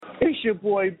It's your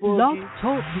boy Boogie. Blog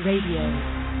Talk Radio.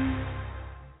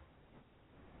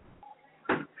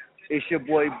 It's your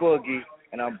boy Boogie,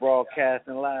 and I'm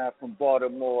broadcasting live from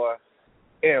Baltimore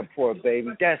Airport, baby.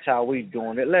 That's how we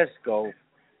doing it. Let's go.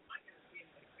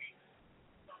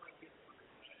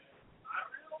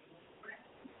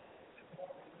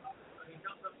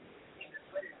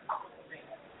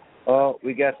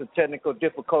 We got some technical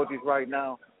difficulties right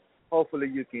now. Hopefully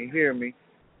you can hear me.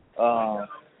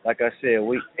 Like I said,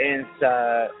 we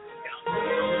inside.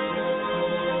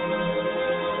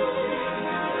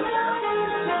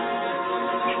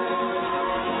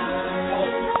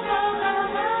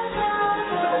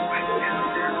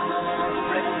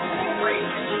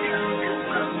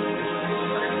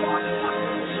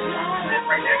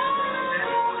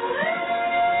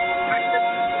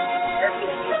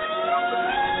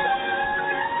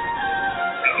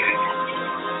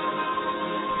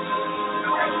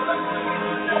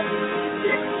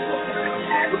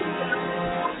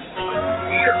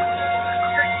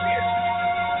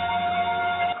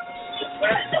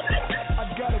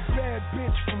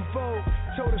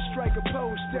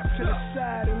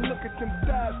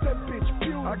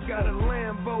 I got a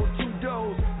Lambo, 2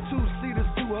 doors, 2-seaters,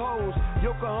 2 hoes.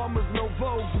 Yokohama's no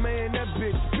Vogues, man, that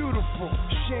bitch beautiful.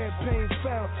 Champagne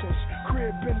fountains,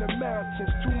 crib in the mountains,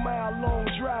 2-mile-long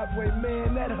driveway,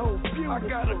 man, that hoe beautiful. I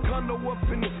got a condo up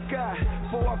in the sky,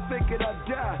 before I think it, I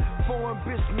die. Foreign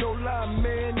bitch, no lie,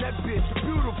 man, that bitch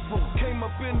beautiful. Came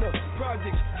up in the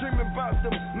projects, dreaming about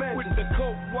them man with the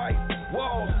coat white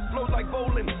walls, flow like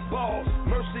bowling balls.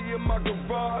 Mercy in my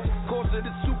garage, course it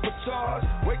is supercharged.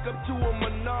 Wake up to a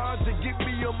Menage and give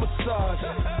me a massage.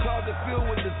 Closet filled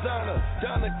with designer,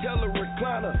 Donatella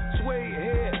recliner, suede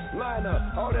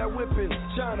headliner, all that whipping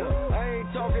China. I ain't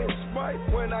talking Sprite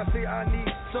when I say I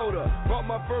need soda. Bought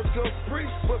my first Capri,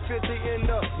 put 50 in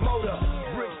the motor.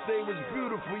 Bricks, they was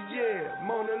beautiful, yeah,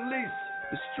 Mona Lisa.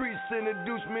 The streets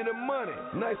introduced me to money.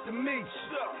 Nice to meet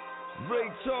you.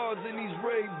 Ray Charles in these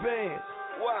Ray-Bans.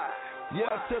 Why? Yeah,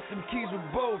 I touch them keys with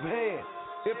both hands.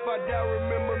 If I die,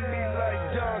 remember me like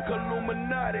Don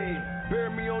Illuminati.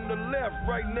 Bury me on the left,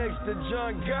 right next to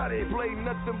John Gotti. Play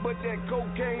nothing but that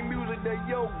cocaine music that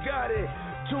Yo Gotti.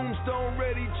 Tombstone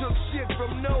ready, took shit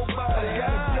from nobody. I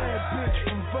got a bad bitch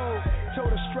from Vogue.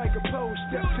 Told her strike a pose,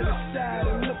 step to the side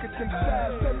and look at them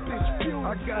thighs. That bitch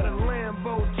beautiful. I got a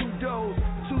Lambo, 2 doors,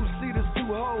 2-seaters,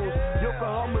 2 hoes.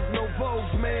 Yokohama's no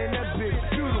Vogues, man, that bitch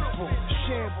beautiful.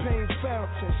 Champagne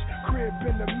fountains, crib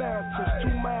in the mountains,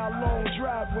 2-mile-long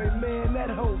driveway, man,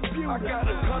 that hoe beautiful. I got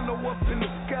a condo up in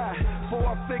the sky,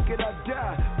 before I think it, I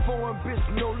die. Foreign bitch,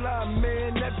 no lie,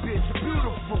 man, that bitch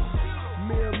beautiful.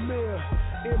 Mirror,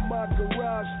 in my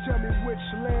garage, tell me which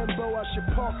Lambo I should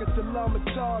park at the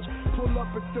L'Hermitage. Pull up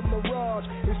at the Mirage,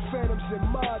 it's Phantoms and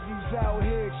Mozzies out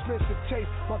here, expensive taste.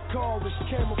 My car is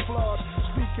camouflage.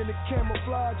 Speaking of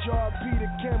camouflage, RP the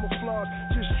camouflage.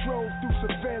 Just drove through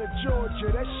Savannah,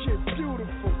 Georgia, that shit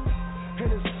beautiful.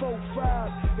 And it's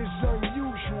 4-5, it's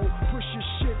unusual. Push your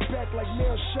shit back like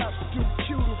nail shops do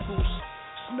cuticles.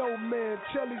 Snowman,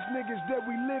 tell these niggas that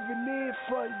we living in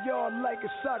front yard like a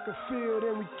soccer field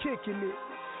and we kicking it.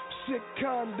 Sick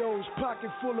condos,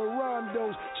 pocket full of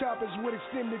rondos, choppers with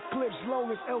extended clips long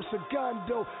as El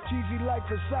Segundo. Cheesy like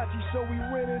Versace, so we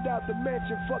rented out the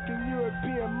mansion. Fucking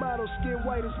European model, skin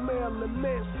white as Marilyn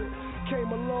Manson. Came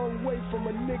a long way from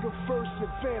a nigga first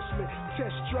advancement.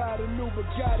 Test drive a new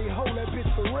Bugatti, hold that bitch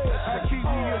for ransom. I keep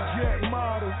me a jet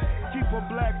model, keep a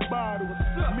black bottle,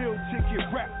 meal ticket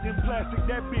wrapped in plastic,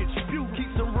 that bitch spew. Keep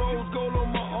some rose gold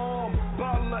on my arm,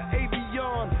 bottle of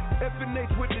Avion, F&H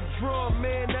with the drum,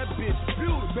 man, that bitch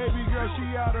beautiful. Baby girl,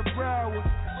 she out of Broward,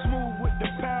 smooth with the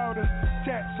powder,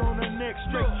 tats on her neck,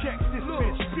 straight checks, this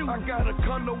bitch beautiful. I got a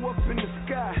condo up in the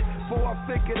sky, before I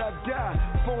think it, I die.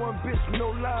 Foreign bitch,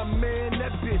 no lie, man,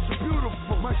 that bitch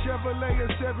beautiful. My Chevrolet is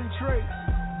 7 trait,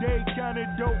 they kinda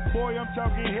dope, boy, I'm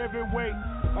talking heavyweight.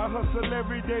 I hustle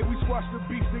every day, we squash the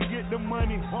beef to get the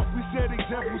money. We set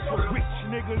examples for rich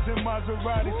niggas in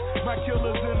Maseratis. My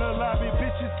killers in the lobby,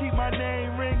 bitches keep my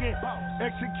name ringing.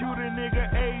 Execute a nigga,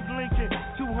 Abe Lincoln.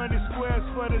 200 squares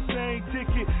for the same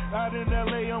ticket. Out in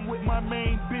LA, I'm with my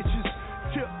main bitches.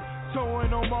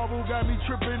 Tiptoeing on marble, got me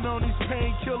tripping on these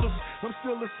painkillers. I'm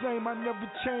still the same, I never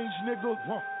changed, nigga.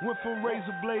 Went from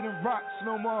razor blade and rocks,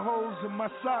 no more holes in my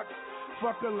socks.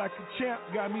 Fuck her like a champ,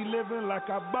 got me living like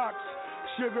I box.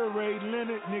 Sugar Ray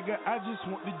Leonard, nigga, I just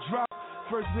want to drop.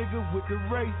 First nigga with the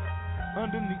race,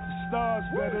 underneath the stars.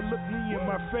 Better look me in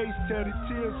my face, tell the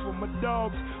tears for my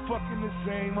dogs. Fucking the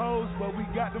same hoes, but we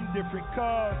got them different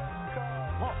cars.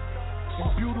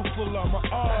 and beautiful I'm a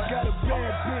art. Got a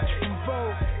bad bitch from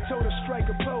Vogue, told her strike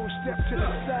a pose, step to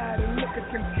the side and look at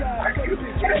them thighs.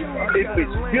 That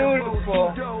bitch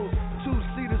beautiful.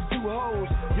 Two-seaters, two hoes.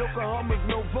 Yokohama's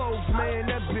no Vogues, man.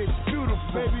 That bitch beautiful.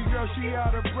 Baby girl, she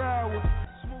out of Broward.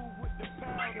 Smooth with the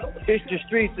powder. It's the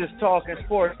Streets is Talking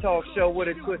Sports Talk Show with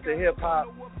a twist of hip hop.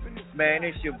 Man,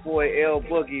 it's your boy L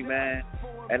Boogie, man.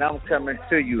 And I'm coming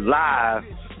to you live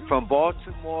from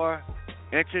Baltimore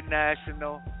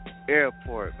International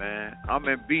Airport, man. I'm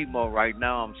in BMO right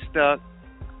now. I'm stuck.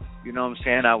 You know what I'm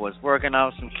saying? I was working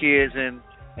out some kids in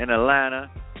Atlanta.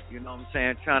 You know what I'm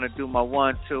saying? Trying to do my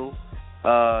 1-2.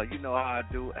 You know how I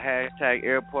do hashtag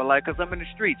airport life, because I'm in the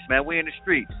streets, man. We in the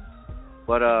streets.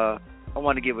 But I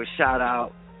want to give a shout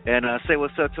out and say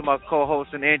what's up to my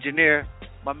co-host and engineer,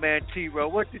 my man T-Ro.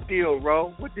 What the deal,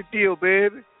 Ro? What the deal,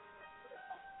 baby?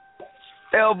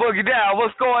 L Boogie down.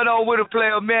 What's going on with the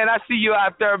player, man? I see you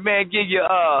out there, man. Give you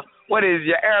what is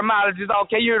your air mileage is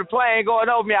okay? You hear the plane going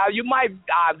over me. You might,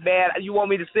 man. You want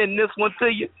me to send this one to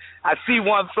you? I see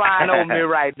one flying over me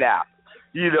right now.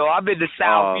 You know, I'm in the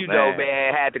South, know,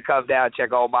 man. Had to come down,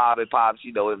 check on mom and pops.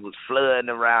 You know, it was flooding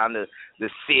around the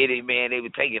city, man. They were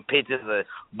taking pictures of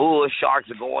bull sharks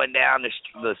going down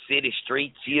the city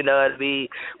streets, you know what I mean?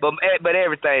 But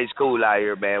everything's cool out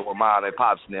here, man, with mom and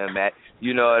pops and them, man.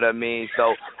 You know what I mean?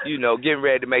 So, you know, getting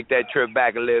ready to make that trip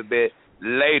back a little bit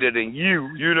later than you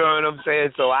know what I'm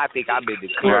saying? So I think I'm in the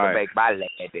clear to make my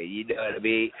landing, you know what I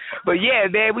mean? But yeah,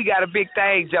 man, we got a big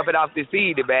thing jumping off this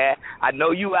evening, man. I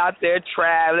know you out there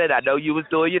traveling. I know you was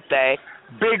doing your thing.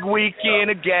 Big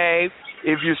weekend of game.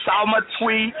 If you saw my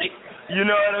tweet, you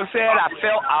know what I'm saying? I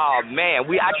felt, oh man,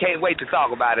 I can't wait to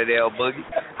talk about it, L Boogie.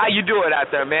 How you doing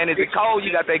out there, man? Is it cold?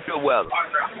 You got that good weather?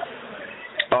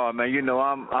 Oh man, you know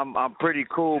I'm pretty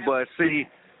cool, but see,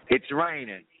 it's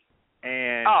raining.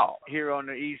 And here on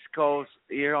the East Coast,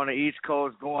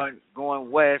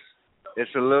 going west,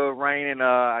 it's a little raining.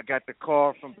 I got the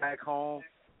call from back home.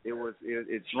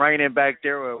 It's raining back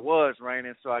there, or it was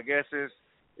raining. So I guess it's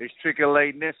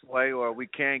trickling this way, or we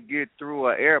can't get through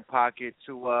an air pocket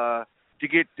to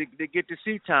get to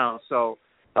C-Town. So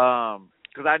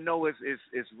because I know it's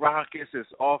raucous,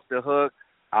 it's off the hook.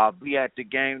 I'll be at the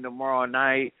game tomorrow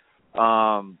night.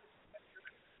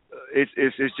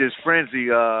 It's just frenzy.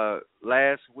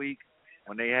 Last week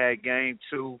when they had game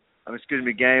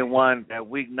one, that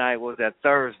weeknight was that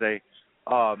Thursday.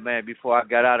 Oh man, before I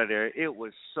got out of there, it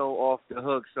was so off the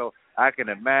hook. So I can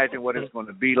imagine what it's going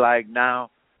to be like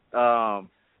now.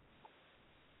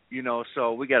 You know,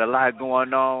 so we got a lot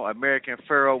going on. American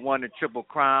Pharoah won the Triple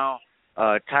Crown.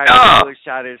 Tiger Woods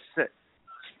shot his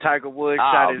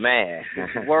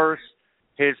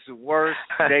his worst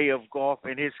day of golf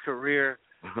in his career.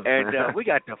 And we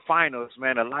got the finals,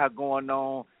 man. A lot going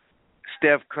on.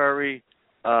 Steph Curry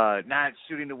not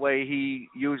shooting the way he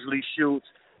usually shoots.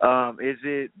 Is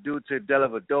it due to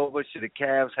Dellavedova? Should the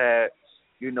Cavs had,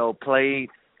 played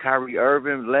Kyrie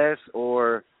Irving less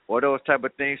or those type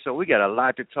of things? So we got a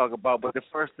lot to talk about. But the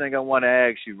first thing I want to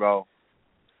ask you, Ro,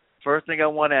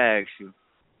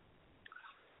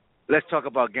 let's talk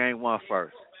about Game 1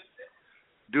 first.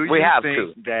 Do you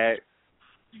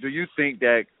think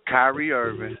that Kyrie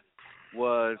Irving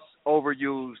was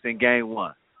overused in Game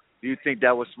 1? Do you think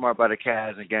that was smart by the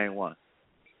Cavs in Game 1?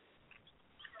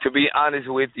 To be honest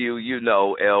with you,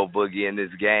 L Boogie, in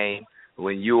this game,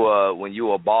 when you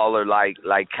a baller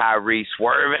like Kyrie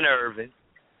swerving Irving,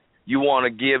 you want to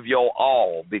give your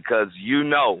all, because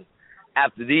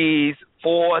after these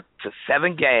 4 to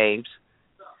 7 games,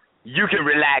 you can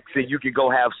relax and you can go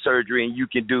have surgery and you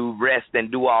can do rest and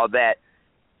do all that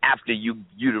after you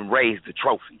done raised the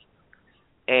trophy.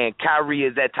 And Kyrie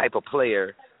is that type of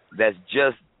player that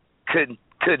just couldn't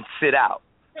sit out.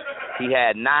 He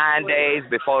had 9 days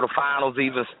before the finals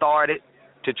even started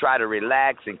to try to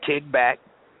relax and kick back.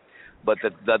 But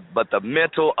the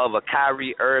mental of a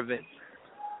Kyrie Irving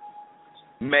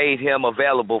made him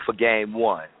available for Game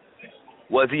 1.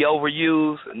 Was he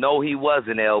overused? No, he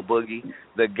wasn't, L Boogie.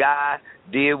 The guy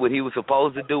did what he was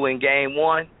supposed to do in Game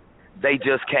 1. They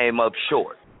just came up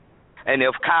short. And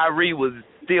if Kyrie was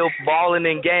still balling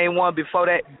in Game 1 before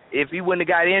that, if he wouldn't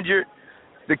have got injured,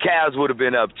 the Cavs would have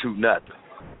been up 2-0.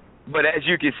 But as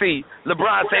you can see,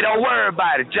 LeBron said, don't worry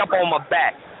about it. Jump on my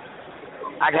back.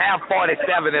 I can have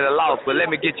 47 in a loss, but let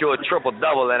me get you a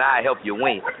triple-double and I'll help you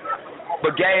win.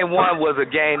 But Game 1 was a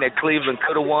game that Cleveland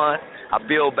could have won. I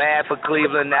feel bad for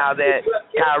Cleveland now that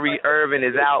Kyrie Irving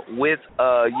is out with,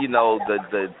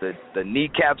 the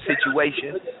kneecap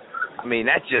situation. I mean,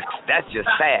 that's just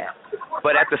sad.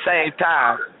 But at the same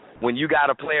time, when you got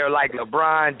a player like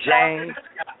LeBron James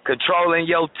controlling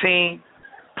your team,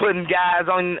 putting guys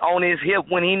on his hip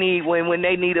when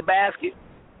they need a basket.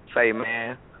 Say,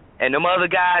 man. And them other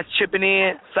guys chipping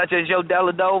in, such as Joe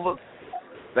Dellavedova,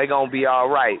 they going to be all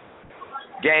right.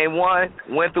 Game 1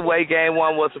 went the way Game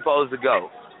 1 was supposed to go.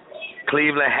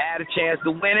 Cleveland had a chance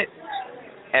to win it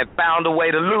and found a way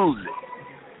to lose it.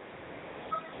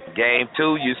 Game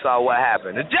 2, you saw what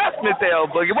happened. Adjustments, L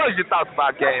Boogie. What was your thoughts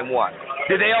about Game 1?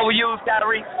 Did they overuse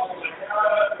Kyrie?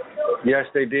 Yes,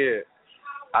 they did.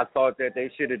 I thought that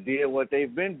they should have did what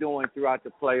they've been doing throughout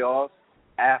the playoffs.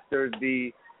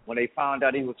 When they found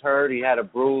out he was hurt, he had a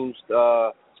bruised,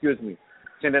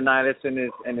 tendonitis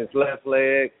in his left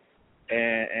leg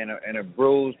and a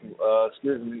bruised,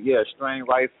 strained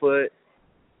right foot.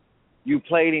 You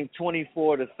played him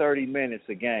 24 to 30 minutes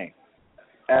a game.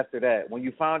 After that, when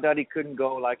you found out he couldn't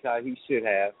go like how he should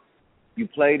have, you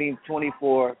played him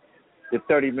 24 to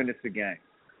 30 minutes a game.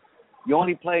 You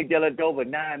only played Dellavedova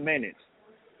 9 minutes.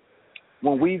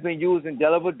 When we've been using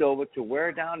Dellavedova to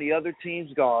wear down the other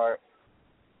team's guard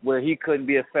where he couldn't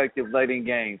be effective late in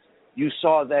games, you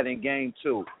saw that in Game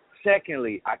 2.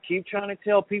 Secondly, I keep trying to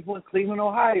tell people in Cleveland,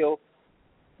 Ohio,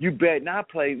 you bet not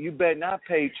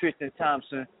pay Tristan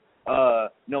Thompson $17,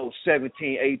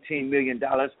 $18 million.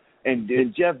 And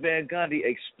Jeff Van Gundy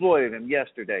exploited him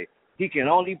yesterday. He can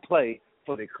only play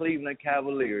for the Cleveland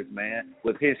Cavaliers, man,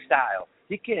 with his style.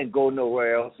 He can't go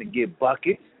nowhere else and get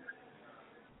buckets.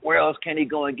 Where else can he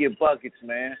go and get buckets,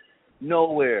 man?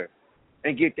 Nowhere.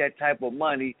 And get that type of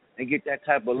money and get that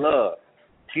type of love.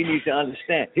 He needs to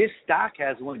understand. His stock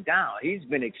has went down. He's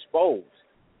been exposed.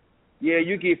 Yeah,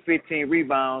 you get 15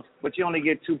 rebounds, but you only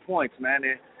get 2 points, man.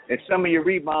 And some of your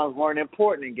rebounds weren't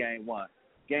important in Game 1.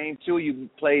 Game 2, you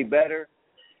played better.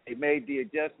 They made the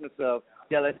adjustments of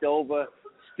Dellavedova,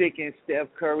 sticking Steph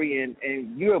Curry,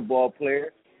 and you're a ball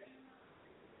player.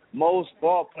 Most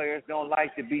ball players don't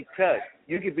like to be touched.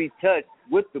 You can be touched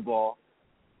with the ball,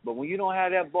 but when you don't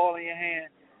have that ball in your hand,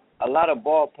 a lot of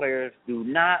ball players do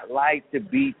not like to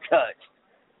be touched.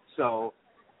 So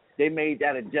they made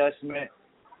that adjustment.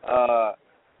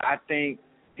 I think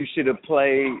you should have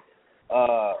played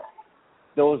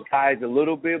those guys a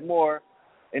little bit more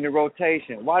in the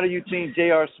rotation. Why do you think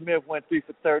J.R. Smith went 3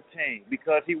 for 13?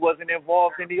 Because he wasn't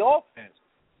involved in the offense.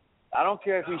 I don't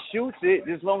care if he shoots it,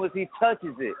 as long as he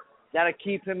touches it. Got to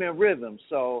keep him in rhythm.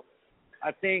 So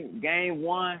I think Game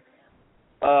 1,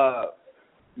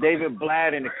 David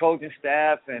Blatt and the coaching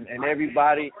staff and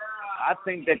everybody, I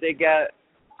think that they got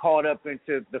caught up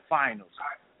into the finals.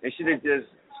 They should have just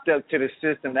stuck to the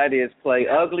system, that is play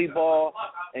ugly ball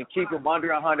and keep them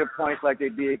under 100 points like they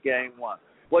did Game 1.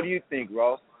 What do you think,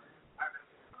 Ross?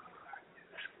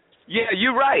 Yeah,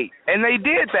 you're right. And they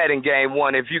did that in Game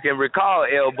 1, if you can recall,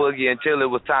 L Boogie, until it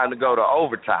was time to go to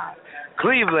overtime.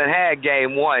 Cleveland had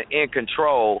Game 1 in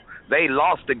control. They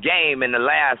lost the game in the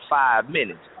last 5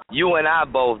 minutes. You and I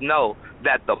both know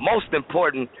that the most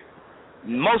important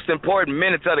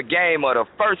minutes of the game are the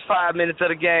first 5 minutes of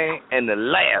the game and the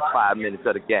last 5 minutes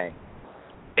of the game.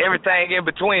 Everything in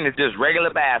between is just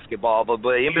regular basketball, but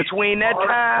in between that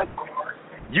time,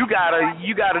 you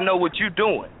gotta know what you're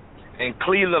doing. And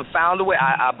Cleveland found a way.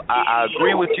 I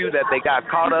agree with you that they got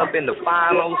caught up in the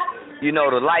finals. You know,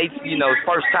 the lights,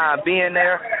 first time being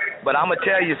there. But I'm going to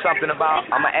tell you something I'm going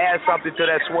to add something to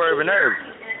that Swervin' Irvin.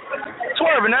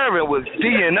 Swervin' Irvin was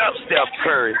D'ing up Steph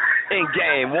Curry in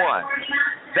Game 1.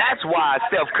 That's why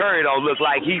Steph Curry don't look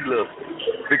like he looked.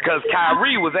 Because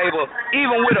Kyrie was able,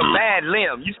 even with a bad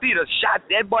limb, you see the shot,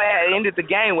 that boy had ended the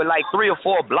game with like 3 or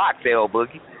 4 blocks, L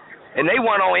Boogie. And they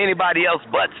weren't on anybody else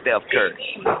but Steph Curry.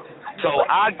 So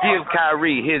I give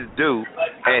Kyrie his due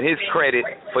and his credit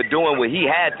for doing what he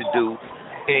had to do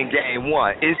in Game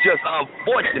 1. It's just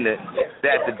unfortunate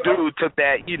that the dude took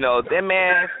that, that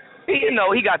man, he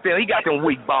got them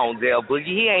weak bones there, but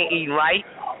he ain't eating right.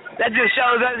 That just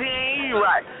shows us he ain't eating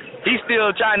right. He's still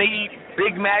trying to eat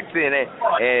Big Macs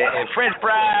and French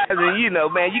fries, and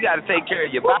man, you got to take care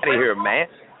of your body here, man.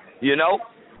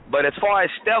 But as far as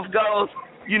Steph goes,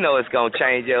 it's going to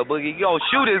change, L Boogie. He's going to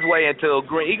shoot his way into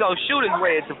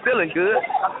feeling good.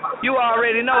 You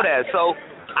already know that. So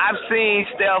I've seen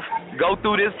Steph go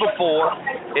through this before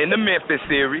in the Memphis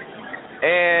series,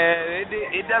 and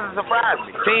it doesn't surprise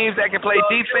me. Teams that can play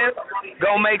defense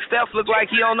going to make Steph look like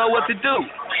he don't know what to do.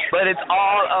 But it's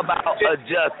all about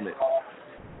adjustment.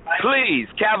 Please,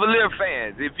 Cavalier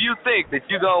fans, if you think that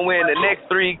you're going to win the next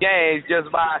 3 games just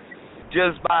by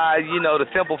the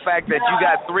simple fact that you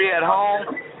got 3 at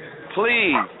home,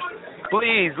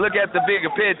 please look at the bigger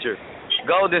picture.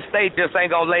 Golden State just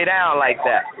ain't going to lay down like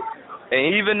that.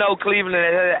 And even though Cleveland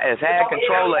has had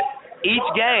control of each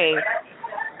game,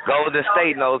 Golden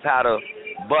State knows how to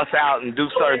bust out and do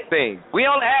certain things. We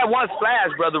only had one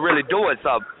Splash brother really doing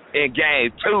something in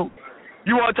Game 2.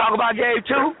 You want to talk about Game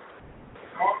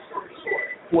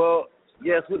 2? Well,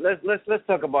 yes. Let's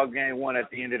talk about Game 1 at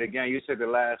the end of the game. You said the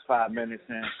last 5 minutes,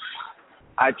 and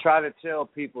I try to tell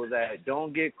people that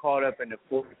don't get caught up in the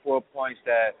 44 points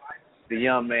that the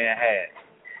young man had.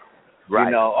 Right.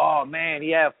 You know, oh man,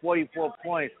 he had 44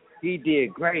 points. He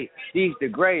did great. He's the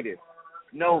greatest.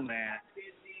 No, man.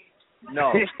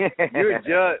 No.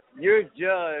 You're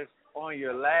judged on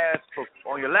your last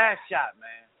shot,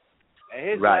 man. And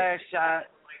his last shot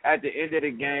at the end of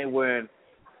the game, when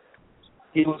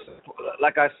he was,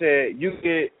 like I said, you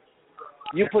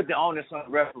put the onus on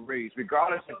the referees,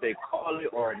 regardless if they call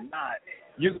it or not.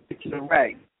 You get to the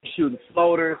rack, shooting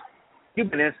floaters. You've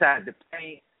been inside the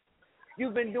paint.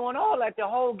 You've been doing all that the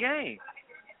whole game.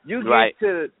 You get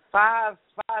to five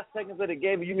seconds of the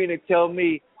game, you mean to tell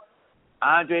me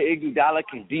Andre Iguodala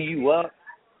can D you up?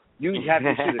 You have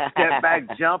to shoot a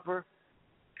step-back jumper?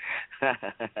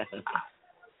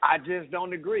 I just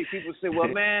don't agree. People say, well,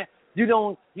 man, you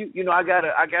know, I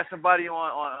got somebody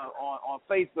on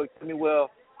Facebook tell me,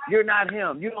 well, you're not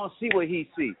him. You don't see what he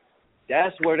sees.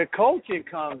 That's where the coaching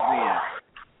comes in.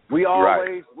 We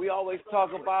always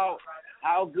talk about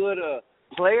how good a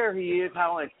player he is,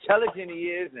 how intelligent he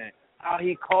is, and how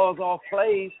he calls off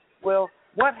plays. Well,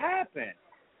 what happened?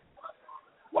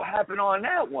 What happened on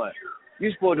that one?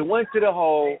 You're supposed to went to the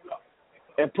hole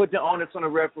and put the onus on the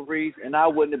referees, and I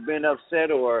wouldn't have been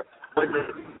upset or wouldn't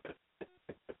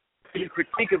have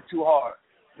critique him too hard.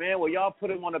 Man, well, y'all put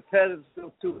him on a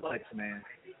pedestal too much, man.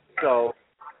 So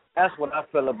that's what I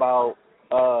feel about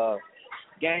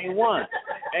Game 1.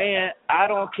 And I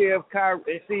don't care if Kyrie,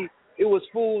 and see, it was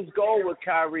fool's gold with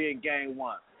Kyrie in Game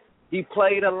 1. He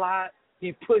played a lot.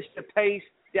 He pushed the pace.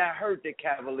 That hurt the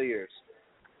Cavaliers.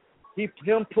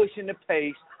 Him pushing the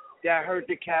pace, that hurt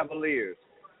the Cavaliers.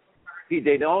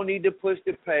 They don't need to push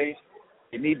the pace.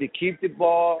 They need to keep the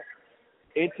ball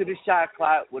into the shot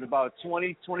clock with about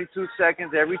 20, 22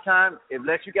 seconds every time.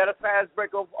 Unless you got a fast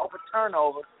break off a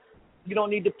turnover, you don't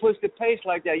need to push the pace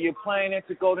like that. You're playing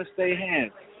into Golden State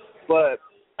hands. But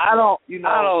I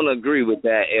don't agree with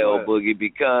that, L Boogie,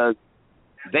 because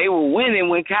they were winning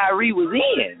when Kyrie was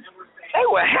in. They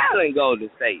were handling Golden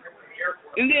State.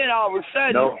 And then all of a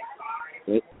sudden,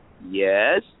 it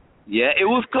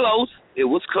was close. It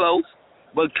was close.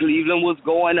 But Cleveland was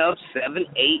going up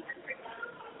 7-8.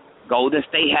 Golden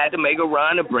State had to make a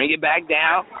run to bring it back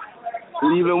down.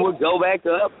 Cleveland would go back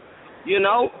up, you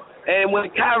know. And when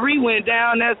Kyrie went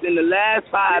down, that's in the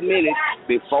last 5 minutes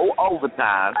before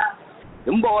overtime.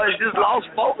 Them boys just lost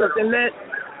focus and let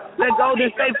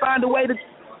Golden State find a way to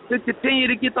continue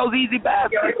to get those easy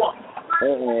baskets.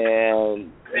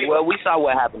 And, well, we saw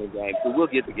what happened in Game 2. We'll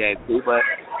get to Game 2. But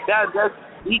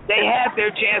they had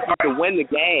their chances to win the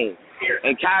game.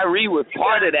 And Kyrie was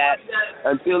part of that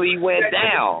until he went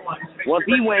down. Once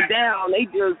he went down, it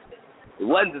just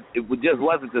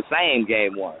wasn't the same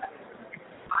Game 1.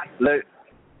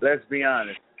 Let's be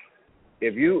honest.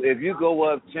 If you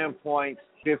go up 10 points,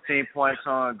 15 points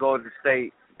on Golden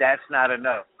State, that's not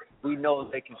enough. We know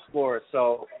they can score,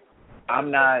 so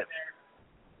I'm not.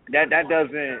 That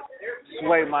doesn't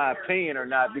sway my opinion or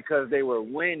not because they were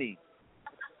winning.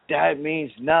 That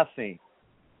means nothing.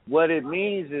 What it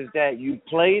means is that you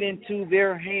played into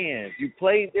their hands. You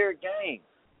played their game.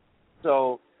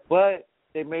 So, but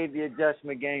they made the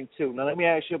adjustment Game 2. Now let me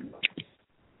ask you.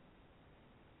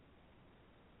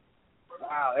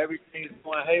 Wow, everything's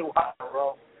going haywire,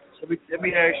 bro. Let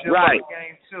me ask you about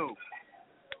Game 2.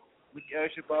 Let me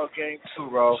ask you about Game 2,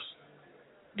 bro.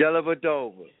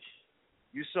 Dellavedova.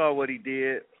 You saw what he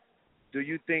did. Do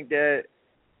you think that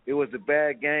it was a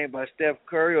bad game by Steph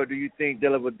Curry, or do you think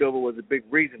Dellavedova was a big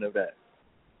reason of that?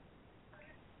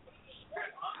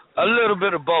 A little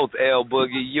bit of both, L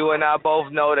Boogie. You and I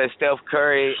both know that Steph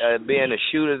Curry, being a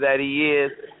shooter that he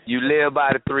is, you live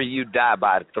by the 3, you die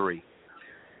by the 3.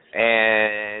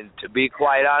 And to be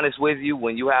quite honest with you,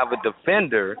 when you have a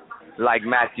defender like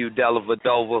Matthew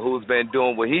Dellavedova, who's been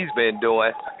doing what he's been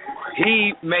doing,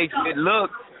 he makes it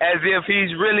look as if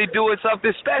he's really doing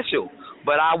something special.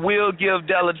 But I will give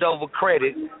Dellavedova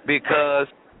credit because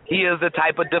he is the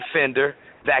type of defender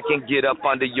that can get up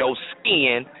under your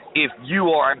skin if you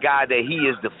are a guy that he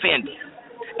is defending.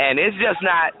 And it's just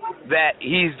not that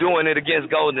he's doing it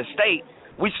against Golden State.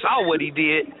 We saw what he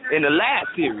did in the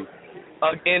last series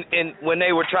when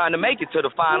they were trying to make it to the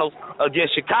finals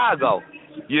against Chicago,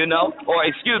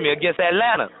 against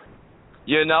Atlanta.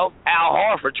 Al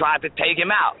Horford tried to take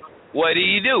him out. What did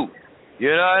he do? You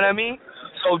know what I mean?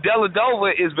 So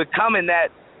Dellavedova is becoming that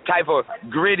type of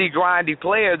gritty, grindy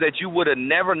player that you would have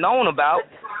never known about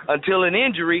until an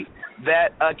injury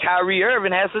that Kyrie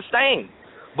Irving has sustained.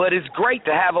 But it's great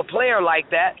to have a player like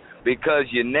that because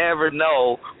you never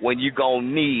know when you're going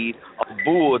to need a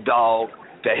bulldog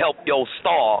to help your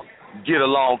star get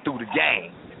along through the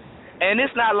game. And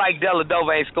it's not like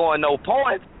Dellavedova ain't scoring no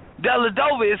points.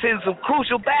 Dellavedova is hitting some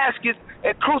crucial baskets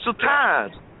at crucial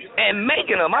times and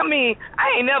making them. I mean,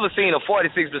 I ain't never seen a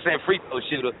 46% free throw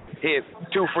shooter hit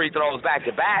 2 free throws back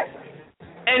to back.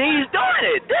 And he's doing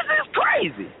it. This is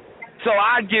crazy. So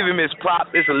I give him his prop.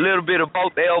 It's a little bit of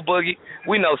both, L Boogie.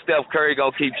 We know Steph Curry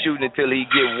going to keep shooting until he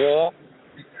get warm.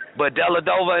 But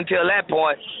Dellavedova, until that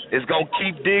point, is going to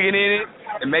keep digging in it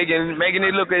and making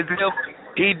it look as if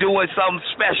he doing something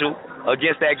special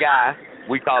against that guy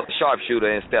we call the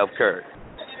sharpshooter in Steph Curry.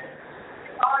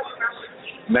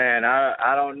 Man,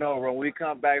 I don't know. When we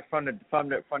come back from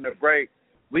the break,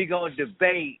 we gonna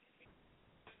debate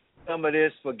some of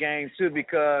this for Game 2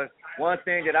 because one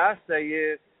thing that I say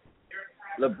is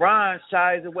LeBron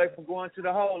shies away from going to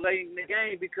the hole late in the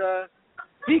game because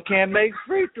he can't make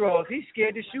free throws. He's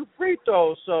scared to shoot free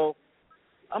throws. So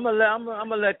I'm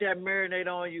gonna let that marinate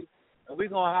on you, and we're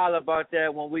gonna holler about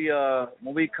that when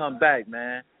we come back,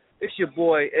 man. It's your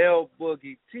boy L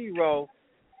Boogie T-Row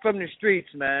from the streets,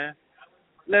 man.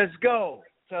 Let's go.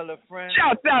 Tell a friend.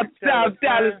 Shout out to South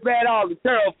Dallas, man. All the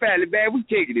Turl family, man. We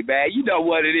kicking it, man. You know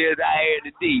what it is out here in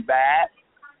the D, man.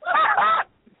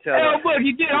 L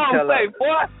Boogie, get home safe,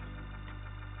 boy.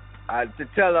 To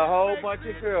tell a whole bunch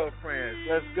of girlfriends.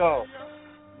 Let's go.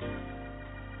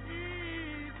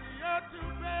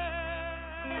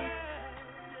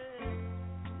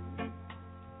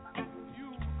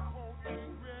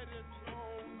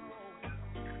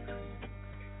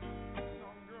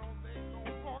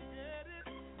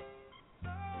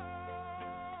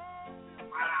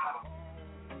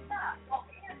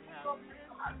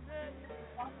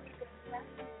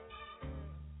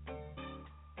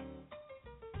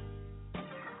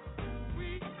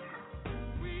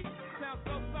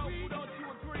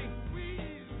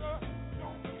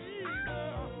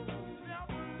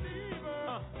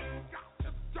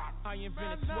 I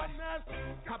invented sweat.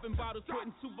 Popping bottles,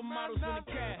 putting supermodels in the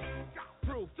cab.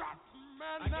 Proof.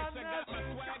 I guess I got my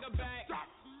swagger back.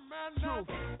 True.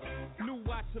 New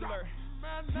watch alert.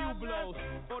 Few blows.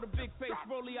 For the big face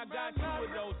rollie, I got 2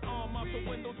 of those. Arm out the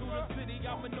window through the city,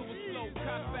 I maneuver slow.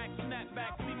 Cut back, snap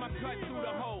back, see my cut through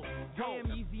the hole.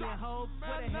 Damn, Easy and Hope,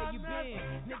 where the hell you been?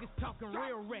 Niggas talking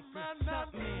real reckless,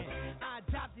 suck man. I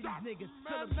adopted these niggas,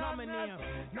 still a drumming them.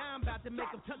 Now I'm about to make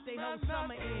them tuck their whole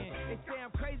summer in. They say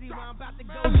I'm crazy while I'm about to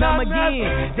go dumb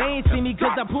again. They ain't see me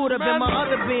cause I pulled up in my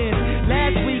other Benz.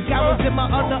 Last week I was in my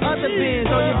other Benz.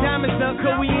 On your diamonds up,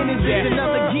 cause we in this bitch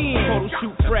another again. Photo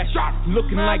shoot fresh,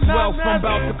 looking like wealth. I'm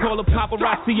about to call a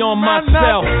paparazzi on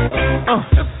myself.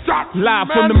 Live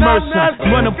from the Mercer.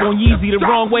 Run up on Yeezy the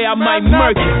wrong way, I might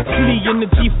murk it. Flee in the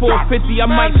G450, I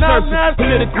might surface.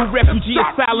 Political refugee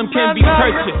asylum can be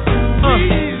purchased.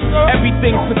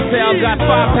 Everything's for sale. Got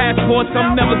 5 passports,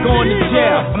 I'm never going to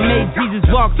jail. I made Jesus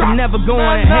walk, I'm never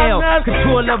going to hell.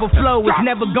 Couture level flow is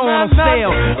never going on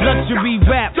sale. Luxury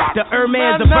rap, the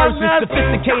Hermes of verses.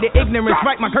 Sophisticated ignorance,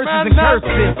 write my curses and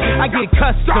curses. I get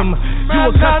custom, you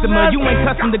a customer. You ain't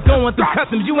custom to going through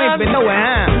customs, you ain't been nowhere,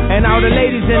 huh? And all the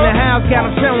ladies in the house got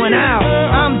them showing out.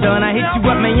 I'm done, I hit you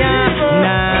up, man,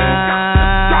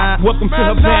 nah. Welcome to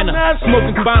Havana,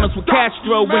 smoking Cubanos with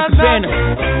Castro and Cabana.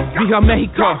 Via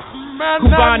Mexico,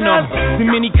 Cubano,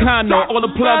 Dominicano, all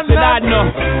the plugs that I know.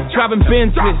 Driving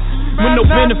Benzes with no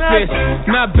benefits,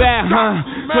 not bad, huh?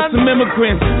 For some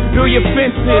immigrants, build your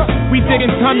fences, we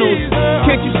digging tunnels.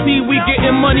 Can't you see we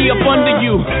getting money up under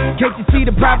you? Can't you see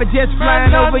the private jets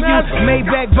flying over you?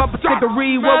 Maybach bumper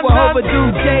stickery, what we're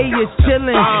overdue. Jay is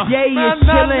chillin', Yay is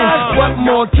chillin'. What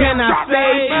more can I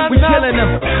say? We killin'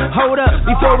 them. Hold up,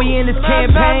 before we end this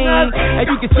campaign. As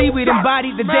you can see, we done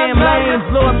bodied the damn lanes.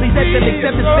 Lord, please let them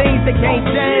accept the things they can't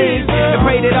change. And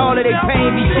pray that all of their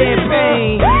pain be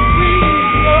champagne.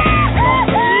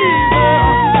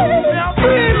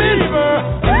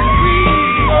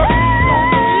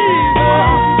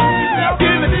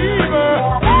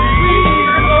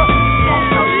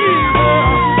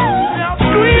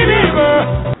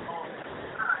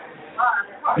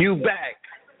 You back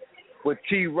with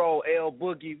T-Row, L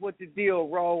Boogie. What the deal,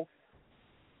 Roll?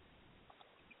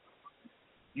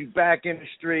 You back in the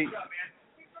street.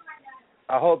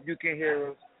 I hope you can hear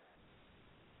us.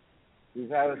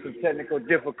 We're having some technical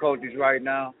difficulties right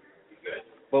now,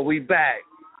 but we back.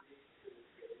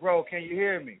 Bro, can you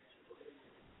hear me?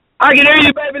 I can hear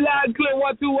you, baby, loud and clear.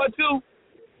 1 2 1 2.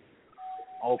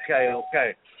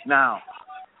 Okay. Now,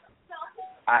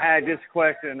 I had this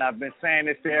question, and I've been saying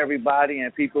this to everybody,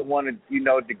 and people want to,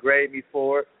 degrade me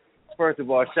for it. First of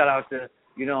all, shout out to,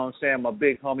 my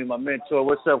big homie, my mentor.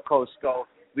 What's up, Coach Skull?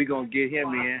 We're going to get him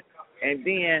in. And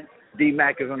then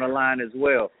D-Mac is on the line as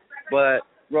well. But,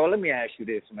 bro, let me ask you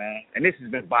this, man. And this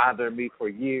has been bothering me for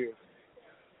years.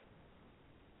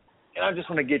 And I just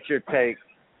want to get your take.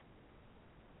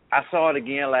 I saw it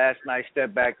again last night,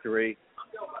 step back three.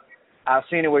 I've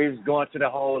seen it where he was going to the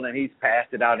hole and he's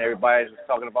passed it out and everybody's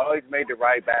talking about, he's made the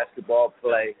right basketball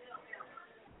play.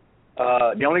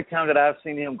 The only time that I've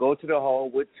seen him go to the hole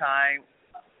with time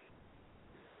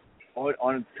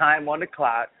on the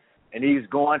clock and he's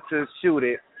going to shoot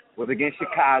it was against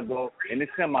Chicago in the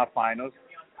semifinals.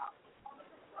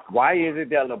 Why is it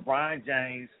that LeBron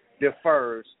James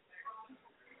defers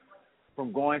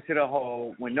from going to the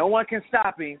hole when no one can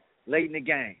stop him late in the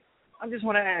game? I just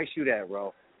want to ask you that,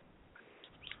 bro.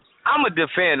 I'm going to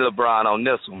defend LeBron on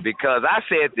this one because I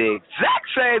said the exact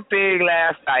same thing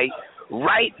last night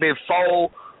right before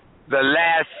the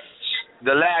last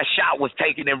shot was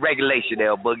taken in regulation,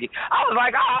 L Boogie. I was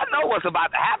like, I know what's about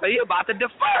to happen. He's about to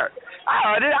defer.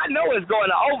 I know it's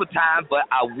going to overtime, but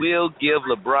I will give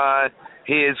LeBron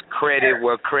his credit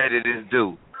where credit is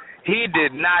due. He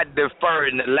did not defer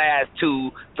in the last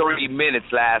 2-3 minutes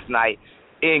last night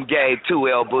in Game 2,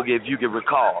 L Boogie, if you can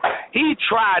recall. He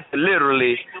tried to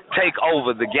literally take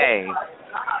over the game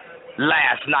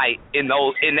last night in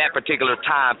that particular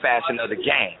time fashion of the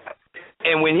game.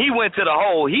 And when he went to the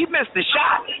hole, he missed the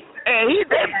shot. And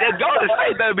that Golden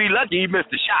State better be lucky he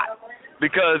missed the shot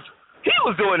because he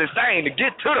was doing his thing to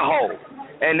get to the hole.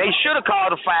 And they should have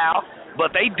called a foul,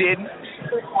 but they didn't.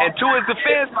 And to his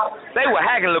defense, they were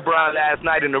hacking LeBron last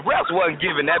night, and the refs wasn't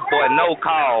giving that boy no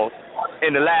calls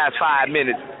in the last 5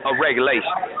 minutes of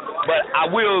regulation. But I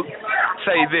will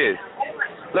say this.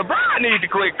 LeBron needs to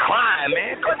quit crying,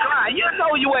 man. Quit crying. You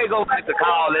know you ain't going to get the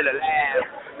call in the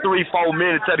last 3-4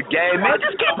 minutes of the game, man.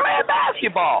 Just keep playing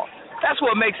basketball. That's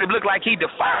what makes it look like he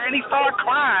defiant. He started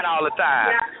crying all the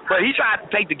time. But he tried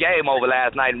to take the game over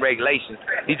last night in regulation.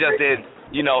 He just didn't.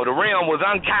 The rim was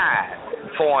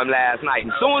unkind for him last night.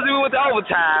 And as soon as we went to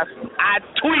overtime, I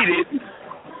tweeted,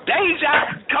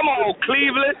 come on,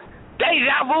 Cleveland.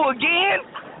 Deja vu again?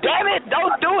 Damn it,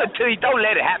 don't do it to you. Don't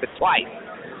let it happen twice.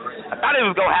 I thought it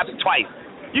was going to happen twice.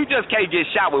 You just can't get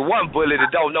shot with one bullet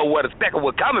and don't know where the second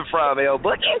was coming from, L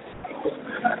Boogie.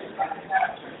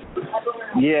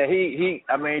 Yeah,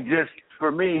 just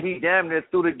for me, he damn near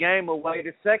threw the game away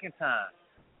the second time.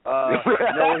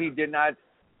 No, he did not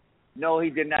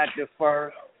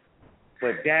defer.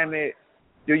 But damn it,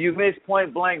 do you miss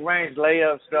point-blank range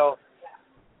layups, though?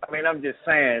 I'm just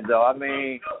saying, though.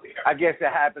 I guess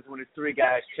it happens when there's three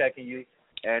guys checking you.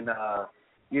 And,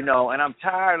 and I'm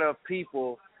tired of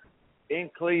people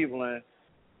in Cleveland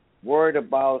worried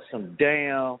about some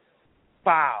damn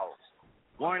fouls,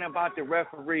 worrying about the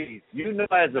referees.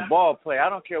 As a ball player, I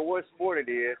don't care what sport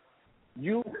it is,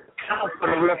 you count for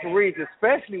the referees,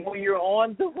 especially when you're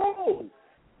on the road.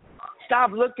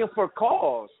 Stop looking for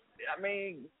calls.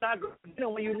 It's not good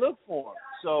when you look for them.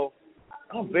 So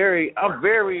I'm very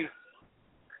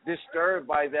disturbed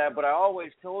by that. But I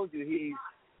always told you he's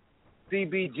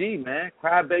CBG, man,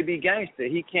 crybaby gangster.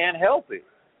 He can't help it.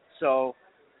 So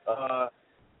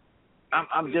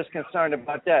I'm just concerned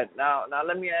about that. Now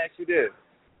let me ask you this: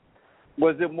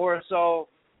 was it more so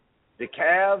the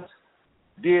Cavs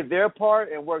did their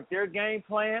part and worked their game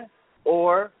plan,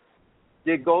 or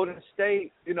did Golden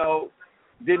State,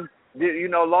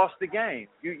 lost the game?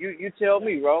 You tell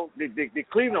me, bro. Did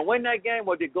Cleveland win that game,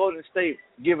 or did Golden State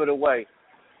give it away?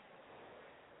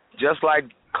 Just like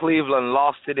Cleveland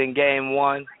lost it in Game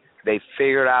 1, they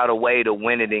figured out a way to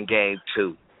win it in Game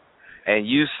 2. And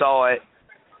you saw it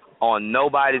on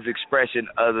nobody's expression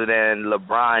other than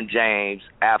LeBron James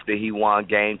after he won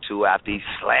Game 2, after he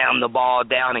slammed the ball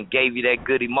down and gave you that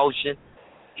good emotion.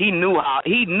 He knew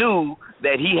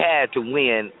that he had to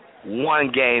win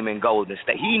one game in Golden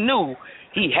State. He knew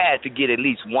he had to get at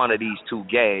least one of these two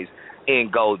games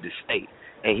in Golden State.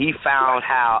 And he found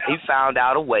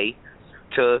out a way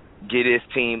to get his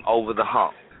team over the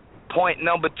hump. Point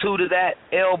number 2 to that,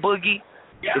 L Boogie,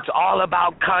 it's all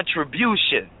about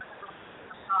contribution.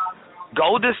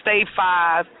 Golden State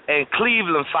 5 and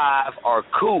Cleveland 5 are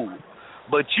cool,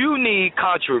 but you need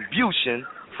contribution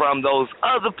from those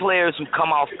other players who come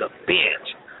off the bench.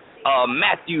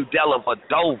 Matthew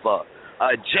Dellavedova,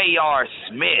 J.R.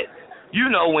 Smith.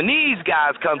 When these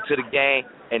guys come to the game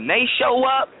and they show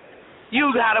up,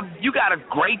 you got a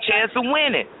great chance of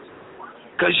winning.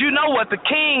 Because you know what the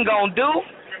king gonna do?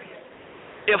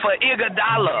 If a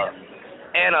Iguodala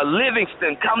and a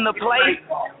Livingston come to play,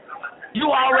 you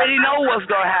already know what's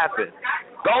going to happen.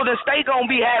 Golden State going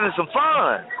to be having some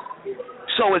fun.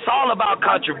 So it's all about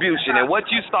contribution. And what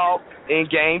you saw in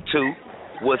Game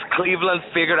 2 was Cleveland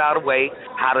figured out a way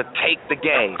how to take the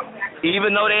game.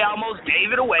 Even though they almost gave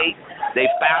it away, they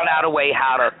found out a way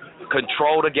how to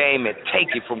control the game and take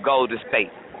it from Golden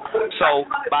State. So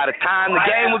by the time the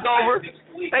game was over,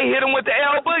 they hit him with the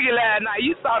L Boogie last night.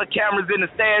 You saw the cameras in the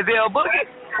stands, L Boogie.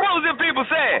 What was the people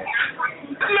saying?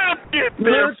 Look at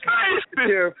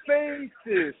their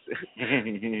faces.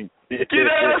 You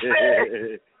know what I'm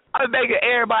saying? I'm making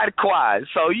everybody quiet.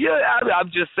 So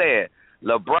I'm just saying,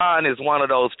 LeBron is one of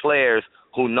those players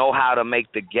who know how to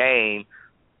make the game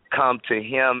come to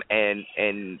him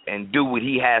and do what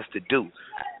he has to do.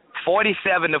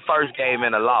 47 the first game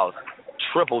and a loss,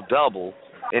 triple-double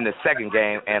in the second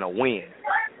game and a win.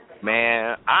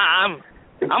 Man, I'm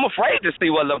afraid to see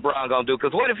what LeBron going to do,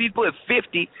 because what if he put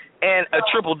 50 and a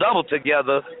triple-double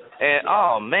together and,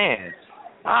 oh, man.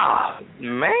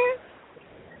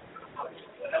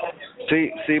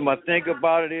 See, my thing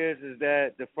about it is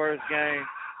that the first game,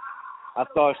 I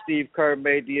thought Steve Kerr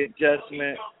made the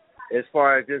adjustment as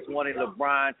far as just wanting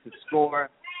LeBron to score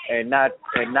and not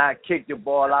kick the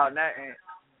ball out.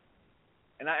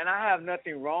 And I have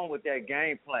nothing wrong with that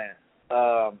game plan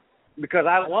because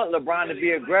I want LeBron to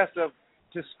be aggressive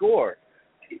to score.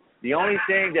 The only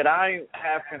thing that I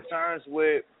have concerns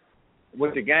with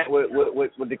the game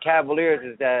with the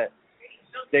Cavaliers is that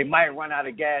they might run out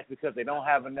of gas because they don't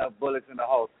have enough bullets in the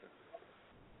holster.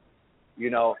 You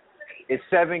know, it's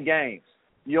 7 games.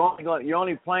 You're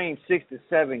only playing 6 to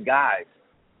 7 guys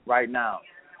right now,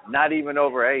 not even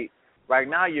over 8. Right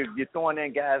now, you're throwing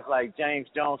in guys like James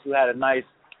Jones, who had a nice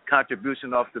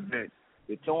contribution off the bench.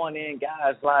 You're throwing in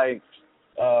guys like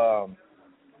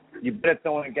you better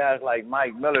throw in guys like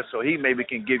Mike Miller, so he maybe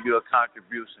can give you a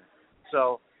contribution.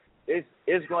 So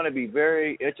it's going to be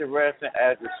very interesting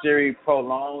as the series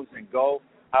prolongs and go,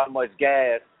 how much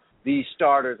gas these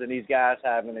starters and these guys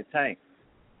have in the tank.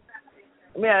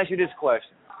 Let me ask you this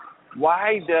question.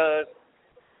 Why does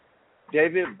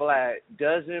David Blatt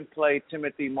doesn't play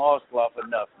Timothy Moskov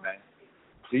enough, man?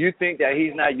 Do you think that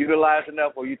he's not utilized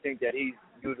enough, or you think that he's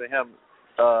using him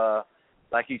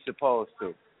like he's supposed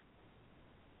to?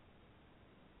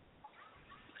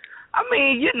 I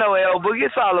mean, you know, L Boogie,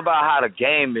 it's all about how the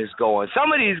game is going.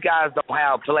 Some of these guys don't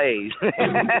have plays.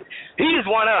 He's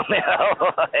one of them,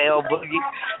 L Boogie.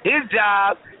 His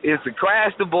job is to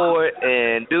crash the board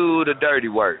and do the dirty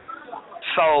work.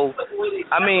 So,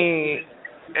 I mean,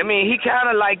 he kind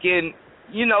of like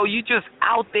you just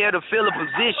out there to fill a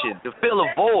position, to fill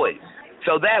a void.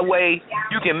 So that way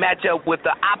you can match up with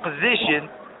the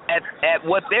opposition at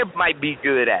what they might be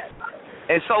good at.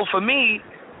 And so for me,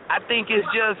 I think it's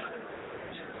just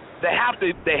they have to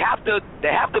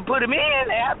put him in.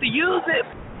 They have to use it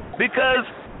because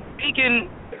he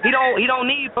don't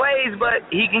need plays, but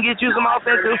he can get you some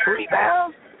offensive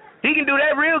rebounds. He can do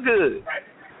that real good.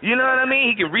 You know what I mean?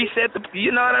 He can reset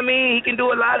you know what I mean? He can do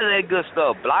a lot of that good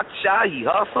stuff. Block the shot, he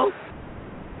hustles.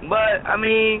 But I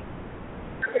mean,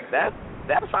 that's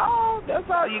all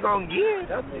you're gonna get.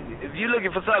 If you're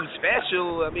looking for something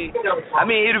special, I mean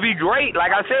it'll be great.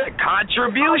 Like I said,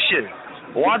 contribution.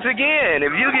 Once again,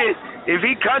 if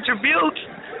he contributes,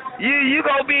 you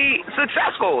gonna be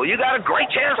successful. You got a great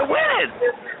chance of winning.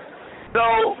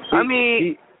 So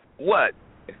what?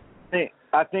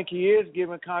 I think he is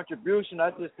giving contribution.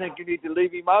 I just think you need to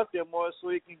leave him out there more so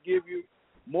he can give you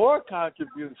more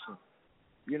contribution.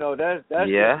 You know, that's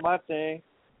just my thing.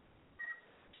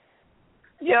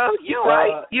 Yeah, you're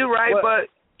right. You're right, but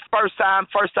first time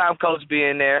coach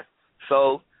being there,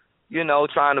 so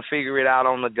trying to figure it out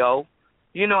on the go.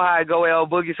 You know how it go, L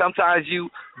Boogie. Sometimes you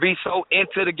be so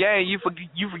into the game, you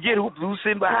forget who's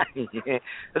sitting behind you.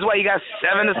 That's why you got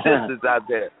 7 assistants out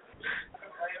there.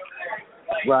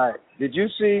 Right. Did you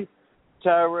see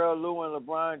Tyrell Lue and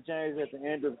LeBron James at the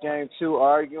end of Game 2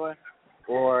 arguing,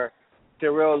 or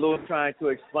Tyrell Lue trying to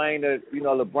explain to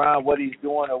LeBron what he's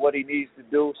doing or what he needs to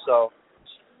do? So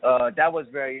that was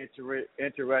very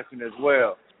interesting as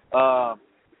well.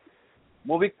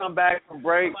 When we come back from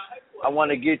break, I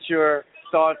want to get your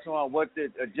thoughts on what the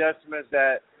adjustments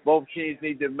that both teams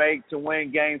need to make to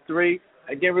win Game 3,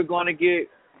 and then we're going to get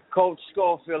Coach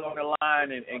Schofield on the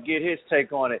line and get his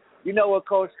take on it. You know what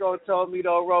Coach Schofield told me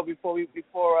though, Ro, before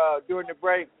during the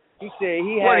break? He said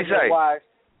he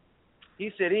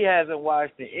hasn't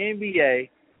watched the NBA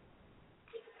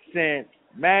since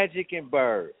Magic and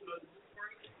Bird.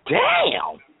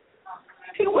 Damn.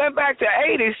 He went back to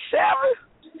 87,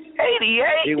 88.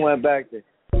 He went back to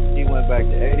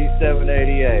 87,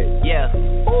 88. Yeah.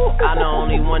 I'm the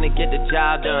only one to get the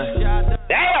job done.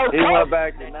 Damn, he went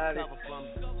back to 90.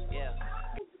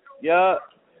 Yeah,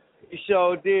 he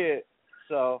sure did.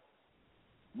 So,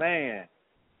 man.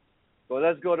 Well,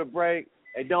 let's go to break.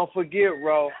 And don't forget,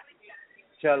 Ro,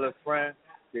 tell a friend,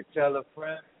 to tell a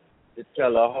friend, to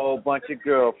tell a whole bunch of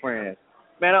girlfriends.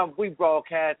 Man, we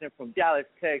broadcasting from Dallas,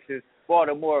 Texas,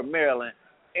 Baltimore, Maryland,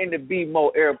 in the BMO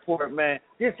Airport, man.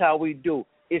 This is how we do.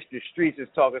 It's the Streets is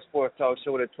Talking Sports Talk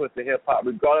Show with a twist of hip-hop,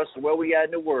 regardless of where we at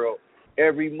in the world,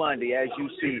 every Monday, as you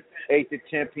see, 8 to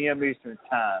 10 p.m. Eastern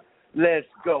Time. Let's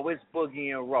go. It's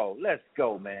Boogie and Roll. Let's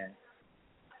go, man.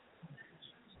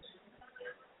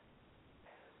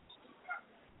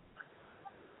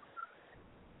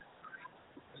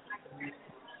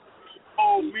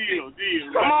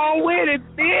 Come on with it,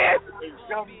 bitch.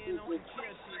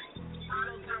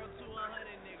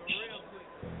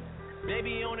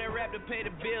 Baby on that rap to pay the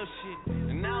bill shit,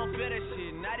 and I don't feel that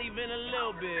shit, not even a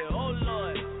little bit. Oh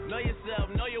Lord, know yourself,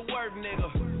 know your worth, nigga.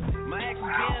 My actions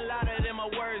getting louder than my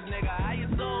words, nigga. How you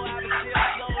so out of shit,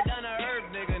 slow down to earth,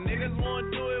 nigga. Niggas wanna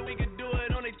do it, we can do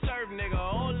it on they turf, nigga.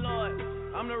 Oh Lord,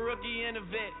 I'm the rookie and the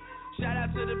vet. Shout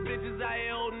out to the bitches out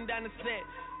here holding down the set.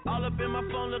 All up in my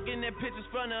phone looking at pictures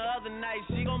from the other night.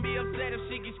 She gon' be upset if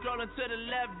she keep scrolling to the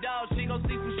left, dog. She gon'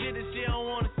 see some shit that she don't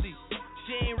wanna see.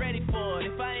 She ain't ready for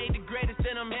it. If I ain't the greatest,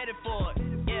 then I'm headed for it.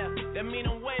 Yeah, that mean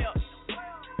I'm way up.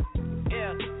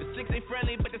 Yeah, the 6 ain't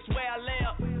friendly, but that's where I lay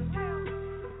up.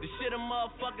 The shit a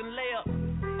motherfucking layup.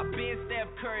 I been Steph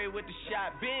Curry with the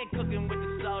shot, been cooking with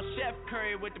the sauce, Chef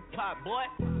Curry with the pot, boy.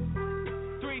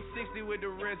 360 with the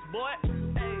wrist, boy.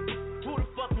 Hey, who the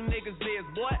fuck them niggas is,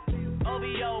 boy?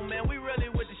 OVO, man, we really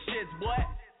with the shits, boy.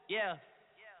 Yeah,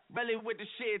 really with the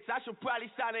shits. I should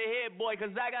probably sign a hit, boy,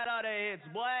 cause I got all the hits,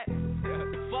 boy.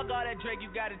 Fuck all that Drake, you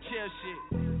gotta chill shit.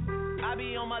 I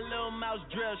be on my little mouse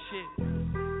drill shit.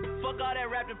 Fuck all that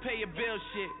rap to pay your bill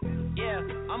shit. Yeah,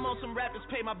 I'm on some rappers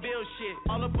pay my bill shit.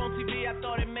 All up on TV, I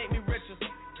thought it made me richer.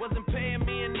 Wasn't paying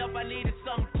me enough, I needed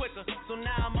something quicker. So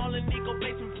now I'm all in Nico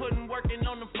basement, working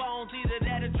on the phones. Either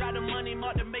that or try the money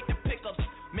mark to make the pickups.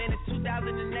 Man, it's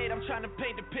 2008, I'm trying to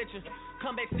paint the picture.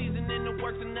 Comeback season in the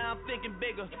works and now I'm thinking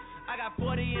bigger. I got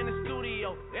 40 in the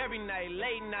studio, every night,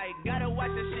 late night. Gotta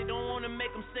watch that shit, don't wanna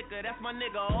make them sicker. That's my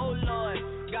nigga, oh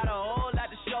Lord. Got a whole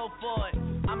lot to show for it.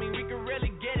 I mean, we can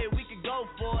really get it, we can go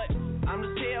for it. I'm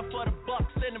just here for the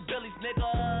bucks and the billies,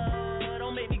 nigga.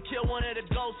 Don't make me kill one of the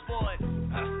ghosts for it.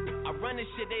 I run this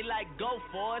shit, they like go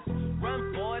for us.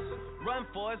 Run for us, run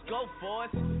for us, go for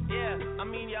us. Yeah, I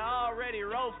mean, you already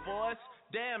wrote for us.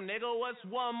 Damn, nigga, what's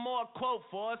one more quote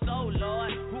for us? Oh,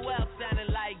 Lord, who else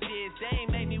sounded like this? They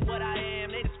ain't made me what I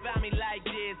am, they just found me like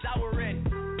this. I was ready.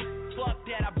 Fuck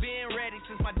that, I been ready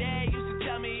since my dad used to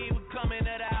tell me he would come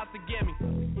into the house to get me.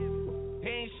 He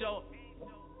ain't show.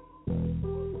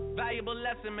 Valuable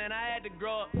lesson, man, I had to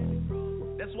grow up.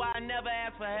 That's why I never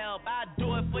ask for help. I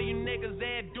do it for you niggas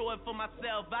and do it for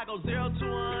myself. I go 0 to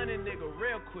 100, nigga,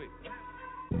 real quick.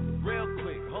 Real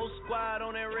quick, whole squad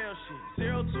on that real shit.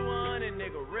 0 to 100,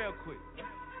 nigga, real quick.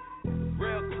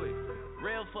 Real quick,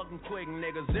 real fucking quick,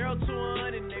 nigga. 0 to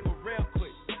 100, nigga, real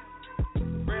quick.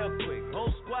 Real quick,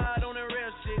 whole squad on that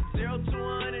real shit. 0 to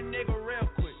 100, nigga, real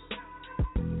quick.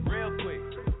 Real quick,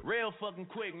 real fucking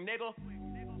quick, nigga.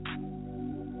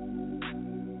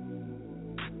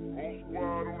 Whole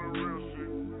squad on that real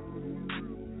shit.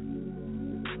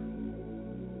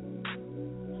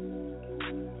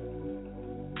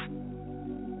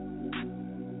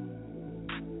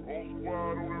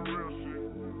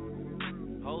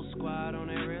 Whole squad on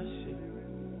that real shit.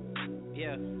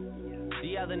 Yeah.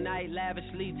 The other night, Lavish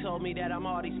Lee told me that I'm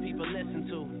all these people listen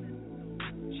to.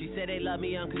 She said they love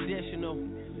me unconditional.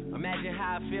 Imagine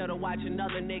how I feel to watch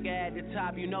another nigga at the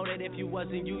top. You know that if you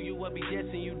wasn't you, you would be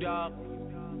dissing you, dog.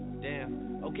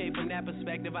 Damn. Okay, from that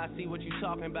perspective, I see what you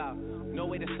talking about. No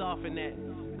way to soften that.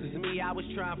 Cause me, I was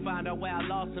trying to find out where I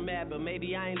lost them at, but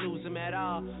maybe I ain't lose them at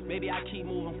all. Maybe I keep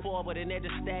moving forward and they're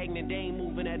just stagnant, they ain't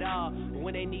moving at all. But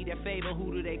when they need their favor,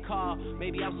 who do they call?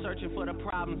 Maybe I'm searching for the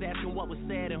problems, asking what was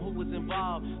said and who was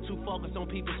involved. Too focused on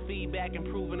people's feedback and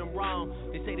proving them wrong.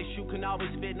 They say the shoe can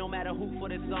always fit no matter who for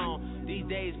the song. These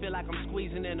days feel like I'm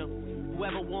squeezing in them.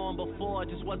 Whoever won before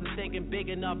just wasn't thinking big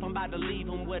enough, I'm about to leave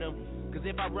them with them. Cause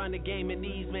if I run the game in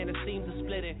these, man, the seams are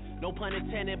splitting. No pun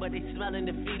intended, but they smelling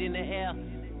defeat in the air.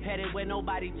 Headed where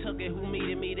nobody took it, who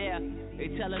meeted me there?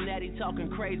 They tell him that he talking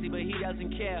crazy, but he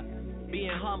doesn't care.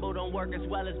 Being humble don't work as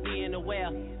well as being aware.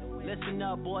 Listen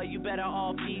up, boy, you better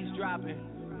all eavesdropping.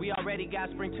 We already got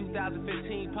spring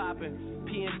 2015 popping.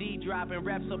 PMD dropping,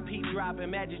 reps up P dropping,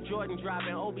 Magic Jordan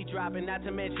dropping, Obi dropping, not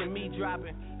to mention me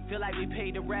dropping. Feel like we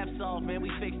paid the refs off, man,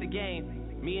 we fixed the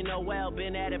game. Me and Noel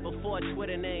been at it before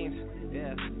Twitter names.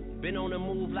 Yeah. Been on the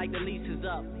move like the lease is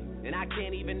up. And I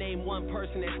can't even name one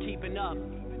person that's keeping up.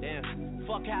 Damn.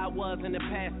 Fuck how it was in the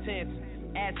past tense.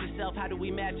 Ask yourself, how do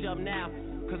we match up now?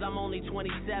 Cause I'm only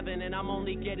 27 and I'm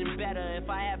only getting better. If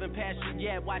I haven't passed you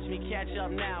yet, watch me catch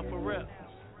up now, for real.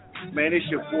 Man, it's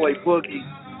your boy Boogie.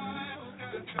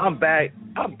 I'm back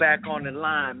on the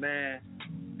line, man.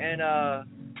 And I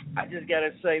just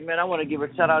gotta say, man, I want to give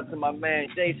a shout out to my man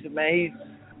Jason, man.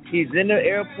 He's in the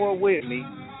airport with me.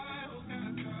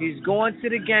 He's going to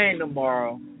the game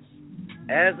tomorrow,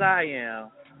 as I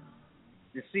am,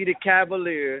 to see the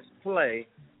Cavaliers play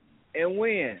and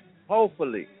win,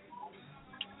 hopefully.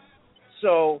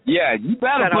 So yeah, you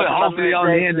better put hopefully on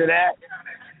the end of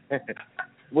that.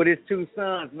 With his two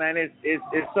sons, man, it's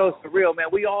so surreal, man.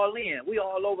 We all in. We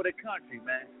all over the country,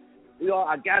 man.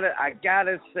 I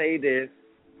gotta say this.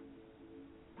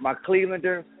 My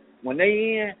Clevelander, when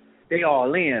they in, they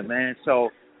all in, man. So,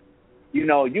 you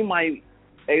know, you might.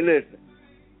 Hey, listen.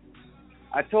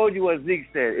 I told you what Zeke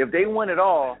said. If they win it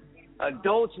all,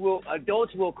 adults will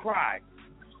cry.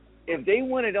 If they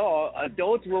win it all,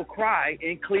 adults will cry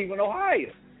in Cleveland,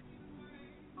 Ohio.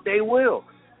 They will.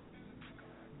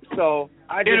 So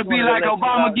I just it'll be like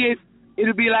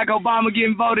Obama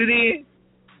getting voted in.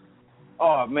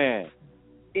 Oh man,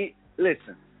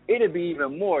 listen, it'll be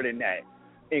even more than that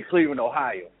in Cleveland,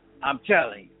 Ohio. I'm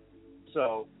telling you.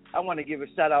 So I want to give a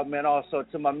shout out, man, also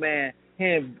to my man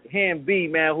Hen B,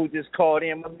 man, who just called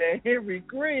in. My man Henry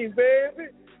Green, baby.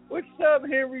 What's up,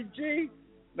 Henry G?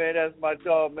 Man, that's my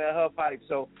dog, man, Huff Hype.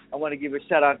 So I want to give a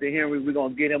shout out to Henry. We're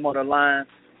gonna get him on the line,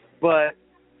 but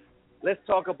let's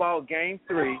talk about Game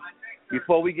 3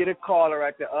 before we get a caller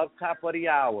at the up top of the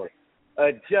hour.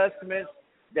 Adjustments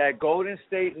that Golden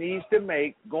State needs to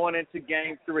make going into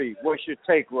Game 3. What's your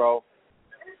take, Ro?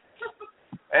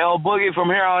 L Boogie, from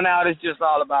here on out, it's just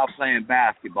all about playing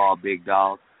basketball, big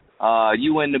dog.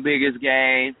 You win the biggest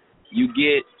game. You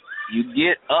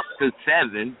get up to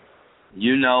 7.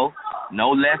 You know, no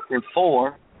less than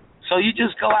 4. So you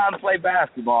just go out and play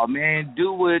basketball, man.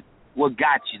 Do what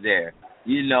got you there.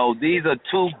 You know, these are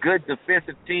two good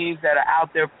defensive teams that are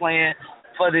out there playing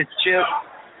for this chip.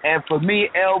 And for me,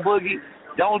 L Boogie,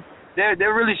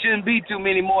 there really shouldn't be too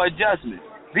many more adjustments.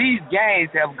 These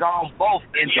games have gone both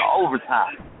into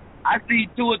overtime. I see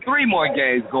 2 or 3 more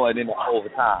games going into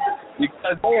overtime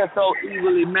because they are so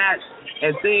evenly matched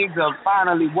and things are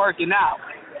finally working out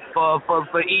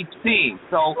for each team.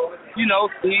 So, you know,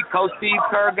 Coach Steve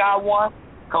Kerr got one,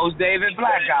 Coach David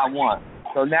Black got one.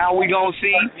 So now we're going to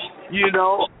see, you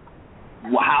know,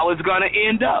 how it's going to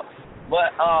end up.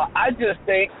 But I just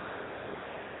think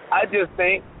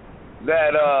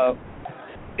that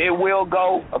it will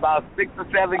go about 6 or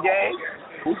 7 games.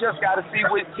 We just got to see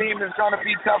which team is going to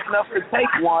be tough enough to take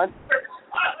one,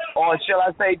 or shall I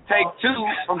say take 2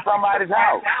 from somebody's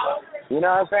house. You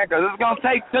know what I'm saying? Because it's going to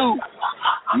take 2.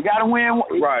 You got to win.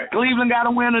 Right. Cleveland got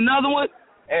to win another one.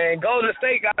 And Golden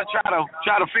State got to try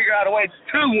to figure out a way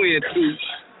to win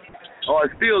 2, or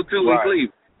still 2 in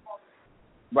Cleveland.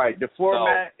 Right. The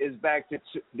format is back to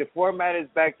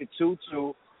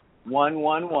 2-2,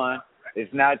 1-1-1.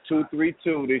 It's not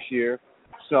 2-3-2 this year.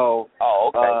 So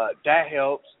that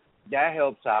helps. That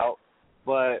helps out.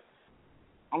 But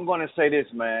I'm going to say this,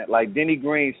 man. Like Denny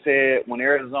Green said when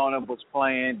Arizona was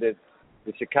playing the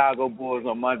Chicago Bulls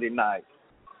on Monday night,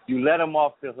 you let them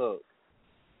off the hook.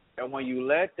 And when you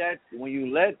let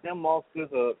them off the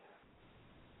hook,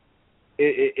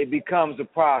 it becomes a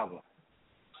problem.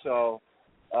 So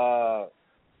I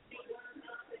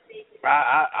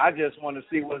just want to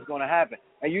see what's going to happen.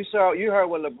 And you heard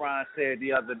what LeBron said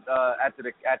the other at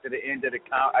the end of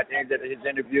his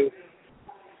interview.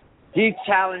 He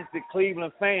challenged the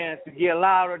Cleveland fans to get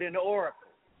louder than the Oracle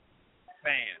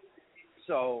fans.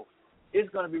 So it's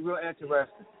going to be real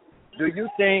interesting. Do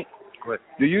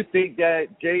you think that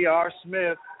J.R.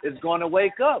 Smith is going to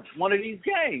wake up one of these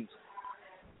games?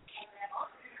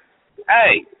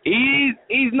 Hey,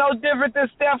 he's no different than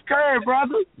Steph Curry,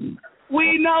 brother.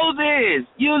 We know this.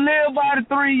 You live by the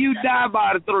 3, you die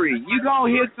by the 3. You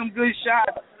gonna hit some good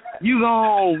shots. You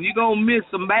gonna miss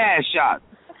some bad shots.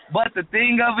 But the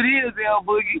thing of it is, L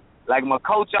Boogie, like my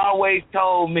coach always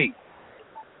told me,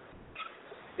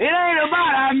 it ain't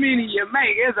about how many you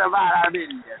make. It's about how many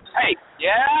you take. You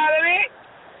know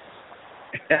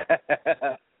what I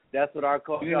mean? That's what our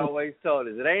coach always told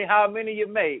us. It ain't how many you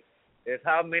make. It's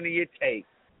how many you take.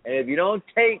 And if you don't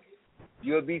take,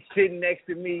 you'll be sitting next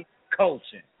to me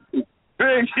coaching.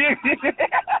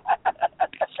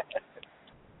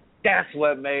 That's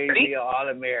what made me an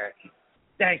All-American.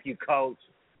 Thank you, Coach.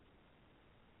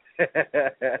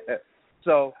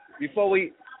 So,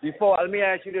 let me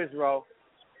ask you this, Ro.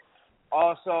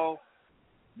 Also,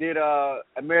 did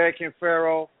American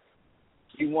Pharoah,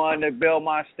 he won the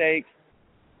Belmont Stakes,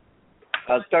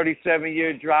 a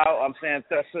 37-year drought.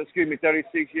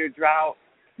 36-year drought.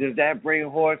 Does that bring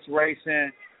horse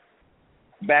racing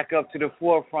back up to the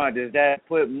forefront? Does that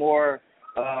put more,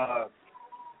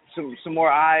 some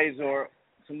more eyes or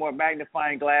some more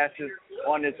magnifying glasses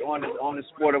on the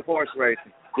sport of horse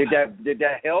racing? Did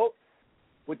that help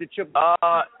with the triple?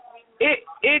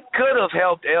 It could have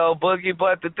helped L Boogie,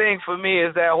 but the thing for me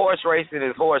is that horse racing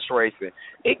is horse racing.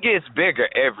 It gets bigger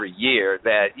every year.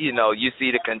 That you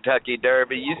see the Kentucky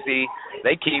Derby. You see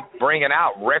they keep bringing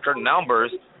out record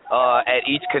numbers at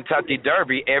each Kentucky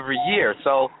Derby every year.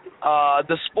 So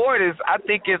the sport is, I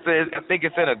think it's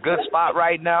in a good spot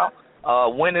right now.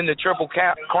 Winning the Triple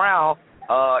Crown,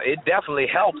 it definitely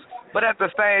helps. But at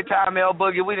the same time, L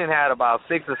Boogie, we didn't have about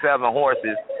 6 or 7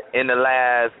 horses in the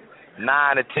last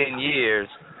 9 or 10 years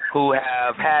who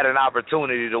have had an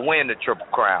opportunity to win the Triple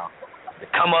Crown. They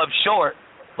come up short,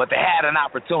 but they had an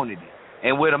opportunity.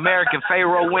 And with American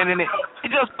Pharoah winning it,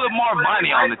 it just put more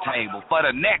money on the table for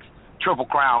the next Triple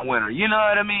Crown winner. You know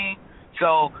what I mean?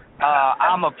 So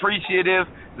I'm appreciative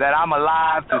that I'm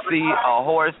alive to see a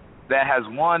horse that has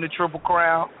won the Triple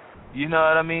Crown. You know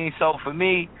what I mean? So for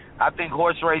me, I think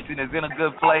horse racing is in a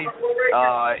good place.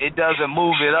 It doesn't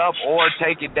move it up or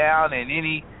take it down in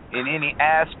any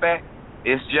aspect.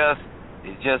 It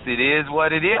is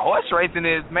what it is. Horse racing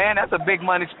is, man, that's a big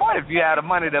money sport if you have the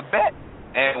money to bet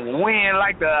and win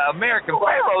like the American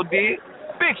Pharoah did.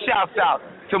 Big shouts out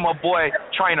to my boy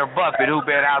Trainer Buffett, who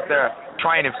been out there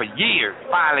training for years.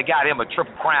 Finally got him a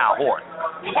Triple Crown horse.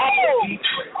 Woo!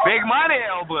 Big money,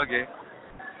 L Boogie.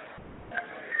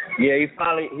 Yeah, he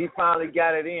finally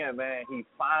got it in, man. He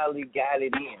finally got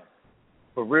it in.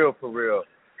 For real.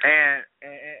 And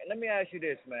let me ask you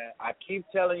this, man. I keep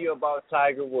telling you about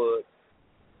Tiger Woods.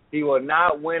 He will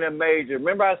not win a major.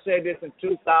 Remember I said this in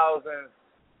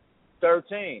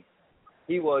 2013.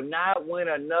 He will not win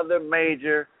another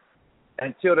major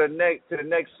until the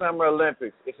next Summer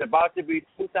Olympics. It's about to be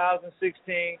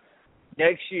 2016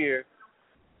 next year.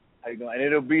 And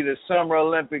it'll be the Summer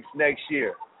Olympics next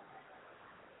year.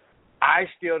 I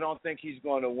still don't think he's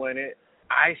going to win it.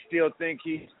 I still think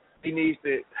he needs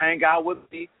to hang out with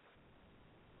me,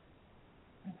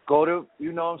 go to,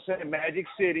 Magic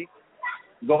City,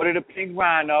 go to the Pink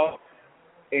Rhino,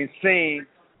 and sing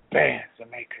bands to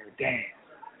make her dance,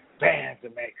 bands to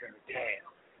make her dance.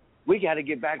 We got to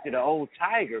get back to the old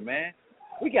Tiger, man.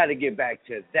 We got to get back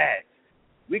to that.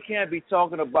 We can't be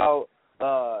talking about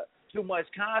too much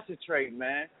concentrate,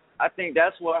 man. I think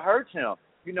that's what hurts him.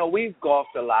 We've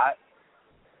golfed a lot,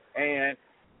 and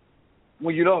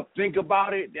when you don't think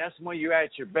about it, that's when you're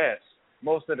at your best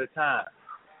most of the time.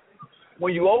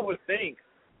 When you overthink,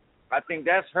 I think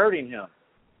that's hurting him.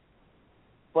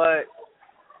 But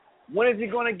when is he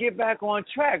going to get back on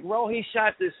track, bro? He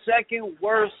shot the second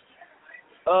worst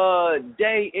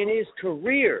day in his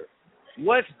career.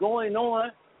 What's going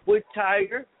on with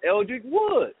Tiger Eldridge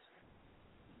Woods?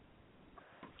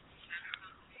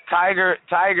 Tiger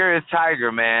is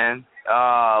Tiger, man.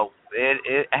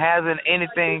 It hasn't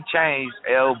anything changed,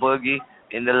 L Boogie,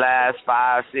 in the last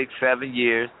 5, 6, 7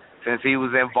 years since he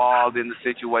was involved in the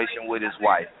situation with his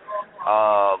wife.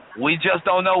 We just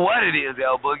don't know what it is,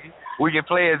 L Boogie. We can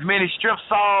play as many strip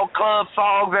song, club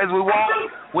songs as we want.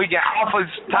 We can offer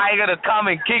Tiger to come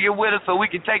and kick it with us so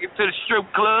we can take him to the strip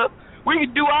club. We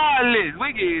can do all this.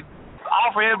 We can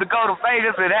offer him to go to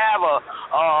Vegas and have a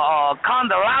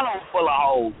Condorano full of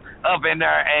hoes up in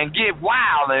there and get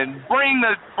wild and bring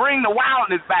the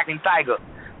wildness back in Tiger.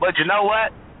 But you know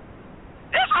what?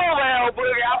 It's over, L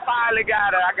Boogie. I finally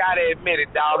got it. I got to admit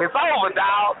it, dog. It's over,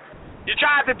 dog. You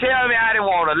tried to tell me I didn't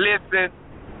want to listen,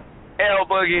 L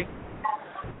Boogie.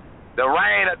 The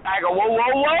reign of Tiger. Whoa.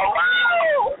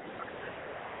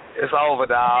 It's over,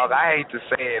 dog. I hate to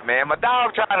say it, man. My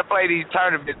dog trying to play these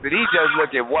tournaments, but he just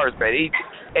looking worse at each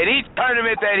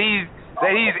tournament that he's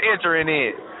entering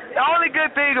in. The only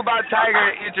good thing about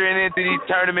Tiger entering into these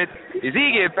tournaments is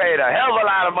he get paid a hell of a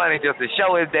lot of money just to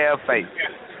show his damn face.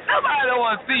 Nobody don't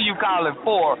want to see you calling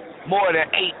 4 more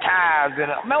than 8 times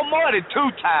more than 2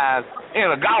 times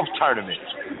in a golf tournament.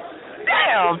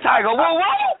 Damn, Tiger,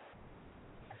 what?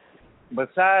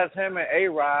 Besides him and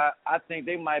A-Rod, I think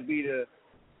they might be the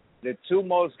 2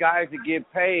 most guys to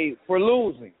get paid for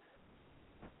losing.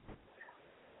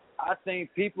 I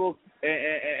think people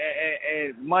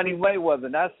and Money Mayweather,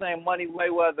 not saying Money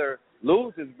Mayweather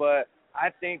loses, but I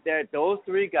think that those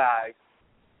 3 guys,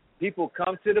 people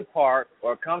come to the park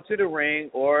or come to the ring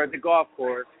or the golf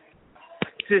course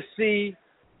to see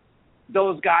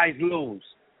those guys lose.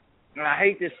 And I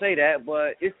hate to say that,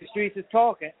 but it's the streets is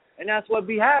talking, and that's what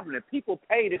be happening. People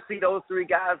pay to see those three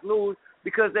guys lose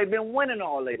because they've been winning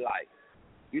all their life.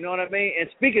 You know what I mean? And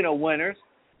speaking of winners,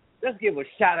 let's give a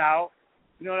shout out,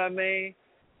 you know what I mean,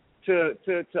 to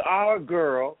our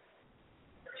girl,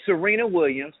 Serena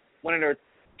Williams, one of her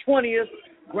 20th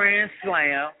Grand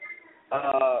Slam.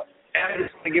 I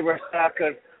just want to give her a shout out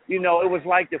because, you know, it was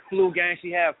like the flu game.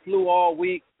 She had flu all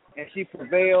week, and she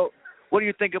prevailed. What do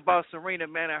you think about Serena,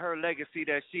 man, and her legacy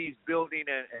that she's building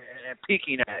and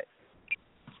peaking at?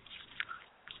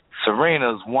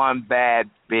 Serena's one bad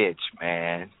bitch,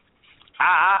 man.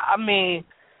 I mean,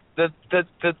 the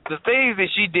things that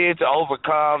she did to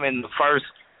overcome in the first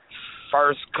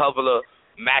couple of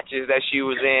matches that she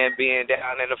was in, being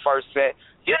down in the first set.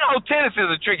 You know, tennis is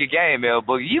a tricky game, L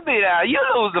Boogie. You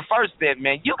lose the first set,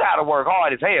 man. You got to work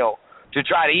hard as hell to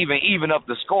try to even up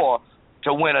the score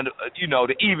to win,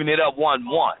 to even it up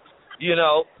 1-1. You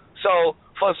know, so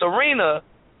for Serena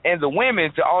and the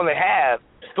women to only have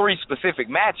 3 specific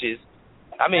matches,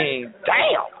 I mean,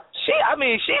 damn. She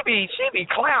be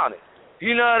clowning.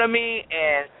 You know what I mean?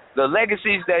 And the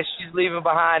legacies that she's leaving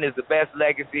behind is the best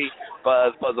legacy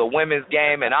for the women's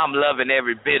game, and I'm loving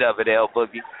every bit of it, L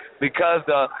Boogie, because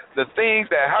the things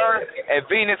that her and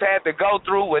Venus had to go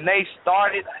through when they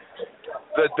started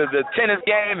the tennis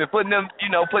game and putting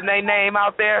their name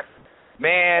out there,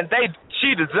 man,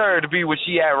 she deserved to be where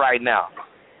she at right now.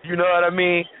 You know what I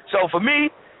mean? So for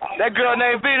me, that girl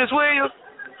named Venus Williams,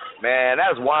 man,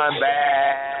 that's one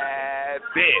bad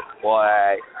bitch,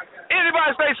 boy.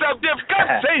 Anybody say something different, come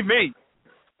see me.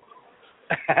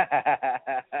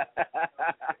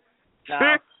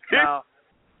 Now,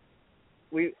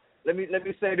 let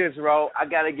me say this, Ro. I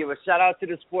gotta give a shout out to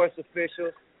the sports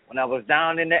officials. When I was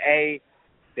down in the A,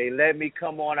 they let me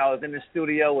come on. I was in the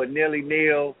studio with Neely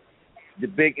Neal, the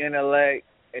big intellect,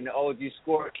 and the OG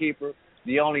scorekeeper.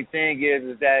 The only thing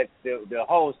is that the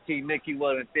host, T. Nicky,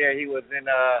 wasn't there. He was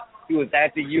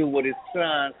at the U with his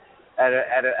son at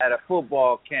a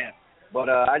football camp. But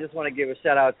I just want to give a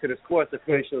shout out to the sports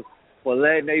officials for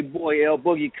letting their boy L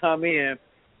Boogie come in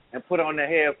and put on the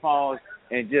headphones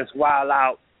and just wild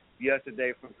out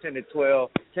yesterday from 10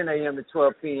 a.m. to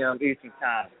 12 p.m. Eastern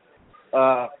time.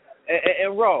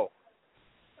 And Ro,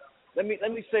 let me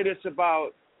say this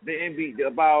about the NBA,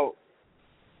 about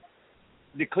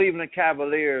the Cleveland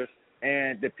Cavaliers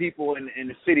and the people in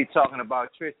the city talking about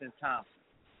Tristan Thompson.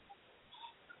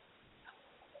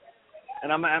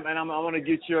 And I'm going to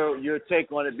get your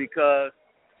take on it because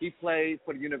he played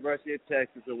for the University of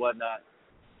Texas and whatnot.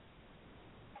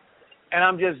 And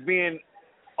I'm just being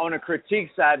on the critique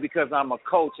side because I'm a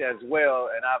coach as well,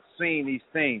 and I've seen these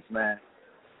things, man.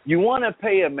 You want to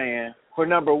pay a man for,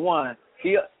 number one,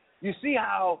 you see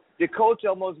how the coach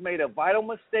almost made a vital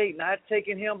mistake not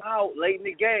taking him out late in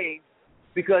the game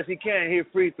because he can't hit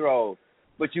free throws.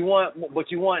 But you want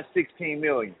 $16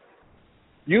 million.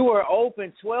 You were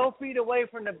open 12 feet away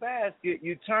from the basket.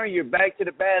 You turn your back to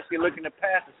the basket looking to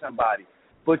pass to somebody,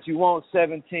 but you want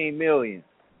 $17 million.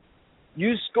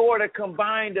 You scored a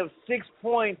combined of 6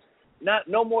 points,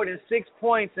 no more than 6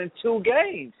 points in 2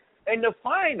 games in the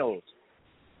finals,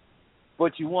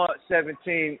 but you want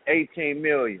 $17, $18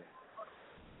 million.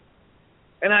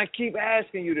 And I keep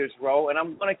asking you this, Ro, and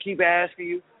I'm going to keep asking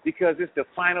you because it's the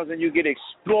finals and you get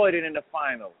exploited in the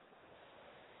finals.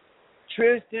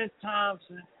 Tristan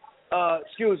Thompson,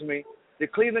 the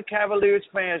Cleveland Cavaliers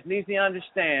fans need to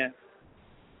understand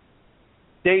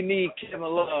they need Kevin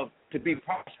Love to be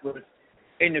prosperous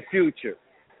in the future.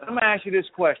 I'm going to ask you this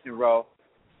question, Ro.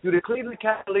 Do the Cleveland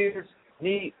Cavaliers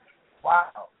need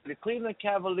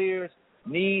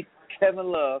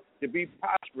Kevin Love to be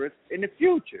prosperous in the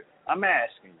future? I'm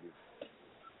asking you.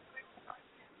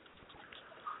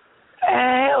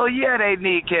 Hell yeah, they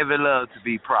need Kevin Love to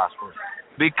be prosperous.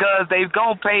 Because they're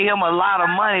going to pay him a lot of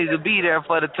money to be there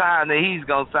for the time that he's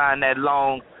going to sign that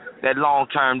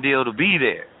long-term deal to be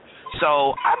there.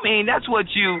 So, I mean, that's what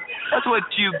you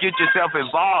get yourself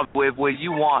involved with when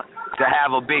you want to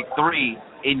have a big 3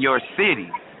 in your city.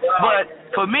 But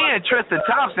for me and Tristan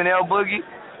Thompson, L Boogie,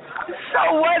 so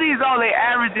what? He's only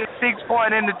averaging 6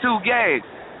 points in the 2 games.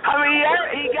 I mean,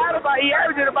 he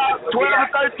averaged about 12 or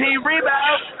 13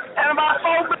 rebounds and about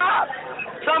 4 blocks.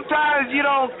 Sometimes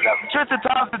Tristan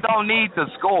Thompson don't need to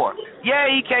score. Yeah,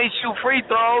 he can't shoot free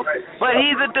throws, but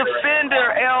he's a defender,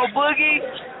 L Boogie.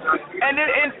 And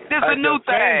this is a new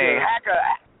thing.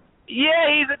 Yeah,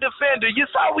 he's a defender. You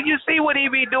see what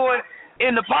he be doing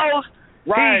in the post?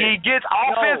 Right. He gets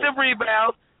offensive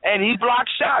rebounds and he blocks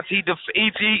shots. He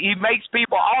makes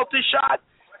people alter shots.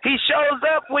 He shows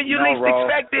up when you least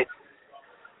expect it.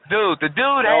 Dude, the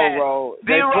dude had 0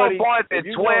 points and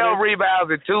 12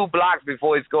 rebounds and 2 blocks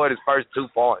before he scored his first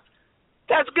 2 points.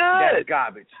 That's good.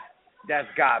 That's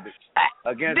garbage.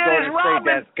 Against Dennis Golden State,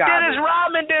 that's garbage. Dennis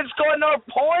Rodman didn't score no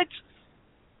points.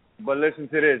 But listen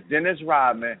to this. Dennis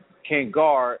Rodman can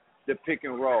guard the pick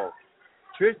and roll.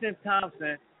 Tristan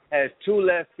Thompson has 2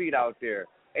 left feet out there.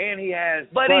 And he has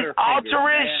But he's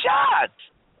altering shots.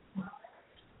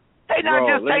 They not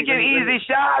just taking easy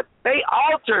shots. They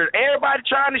altered. Everybody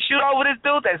trying to shoot over this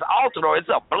dude that's altered or it's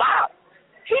a block.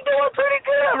 He doing pretty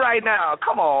good right now.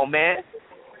 Come on, man.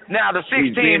 Now the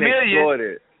 $16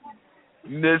 million.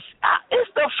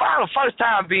 It's the first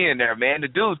time being there, man. The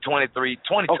dude's 22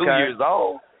 years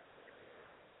old.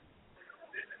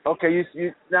 Okay,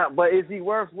 you now, but is he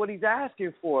worth what he's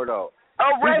asking for though?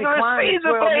 A regular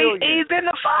season, but he's in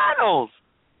the finals.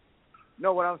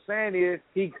 No, what I'm saying is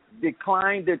he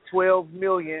declined the $12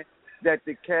 million that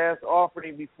the Cavs offered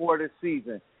him before the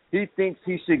season. He thinks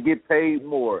he should get paid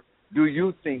more. Do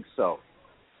you think so?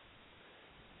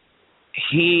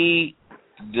 He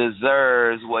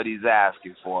deserves what he's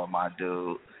asking for, my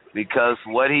dude, because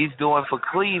what he's doing for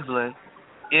Cleveland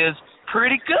is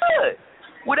pretty good.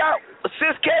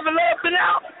 Since Kevin Love been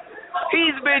out,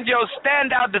 he's been your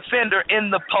standout defender in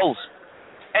the post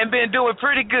and been doing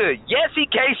pretty good. Yes, he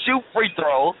can't shoot free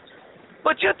throws,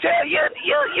 but you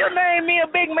name me a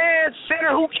big man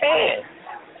center who can.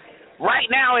 Right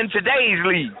now in today's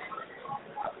league,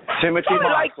 Timothy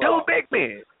Moss. Like 2 big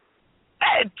men.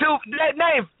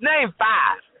 Name 5.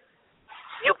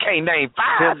 You can't name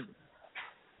 5.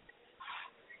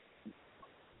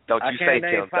 Don't you say Tim? I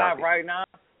can't name 5 right now.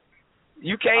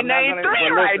 You can't name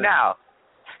 3 right now.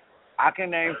 I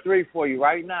can name 3 for you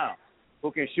right now.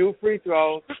 Who can shoot free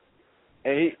throws?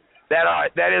 And that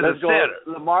is a center.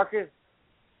 LaMarcus.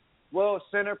 Well,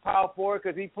 center, power forward,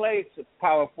 because he plays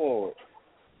power forward.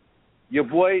 Your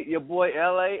boy,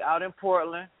 LA out in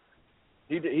Portland.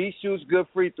 He shoots good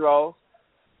free throws.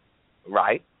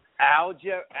 Right. Al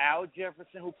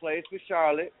Jefferson, who plays for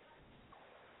Charlotte.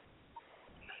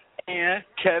 And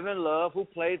Kevin Love, who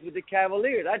plays with the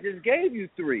Cavaliers. I just gave you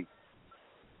 3.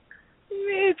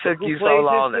 It took you so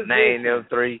long to name them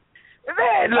 3.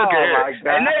 Man, look at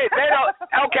here. And they don't.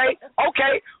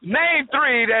 Okay. Name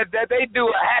 3 that they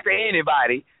do happy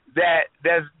anybody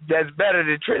that's better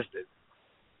than Tristan.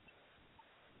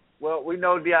 Well, we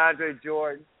know DeAndre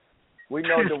Jordan. We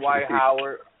know Dwight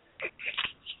Howard.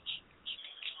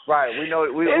 Right. We know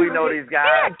these guys.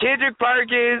 Yeah, Kendrick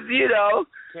Perkins.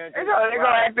 They're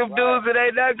gonna act them dudes that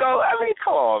ain't nothing go. I mean,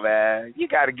 come on, man. You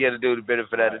got to give a dude the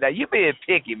benefit of the doubt. You being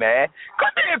picky, man.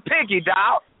 Quit being picky,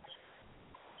 dog.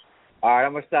 All right,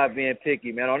 I'm going to stop being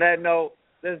picky, man. On that note,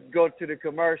 let's go to the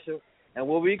commercial. And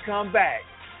when we come back,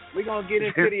 we're going to get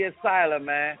into the asylum,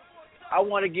 man.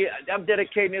 I'm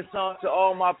dedicating this song to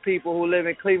all my people who live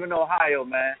in Cleveland, Ohio,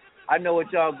 man. I know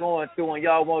what y'all going through, and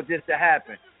y'all want this to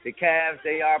happen. The Cavs,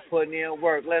 they are putting in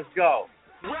work. Let's go.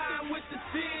 Ride with the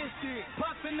shit,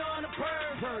 puffin' on the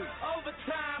bird,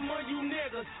 overtime on you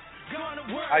niggas.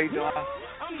 Gonna work. How you doing?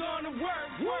 I'm gonna work.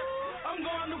 I'm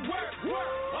gonna work.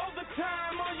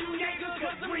 Overtime on you niggas,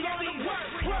 cause I'm gonna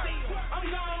work. I'm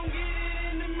gonna get it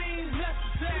in the means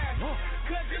necessary.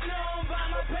 Cause you know I'm by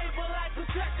my paper like a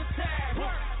secretary.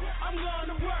 I'm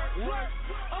gonna work.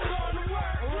 I'm gonna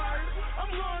work.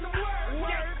 I'm gonna work.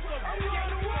 I'm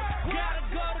gonna work. Gotta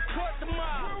go to court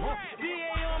tomorrow.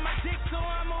 DA on my dick, so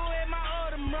I'ma wear my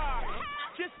Audemars.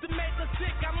 Just to make her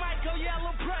sick, I might go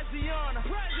yellow Prezi on her.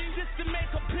 Just to make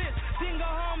her piss, then go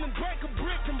home and break a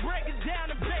brick and break it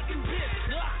down and bake it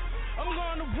bitch. I'm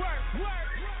gonna work.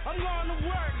 I'm gonna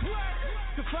work.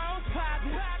 The phone's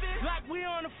poppin', like we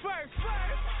on the first.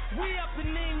 We up in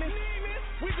Neiman,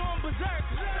 we gon' berserk.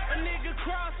 A nigga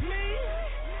cross me,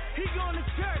 he going to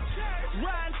church.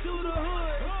 Riding through the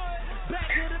hood, back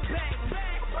to the back.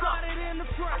 Started in the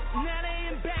front, now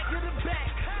they in back to the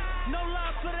back. No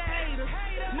love for the haters,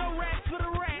 no rap for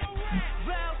the rap.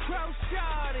 Velcro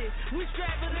shorty, we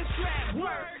strapping the strap.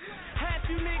 Work, half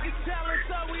you niggas tellin',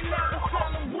 so we never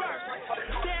tell them work.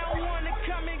 They don't wanna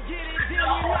come and get it, then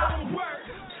we let them work.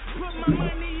 Put my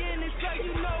money in it, so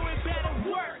you know it better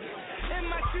work. And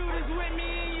my shooters with me,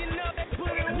 and you know they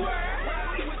put in work.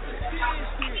 With the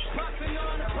shit, puffin'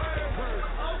 on the bird,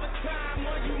 overtime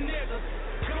on you niggas.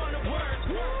 Gonna work,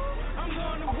 I'm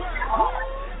gonna work,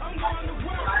 I'm gonna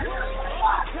work.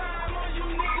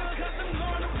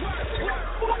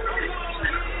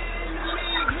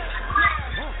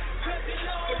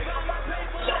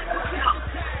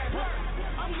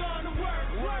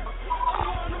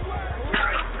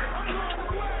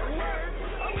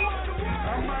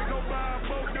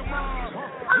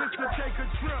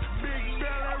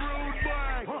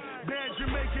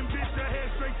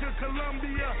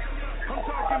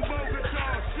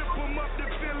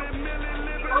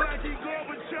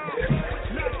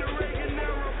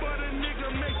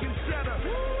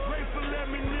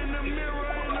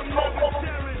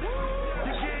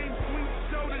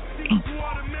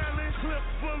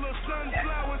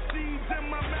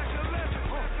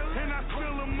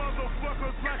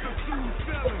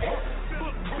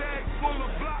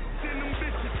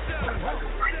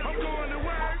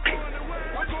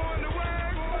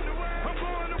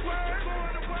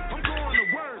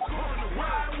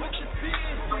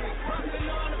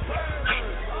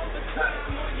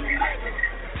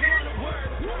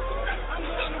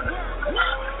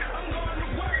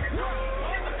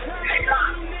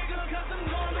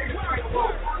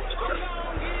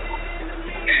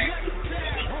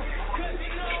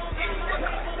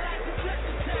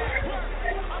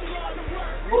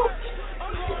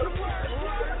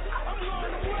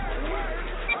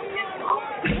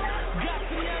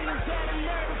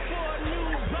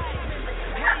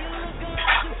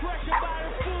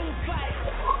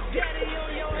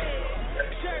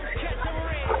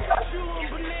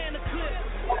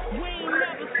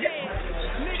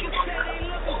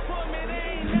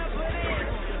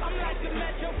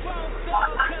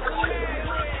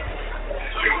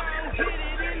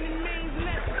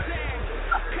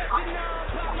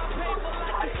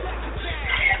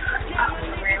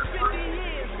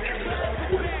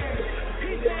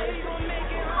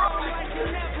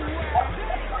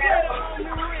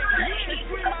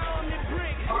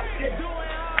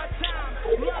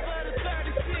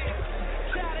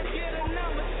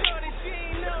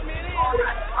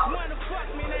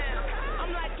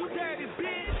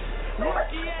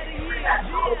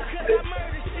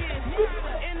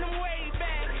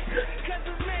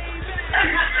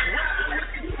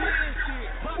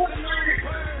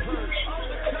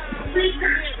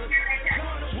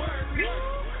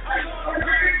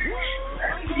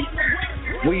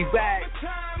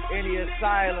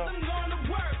 asylum.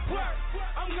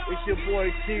 It's your boy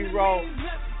T-Row,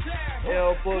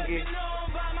 L Boogie.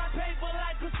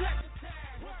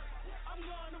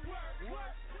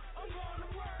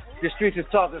 The Streets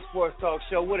of Talking Sports Talk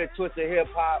Show with a twist of hip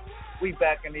hop. We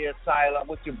back in the asylum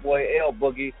with your boy L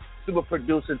Boogie, super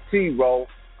producer T-Row.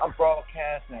 I'm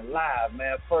broadcasting live,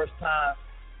 man. First time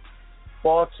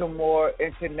Baltimore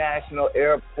International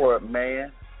Airport,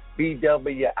 man.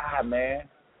 BWI, man.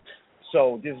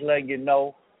 So just letting you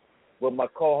know with my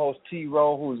co-host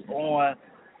T-Row, who's on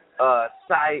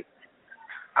site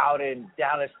out in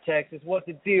Dallas, Texas. What's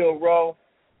the deal, Ro?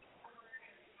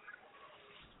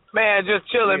 Man, just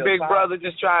chilling, big brother.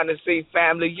 Just trying to see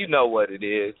family. You know what it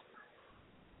is.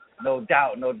 No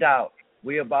doubt, no doubt.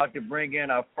 We about to bring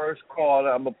in our first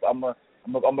caller. I'm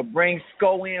gonna bring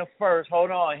Sko in first.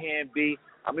 Hold on, Hen B.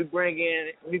 Let me bring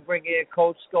in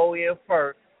Coach Sko in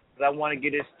first, because I want to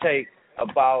get his take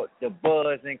about the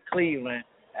buzz in Cleveland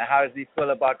and how does he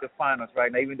feel about the finals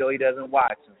right now, even though he doesn't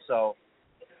watch them. So,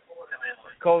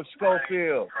 Coach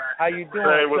Schofield, how you doing,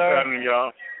 Hey, what's sir? happening,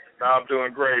 y'all? I'm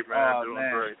doing great, man. Oh, doing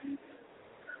man. great.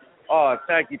 Oh,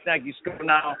 thank you, Sko.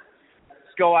 Now,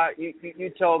 Sko, you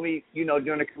told me,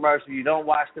 during the commercial, you don't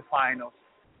watch the finals.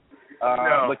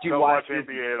 No, but you don't watch watch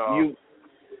NBA at all.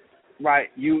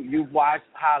 You've watched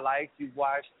highlights. You've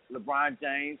watched LeBron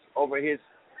James over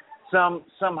some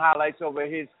highlights over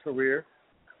his career.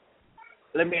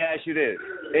 Let me ask you this: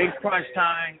 in crunch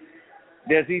time,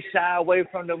 does he shy away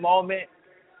from the moment,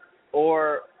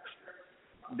 or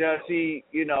does he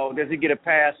get a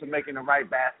pass for making the right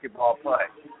basketball play?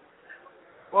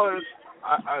 Well,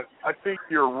 I think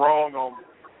you're wrong on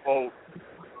both.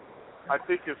 I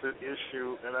think it's an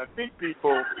issue, and I think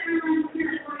people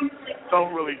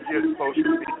don't really get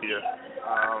social media.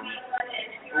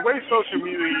 The way social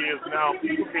media is now,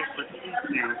 people can critique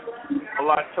you a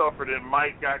lot tougher than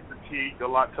Mike got critiqued, a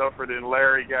lot tougher than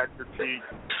Larry got critiqued,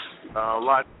 a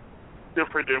lot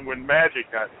different than when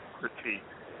Magic got critiqued,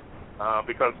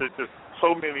 because there's just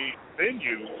so many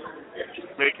venues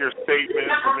make your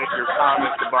statements and make your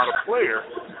comments about a player.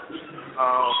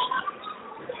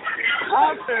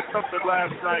 I said something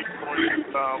last night during his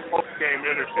post-game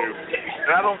interview,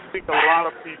 and I don't think a lot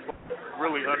of people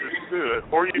really understood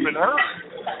or even heard.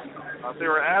 They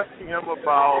were asking him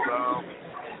about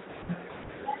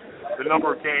the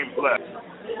number of games left,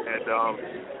 and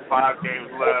 5 games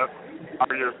left.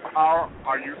 How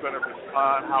are you going to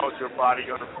respond? How is your body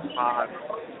going to respond?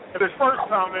 And his first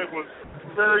comment was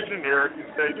very generic. He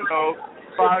said,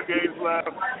 5 games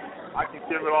left. I can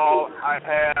give it all I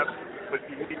have, but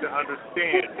you need to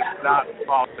understand it's not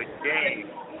about the game.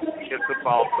 It's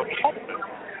about the moment.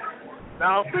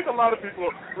 Now, I think a lot of people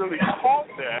really caught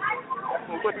that,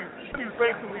 but what he's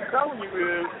basically telling you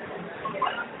is,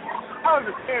 I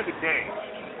understand the game.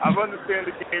 I've understood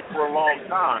the game for a long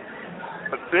time,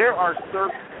 but there are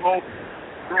certain moments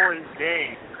during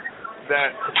games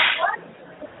that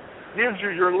gives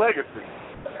you your legacy.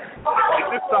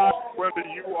 It decides whether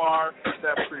you are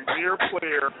that premier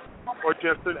player or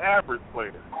just an average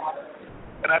player.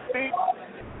 And I think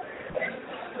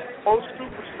most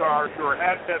superstars who are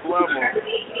at that level,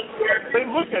 they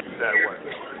look at it that way.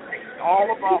 It's all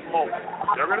about moments.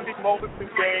 There are going to be moments in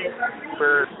games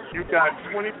where you got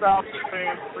 20,000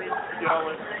 fans screaming,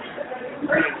 yelling,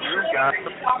 and you got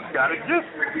to get it.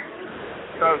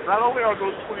 Because not only are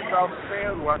those 20,000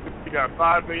 fans watching, you got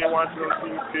 5 million watching on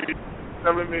TV,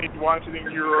 7 million watching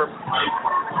in Europe,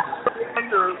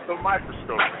 under the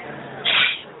microscope.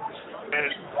 And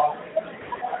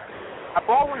I've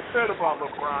always said about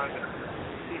LeBron,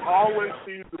 he always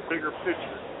sees the bigger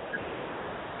picture.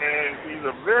 And he's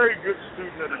a very good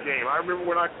student of the game. I remember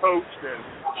when I coached, and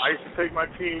I used to take my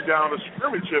team down to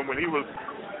scrimmage him when he was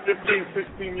 15,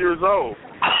 16 years old.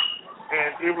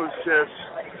 And it was just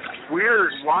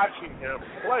weird watching him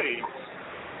play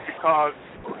because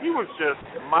he was just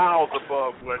miles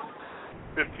above what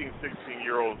 15,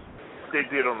 16-year-olds they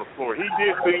did on the floor. He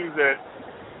did things that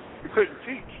you couldn't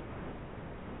teach.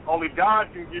 Only God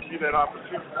can give you that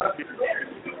opportunity.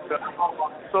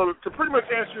 So to pretty much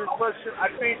answer your question, I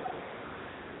think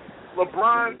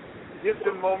LeBron gets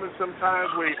in moments sometimes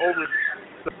where he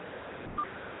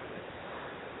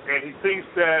and he thinks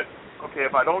that, okay,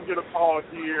 if I don't get a call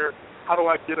here, how do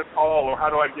I get a call or how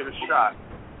do I get a shot?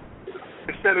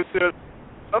 Instead of just,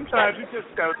 sometimes you just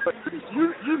got to,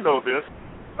 you know this,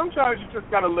 sometimes you just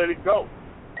got to let it go.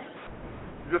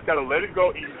 You just got to let it go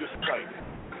and you just play.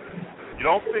 You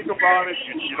don't think about it.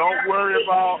 You don't worry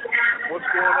about what's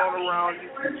going on around you.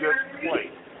 You just play.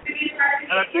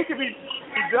 And I think if he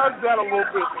does that a little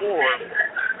bit more,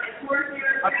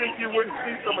 I think you wouldn't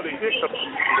see some of the hiccups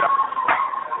you see out.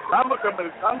 I look at him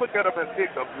as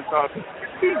hiccups because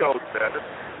he knows better.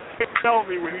 He told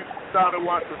me when he started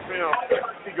watching film,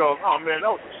 he goes, "Oh man,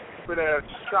 that was a stupid ass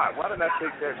shot. Why didn't I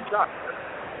take that shot?"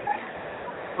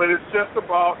 But it's just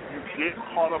about you getting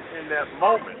caught up in that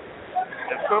moment,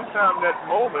 and sometimes that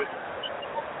moment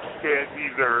can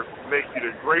either make you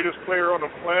the greatest player on the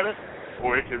planet,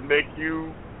 or it can make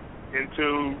you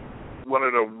into one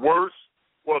of the worst.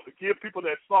 Well, to give people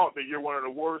that thought that you're one of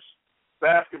the worst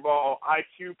basketball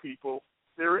IQ people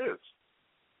there is.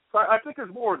 So I think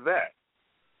it's more of that.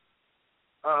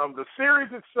 The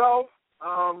series itself,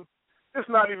 it's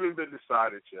not even been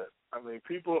decided yet. I mean,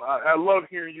 I love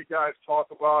hearing you guys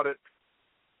talk about it.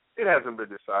 It hasn't been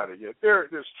decided yet.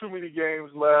 There's too many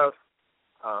games left.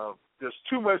 There's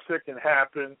too much that can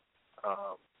happen.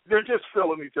 They're just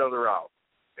filling each other out.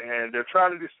 And they're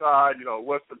trying to decide,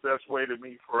 what's the best way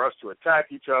for us to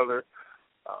attack each other,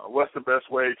 what's the best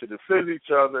way to defend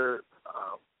each other.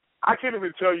 I can't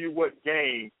even tell you what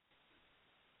game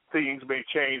things may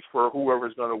change for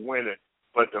whoever's going to win it.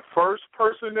 But the first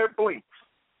person that blinks,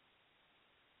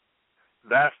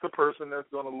 that's the person that's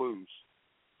going to lose.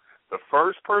 The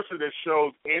first person that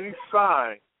shows any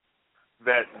sign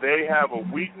that they have a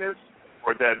weakness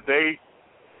or that they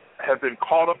have been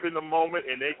caught up in the moment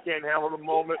and they can't handle the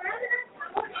moment,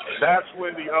 that's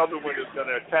when the other one is going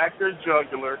to attack their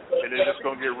jugular and then it's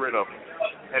going to get rid of them.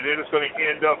 And then it's going to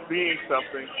end up being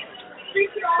something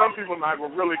some people not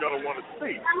really going to want to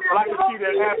see. But I can see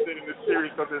that happening in this series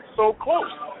because it's so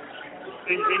close.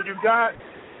 And you got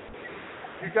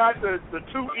the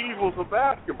two evils of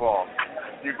basketball.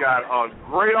 You got a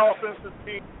great offensive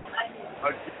team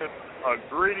against a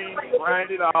gritty,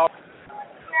 grinded out,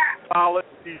 solid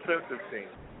defensive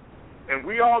team. And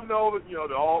we all know that, the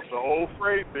old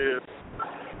phrase is,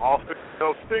 offense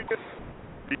sells tickets,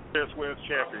 defense wins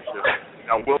championships.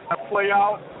 Now, will that play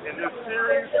out in this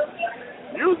series?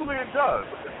 Usually it does.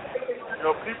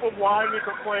 People whine and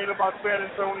complain about San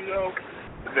Antonio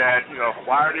that,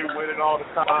 why are they winning all the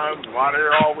time? Why are they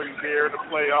always there in the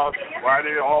playoffs? Why are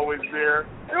they always there?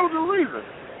 There's a reason.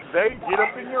 They get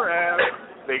up in your ass.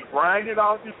 They grind it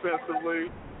out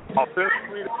defensively.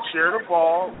 Offensively, they share the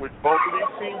ball, which both of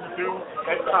these teams do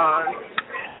at times.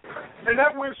 And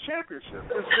that wins championships.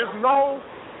 There's no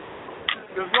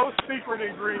secret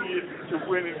ingredient to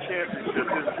winning championships.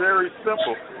 It's very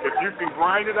simple. If you can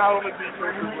grind it out on the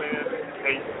defensive end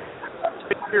and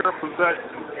take care of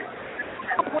possession.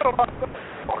 What about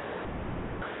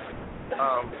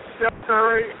Steph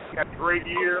Curry had a great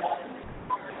year.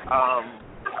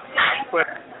 But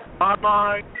in my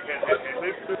mind, and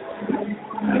this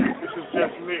is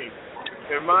just me,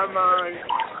 in my mind,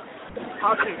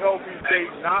 how can LB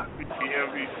State not be the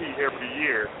MVP every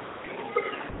year?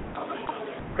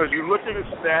 Because you look at his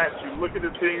stats, you look at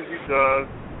the things he does,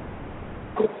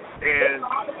 and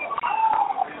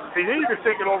then you can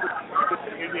take it over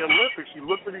in the Olympics. You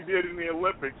look what he did in the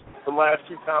Olympics the last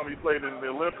two times he played in the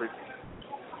Olympics.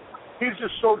 He's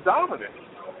just so dominant.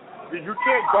 You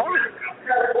can't guard him.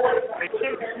 And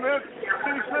Kenny Smith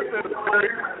is very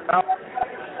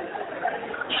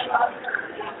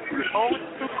the only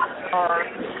superstar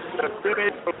that's been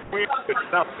able to win with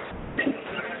nothing.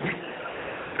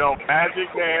 Magic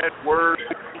had Word,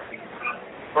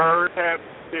 Bird had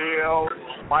Dale,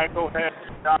 Michael had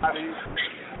Scotty.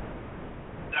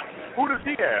 Who does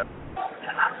he have? You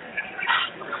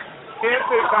can't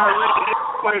say Kyrie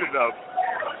didn't play enough.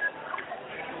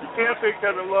 You can't say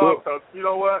Kevin Love because, you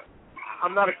know what?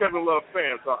 I'm not a Kevin Love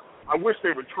fan, so I wish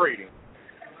they were trading.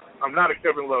 I'm not a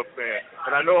Kevin Love fan.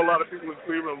 And I know a lot of people in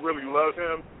Cleveland really love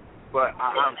him, but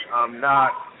I'm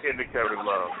not into Kevin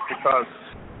Love because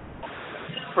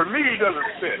for me, he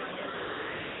doesn't fit.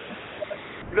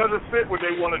 He doesn't fit what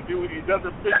they want to do. He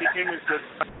doesn't fit the image that's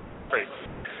great.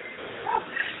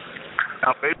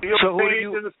 Now, maybe he'll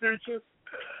change in the future.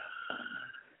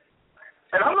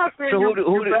 And I'm not saying you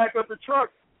back up the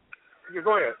truck. You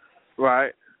go ahead.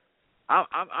 Right. I'm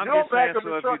just saying,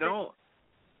 so if you don't.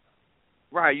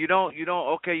 Right, you don't.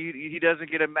 Okay, he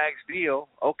doesn't get a max deal.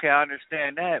 Okay, I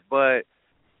understand that, but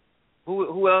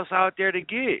who else out there to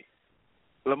get?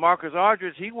 LaMarcus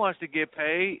Aldridge, he wants to get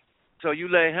paid, so you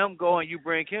let him go and you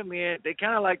bring him in. They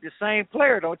kind of like the same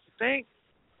player, don't you think?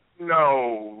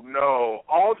 No.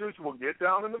 Aldridge will get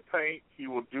down in the paint. He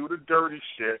will do the dirty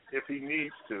shit if he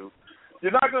needs to.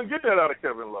 You're not going to get that out of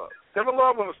Kevin Love. Kevin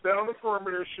Love will stand on the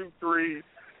perimeter, shoot threes.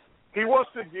 He's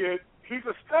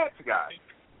a stats guy.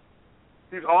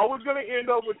 He's always going to end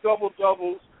up with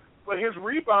double-doubles, but his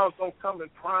rebounds don't come in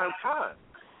prime time.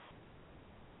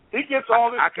 He gets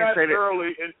all his stats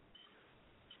early. And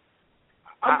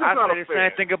I say the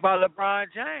same thing about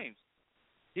LeBron James.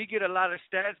 he get a lot of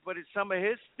stats, but some of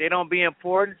his they don't be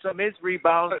important. Some of his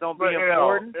rebounds don't be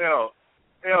important.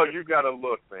 You got to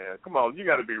look, man. Come on, you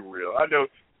got to be real. I know,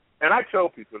 and I tell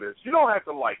people this. You don't have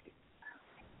to like it.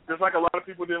 Just like a lot of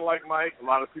people didn't like Mike, a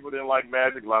lot of people didn't like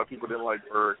Magic, a lot of people didn't like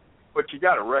Bird. But you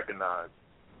got to recognize.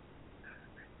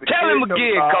 Tell him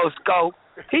again, Coach Cole.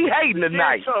 He hating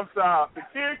tonight. The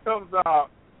kid comes out.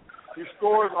 He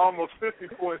scores almost 50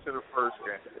 points in the first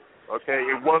game. Okay,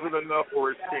 it wasn't enough for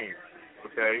his team.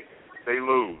 Okay, they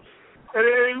lose, and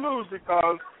they lose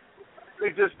because they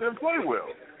just didn't play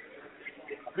well.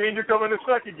 Then you come in the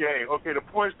second game. Okay, the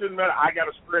points didn't matter. I got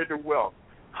to spread the wealth.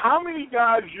 How many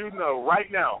guys you know right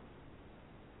now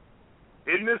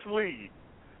in this league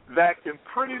that can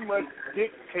pretty much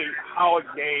dictate how a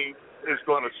game is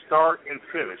going to start and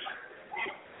finish?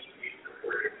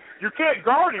 You can't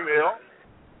guard him, El.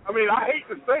 I mean, I hate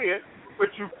to say it, but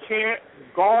you can't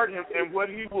guard him. And what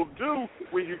he will do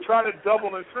when you try to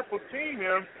double and triple team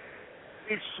him,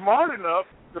 he's smart enough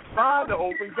to find the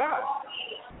open guy.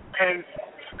 And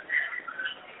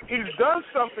he's done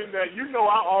something that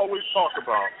I always talk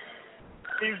about.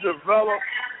 He's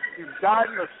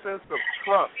gotten a sense of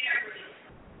trust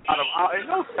out of, and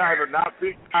those guys are not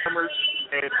big timers,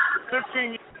 and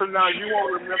 15 years from now, you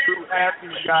won't remember who half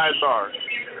these guys are.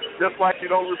 Just like you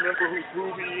don't remember who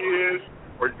Ruby is,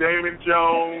 or Damon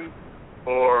Jones,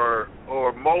 or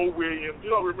Mo Williams. You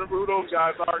don't remember who those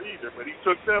guys are either, but he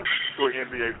took them to an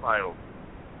NBA Finals.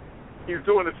 He's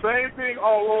doing the same thing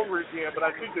all over again, but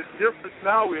I think the difference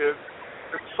now is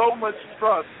there's so much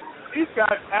trust. These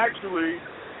guys actually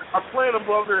are playing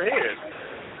above their heads.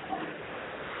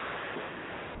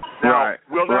 Now,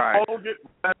 will that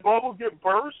bubble get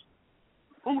burst?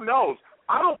 Who knows?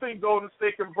 I don't think Golden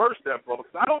State can burst that bubble.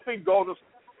 I don't think Golden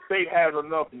State has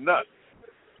enough nuts.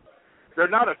 They're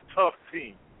not a tough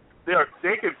team. They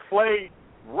can play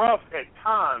rough at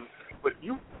times, but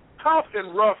tough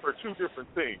and rough are two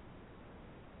different things.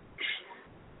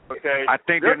 Okay, I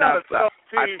think they're not a tough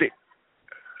team.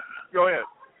 Go ahead.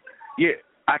 Yeah,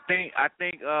 I think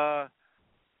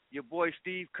your boy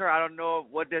Steve Kerr, I don't know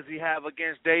what does he have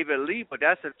against David Lee, but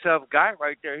that's a tough guy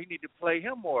right there. He need to play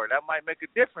him more. That might make a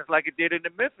difference like it did in the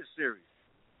Memphis series.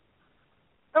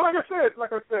 And like I said,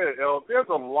 there's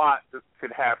a lot that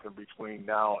could happen between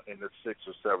now and the 6th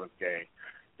or 7th game.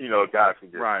 Guys can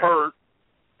get hurt,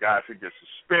 guys can get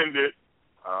suspended.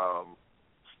 I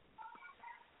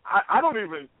don't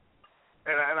even,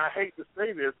 and I hate to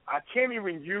say this, I can't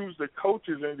even use the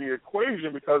coaches in the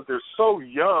equation because they're so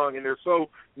young and they're so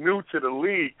new to the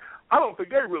league. I don't think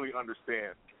they really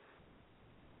understand.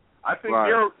 I think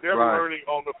they're learning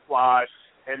on the fly,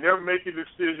 and they're making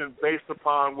decisions based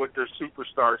upon what their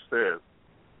superstar says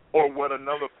or what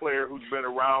another player who's been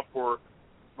around for.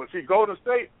 But see, Golden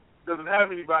State doesn't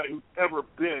have anybody who's ever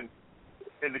been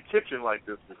in the kitchen like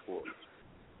this before.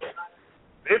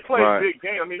 They play big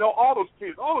games. I mean, all those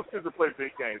kids have played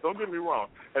big games. Don't get me wrong.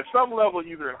 At some level,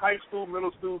 either in high school,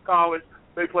 middle school, college,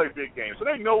 they play big games. So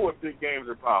they know what big games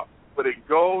are about. But it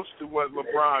goes to what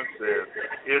LeBron says.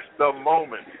 It's the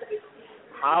moment.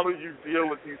 How do you deal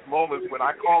with these moments when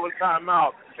I call a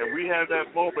timeout and we have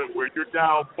that moment where you're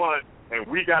down one and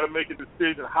we got to make a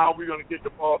decision how are we going to get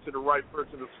the ball to the right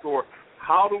person to score?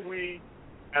 How do we,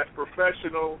 as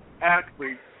professional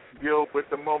athletes, deal with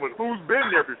the moment? Who's been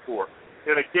there before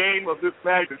in a game of this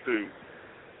magnitude?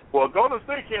 Well, Golden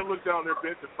State can't look down their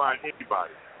bench and find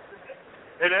anybody.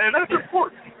 And that's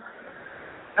important.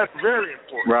 That's very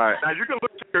important. Right. Now, you can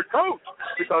look to your coach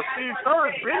because Steve Kerr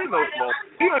has been in those moments.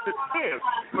 He understands.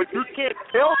 But you can't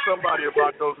tell somebody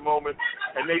about those moments,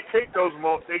 and they take those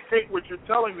moments, they take what you're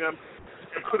telling them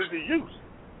and put it to use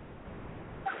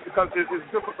because it's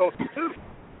difficult to do.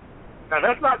 Now,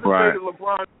 that's not to say that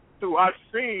LeBron, who I've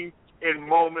seen in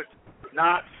moments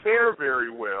not fare very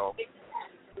well,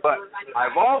 but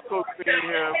I've also seen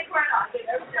him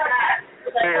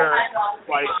fare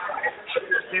like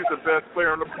he's the best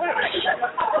player on the planet.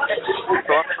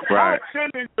 So I'm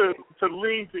tending to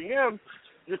lean to him.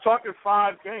 You're talking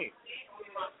 5 games.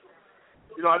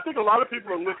 I think a lot of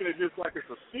people are looking at this like it's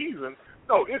a season.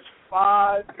 No, it's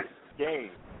 5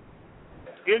 games.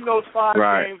 In those 5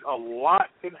 games, a lot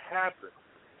can happen.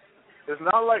 It's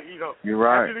not like,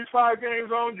 after these 5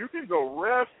 games on, you can go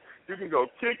rest, you can go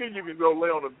kicking, you can go lay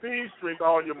on the beach, drink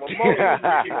all your mimosas,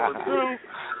 what you want to do.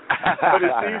 But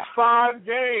it's these 5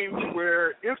 games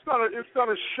where it's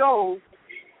gonna show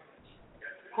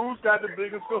who's got the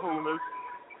biggest kahunas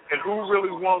and who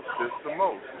really wants this the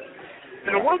most.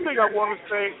 And the one thing I want to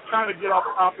say, trying to get off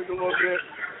topic a little bit,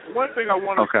 the one thing I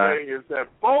want to say is that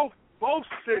both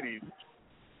cities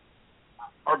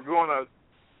are going to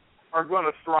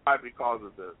thrive because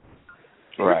of this.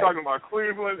 We're talking about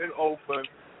Cleveland and Oakland,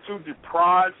 two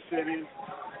deprived cities.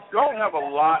 Don't have a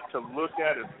lot to look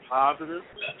at as positive.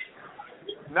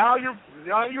 Now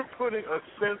you're putting a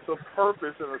sense of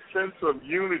purpose and a sense of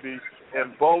unity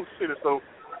in both cities. So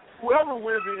whoever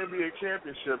wins the NBA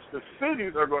championships, the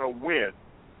cities are going to win.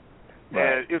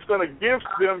 And it's going to give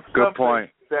them something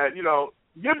that,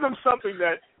 give them something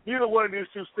that neither one of these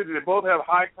two cities, they both have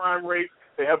high crime rates,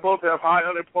 they both have high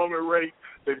unemployment rates,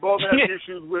 they both have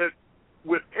issues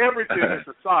with everything in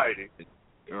society.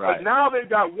 Right. But now they've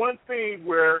got one thing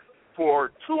where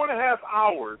for 2.5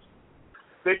 hours,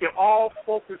 they can all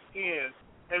focus in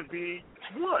and be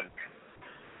one.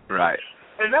 Right.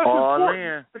 And that's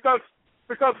important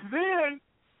because then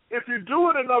if you do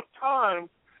it enough times,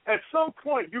 at some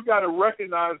point you got to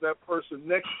recognize that person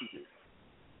next to you.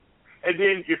 And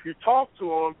then if you talk to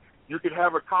them, you can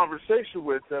have a conversation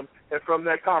with them, and from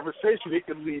that conversation it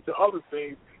can lead to other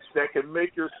things that can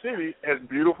make your city as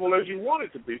beautiful as you want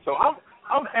it to be. So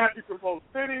I'm happy for both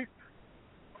cities.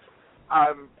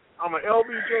 I'm an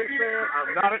LBJ fan.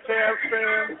 I'm not a Cavs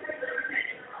fan.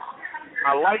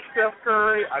 I like Steph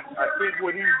Curry. I think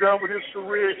what he's done with his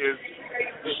career is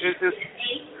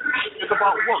it's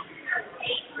about work.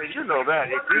 And you know that.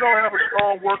 If you don't have a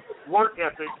strong work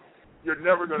ethic, you're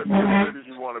never going to be as good as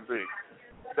you want to be.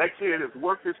 That kid has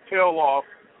worked his tail off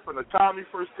from the time he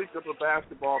first picked up a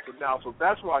basketball to now. So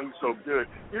that's why he's so good.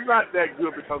 He's not that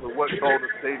good because of what Golden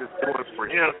State is doing for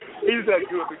him. He's that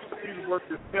good because he's worked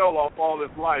his tail off all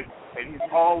his life, and he's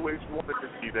always wanted to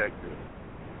be that good.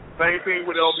 Same thing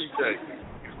with LBJ.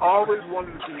 He's always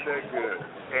wanted to be that good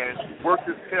and worked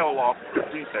his tail off to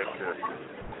be that good.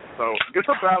 So it's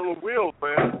a battle of wills,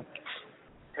 man.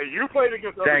 And you played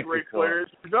against other great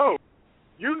players. You know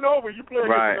when you play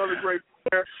against another great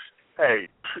player,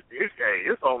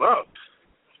 it's on us.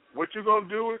 What you gonna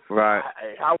do is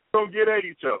how we gonna get at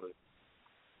each other.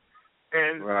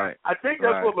 And I think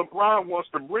that's what LeBron wants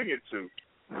to bring it to.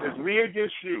 Is me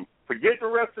against you. Forget the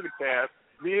rest of the cast,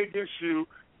 me against you.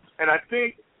 And I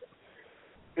think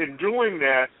in doing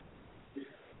that,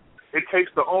 it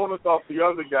takes the onus off the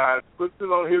other guys, puts it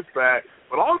on his back,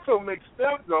 but also makes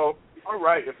them go, all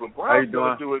right, if LeBron's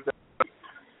going to do it,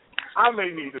 I may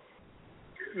need to,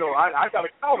 I got to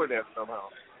counter that somehow.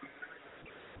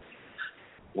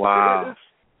 Wow.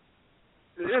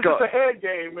 It's a head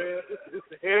game, man. It's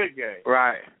a head game.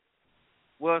 Right.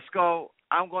 Well, Skull,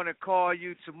 I'm going to call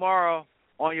you tomorrow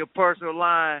on your personal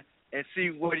line and see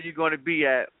where you're going to be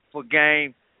at for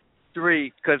Game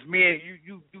 3, because me and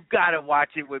you got to watch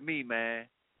it with me, man.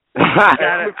 I'm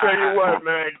going to tell you what,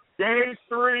 man. Game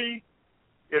 3,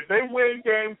 if they win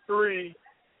Game 3,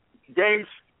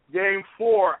 Game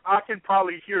 4, I can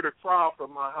probably hear the crowd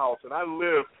from my house, and I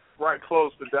live right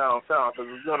close to downtown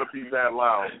because it's going to be that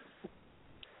loud.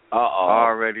 I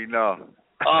already know.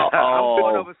 I'm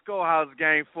going over Schoolhouse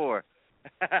Game 4.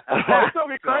 It's going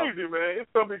to be crazy, man. It's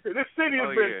going to be crazy. This city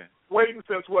has been waiting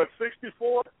since,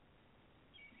 64?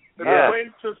 They've been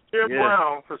waiting since Jim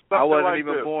Brown for something like this. I wasn't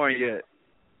even born yet,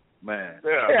 man.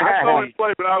 Yeah, I saw him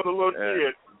play when I was a little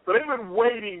kid. So they've been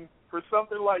waiting for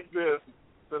something like this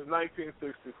since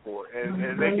 1964,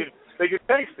 and they can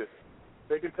taste it.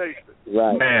 They can taste it.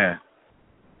 Right. Man.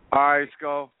 All right,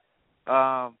 Skull.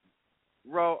 All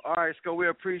right, Skull, we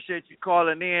appreciate you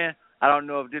calling in. I don't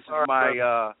know if this is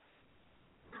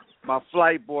my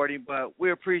flight boarding, but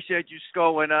we appreciate you,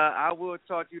 Skull, and I will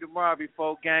talk to you tomorrow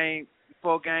before Game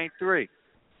 3.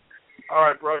 All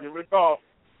right, bro. Give me a call.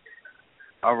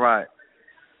 All right.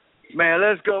 Man,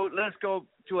 let's go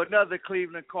to another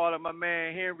Cleveland caller, my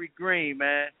man Henry Green,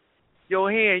 man. Yo,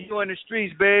 Hen, you in the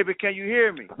streets, baby. Can you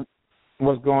hear me?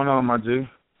 What's going on, my G?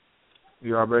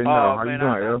 You already know. How you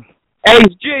doing, yo? Hey,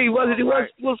 G,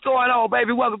 what's going on,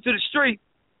 baby? Welcome to the street.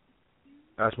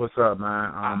 That's what's up,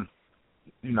 man.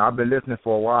 I've been listening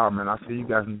for a while, man. I see you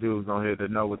got some dudes on here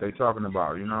that know what they talking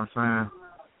about. You know what I'm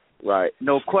saying? Right.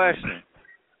 No question.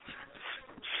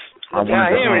 Now,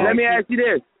 Henry, let me ask you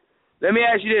this.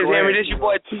 Henry. This your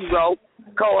boy T-Row,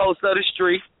 co-host of The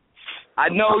Street. I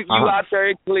know you out there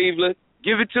in Cleveland.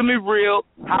 Give it to me real.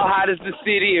 How hot is the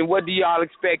city, and what do y'all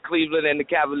expect Cleveland and the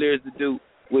Cavaliers to do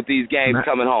with these games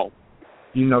coming home?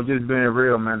 Just being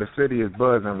real, man, the city is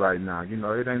buzzing right now.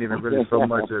 It ain't even really so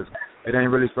much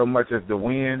as the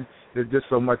win. It's just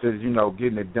so much as,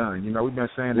 getting it done. We've been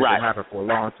saying this will happen for a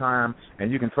long time,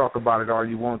 and you can talk about it all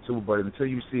you want to, but until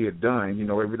you see it done,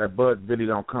 that buzz really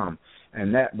don't come.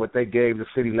 And that, what they gave the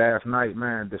city last night,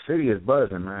 man, the city is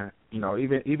buzzing, man.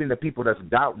 Even the people that's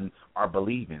doubting are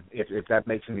believing, if that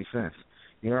makes any sense.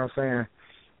 You know what I'm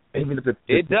saying? Even if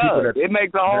it does. It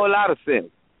makes a whole lot of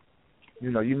sense. You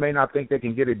know, you may not think they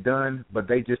can get it done, but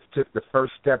they just took the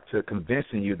first step to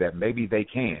convincing you that maybe they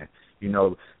can. You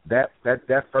know, that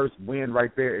first win right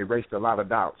there erased a lot of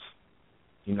doubts.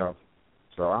 You know,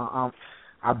 so I'm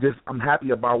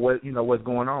happy about what's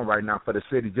going on right now for the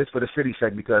city, just for the city's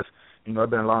sake, because you know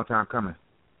it's been a long time coming.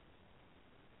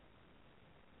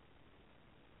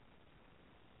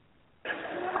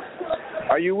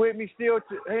 Are you with me still,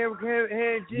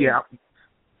 G?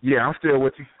 Yeah, I'm still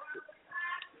with you.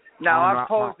 Now I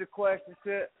posed the question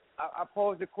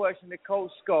to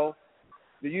Coach Sco.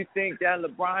 Do you think that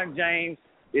LeBron James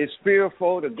is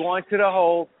fearful to going to the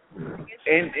hole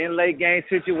in late game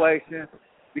situations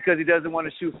because he doesn't want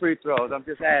to shoot free throws? I'm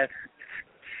just asking.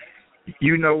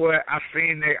 You know what? I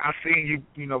seen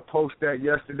you post that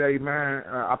yesterday, man.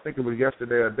 I think it was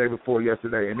yesterday or the day before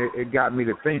yesterday, and it got me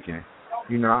to thinking.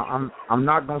 You know, I'm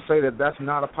not gonna say that that's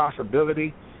not a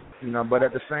possibility. You know, but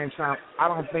at the same time, I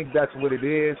don't think that's what it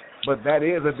is. But that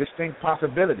is a distinct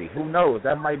possibility. Who knows?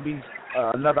 That might be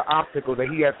another obstacle that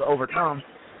he has to overcome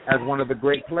as one of the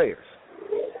great players.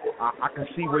 I can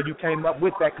see where you came up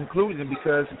with that conclusion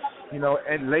because, you know,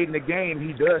 and late in the game,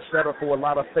 he does settle for a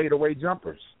lot of fadeaway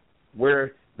jumpers,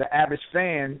 where the average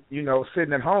fan, you know,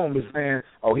 sitting at home is saying,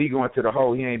 oh, he going to the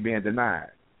hole, he ain't being denied.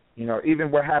 You know, even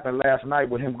what happened last night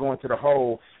with him going to the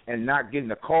hole and not getting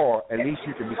the call, at least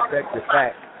you can respect the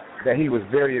fact that he was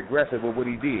very aggressive with what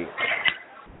he did.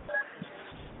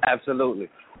 Absolutely.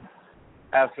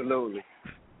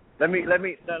 Let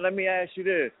me ask you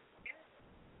this: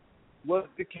 what's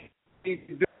the key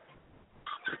to do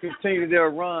to continue their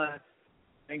run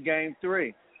in Game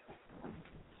 3?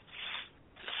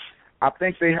 I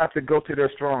think they have to go to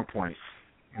their strong points.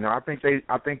 You know, I think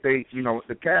they, you know,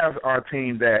 the Cavs are a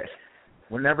team that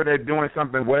whenever they're doing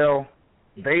something well,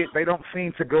 they don't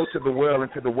seem to go to the well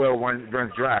until the well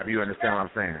runs dry. You understand what I'm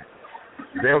saying?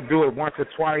 They'll do it once or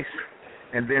twice,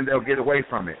 and then they'll get away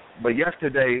from it. But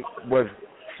yesterday was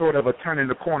sort of a turn in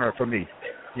the corner for me.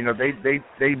 You know,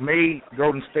 they made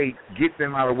Golden State get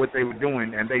them out of what they were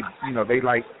doing, and they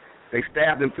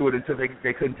stabbed them to it until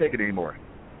they couldn't take it anymore.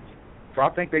 So I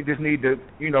think they just need to,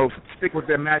 you know, stick with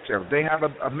their matchup. They have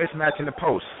a mismatch in the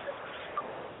post.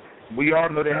 We all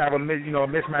know they have a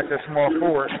mismatch at small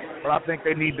forward, but I think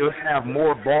they need to have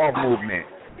more ball movement.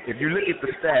 If you look at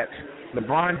the stats,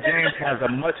 LeBron James has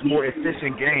a much more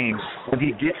efficient game when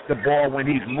he gets the ball when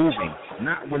he's moving,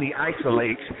 not when he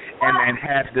isolates and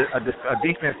has a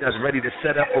defense that's ready to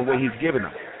set up for what he's giving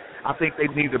them. I think they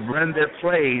need to run their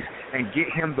plays and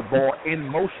get him the ball in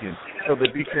motion so the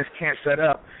defense can't set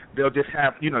up. They'll just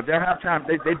have, you know, they'll have time.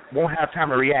 They won't have time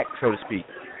to react, so to speak.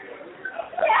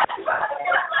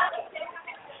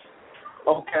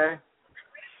 Okay.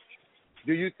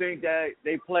 Do you think that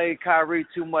they played Kyrie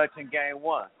too much in Game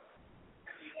 1?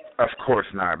 Of course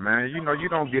not, man. You know, you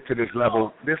don't get to this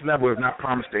level. This level is not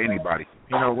promised to anybody.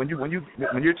 You know, when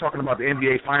you're talking about the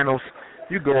NBA Finals,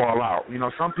 you go all out. You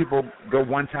know, some people go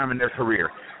one time in their career.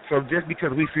 So just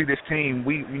because we see this team,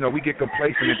 we get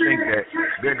complacent and think that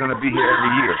they're going to be here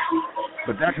every year.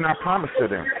 But that's not promised to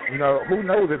them. You know, who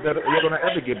knows if they're going to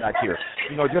ever get back here.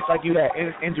 You know, just like you had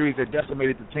injuries that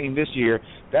decimated the team this year,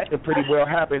 that could pretty well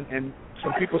happen, and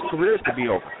some people's careers could be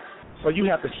over. So you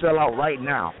have to sell out right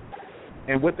now.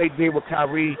 And what they did with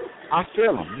Kyrie, I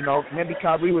feel them. You know, maybe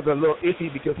Kyrie was a little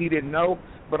iffy because he didn't know,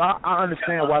 but I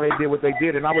understand why they did what they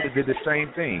did, and I would have did the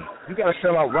same thing. You got to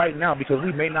sell out right now because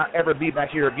we may not ever be back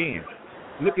here again.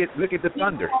 Look at the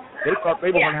Thunder. They thought they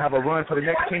were going to have a run for the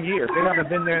next 10 years. They haven't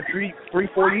been there in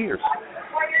 3-4 years.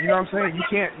 You know what I'm saying?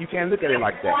 You can't look at it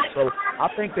like that. So I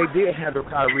think they did handle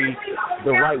Kyrie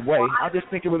the right way. I just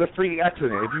think it was a freak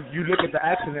accident. If you look at the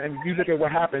accident and you look at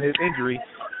what happened, his injury,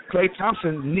 Klay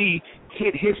Thompson's knee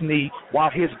hit his knee while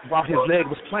his leg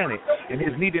was planted, and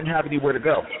his knee didn't have anywhere to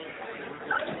go.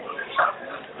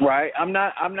 Right. I'm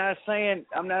not saying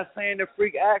a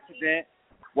freak accident.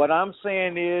 What I'm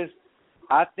saying is,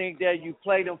 I think that you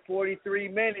played him 43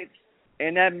 minutes,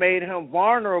 and that made him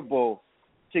vulnerable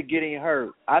to getting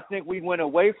hurt. I think we went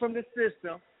away from the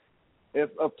system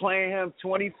of playing him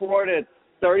 24 to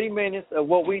 30 minutes of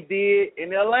what we did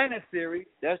in the Atlanta series.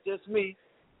 That's just me.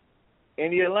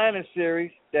 In the Atlanta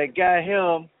series, that got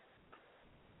him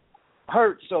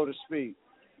hurt, so to speak.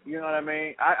 You know what I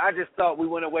mean? I just thought we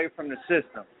went away from the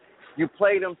system. You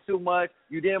played him too much.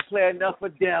 You didn't play enough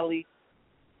of Delly.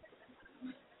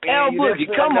 L Boogie,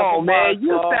 come on, man.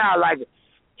 You sound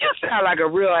like a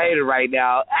real hater right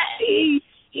now. He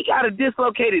got a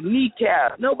dislocated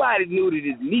kneecap. Nobody knew that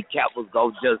his kneecap was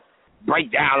going to just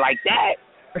break down like that.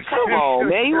 Come on,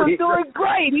 man. He was doing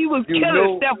great. He was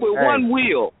killing stuff with one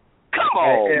wheel. Come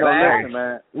on,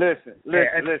 man. Listen,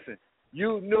 man. Listen.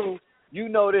 You knew you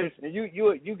know this, and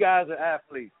you guys are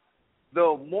athletes.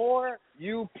 The more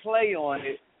you play on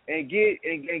it and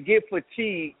get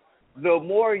fatigued, the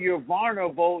more you're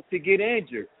vulnerable to get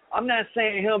injured. I'm not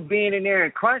saying him being in there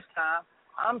in crunch time.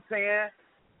 I'm saying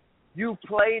you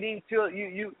played him till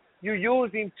you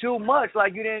used him too much,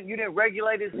 like you didn't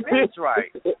regulate his minutes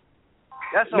right.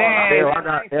 That's all.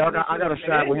 I got a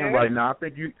shot with him right now.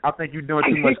 I think you're doing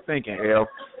too much thinking, El.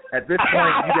 At this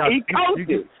point, you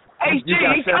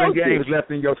got 7 games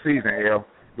left in your season, El.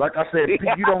 Like I said,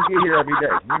 you don't get here every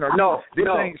day. You know,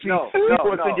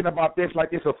 people are thinking about this like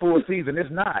it's a full season. It's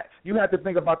not. You have to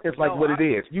think about this like what it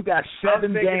is. You got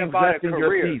 7 games left in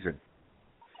your season.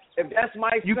 If that's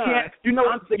my son, you can't.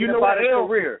 I'm thinking about a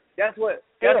career. That's what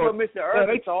Mr.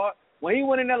 Irvin thought when he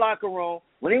went in the locker room.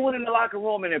 When he went in the locker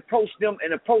room and approached them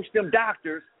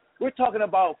doctors, we're talking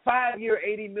about 5-year,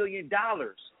 $80 million.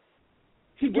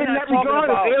 He's getting that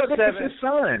regardless. This is his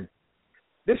son.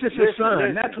 This is his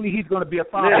son. Naturally, he's going to be a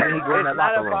father when he goes in that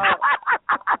locker room.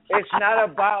 It's not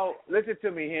about. Listen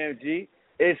to me, HMG.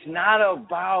 It's not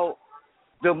about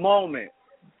the moment.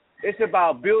 It's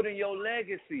about building your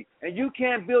legacy, and you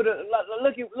can't build a.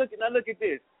 Look at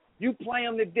this. You play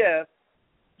him to death.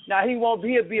 Now he'll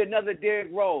be another Derrick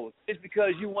Rose. It's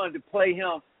because you wanted to play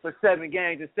him for 7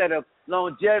 games instead of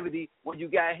longevity when you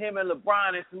got him and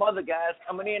LeBron and some other guys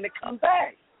coming in to come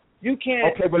back. You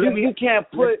can't. Okay, but you can't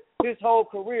put his whole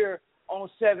career on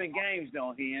 7 games,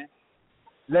 though, Hen.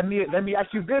 Let me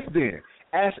ask you this then.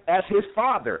 As his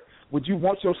father, would you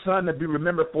want your son to be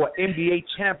remembered for an NBA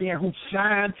champion who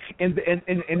shined in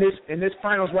this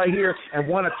finals right here and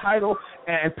won a title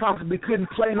and possibly couldn't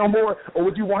play no more, or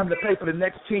would you want him to play for the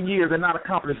next 10 years and not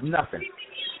accomplish nothing?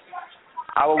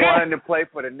 I would want him to play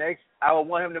for the next. I would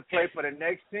want him to play for the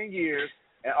next 10 years,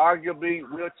 and arguably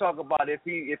we'll talk about if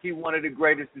he one of the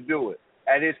greatest to do it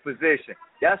at his position.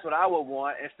 That's what I would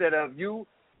want instead of you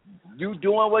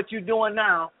doing what you're doing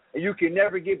now. And you can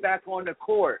never get back on the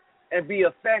court and be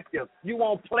effective. You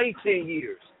won't play 10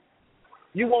 years.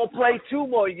 You won't play 2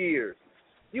 more years.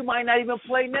 You might not even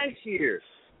play next year.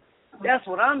 That's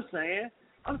what I'm saying.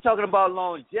 I'm talking about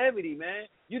longevity, man.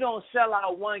 You don't sell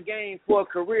out 1 game for a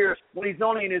career when he's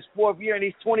only in his 4th year and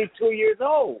he's 22 years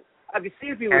old. I can see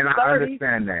if he was 30. I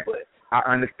understand that. I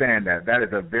understand that. That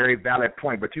is a very valid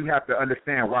point. But you have to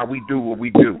understand why we do what we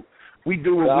do. We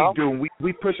do what we do.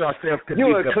 We push ourselves to be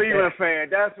the best. You're a Cleveland fan.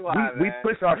 That's why, we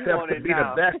push ourselves to be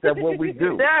the best at what we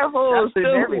do. That's in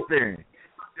everything.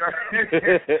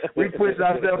 We push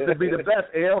ourselves to be the best,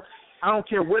 El. I don't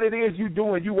care what it is you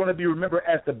doing. You want to be remembered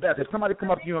as the best. If somebody come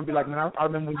up to you and be like, man, I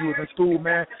remember when you was in school,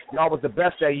 man, y'all was the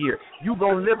best that year. You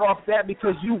going to live off that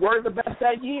because you were the best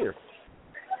that year.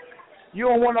 You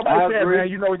don't want nobody saying, man,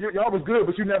 you know, y'all was good,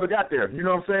 but you never got there. You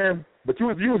know what I'm saying? But you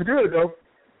was good, though.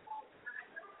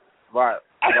 Right.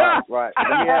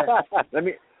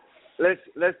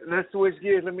 Let's switch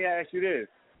gears. Let me ask you this: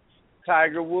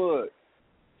 Tiger Woods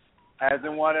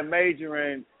hasn't won a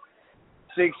major in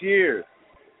 6 years.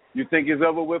 You think it's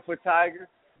over with for Tiger?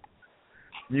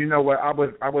 You know what? I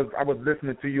was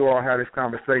listening to you all have this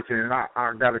conversation, and I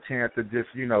got a chance to just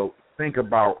think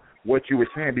about what you were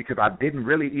saying because I didn't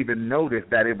really even notice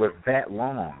that it was that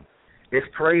long. It's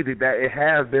crazy that it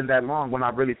has been that long when I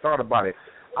really thought about it.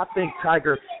 I think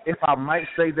Tiger, if I might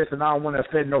say this, and I don't want to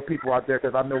offend no people out there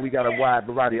because I know we got a wide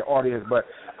variety of audience, but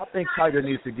I think Tiger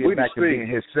needs to get back to being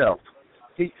himself.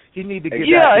 He needs to get back to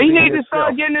being himself. Yeah, he needs to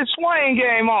start getting his swing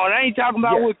game on. I ain't talking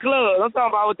about with clubs. I'm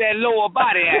talking about with that lower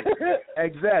body act.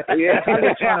 Exactly. Yeah.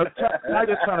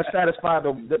 Tiger's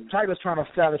trying to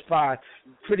satisfy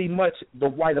pretty much the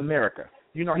white America.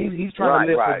 You know, he's trying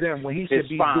to live for them when he should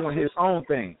be doing his own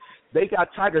thing. They got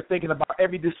Tiger thinking about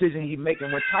every decision he's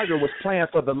making when Tiger was playing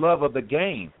for the love of the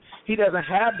game. He doesn't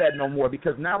have that no more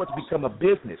because now it's become a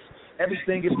business.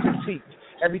 Everything is critiqued.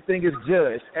 Everything is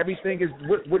judged. Everything is,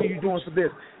 what are you doing for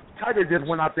this? Tiger just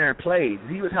went out there and played.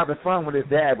 He was having fun when his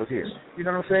dad was here. You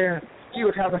know what I'm saying? He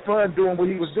was having fun doing what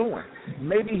he was doing.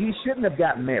 Maybe he shouldn't have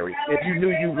gotten married if you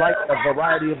knew you liked a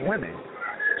variety of women.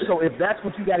 So if that's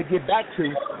what you got to get back to,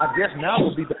 I guess now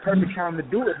would be the perfect time to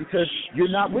do it because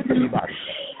you're not with anybody.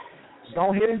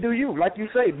 Go ahead and do you. Like you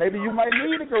say, maybe you might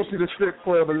need to go to the strip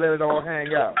club and let it all hang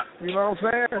out. You know what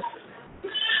I'm saying?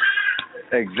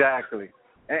 Exactly.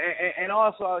 And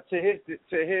also to his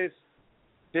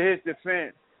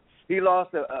defense, he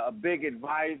lost a big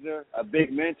advisor, a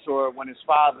big mentor when his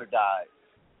father died.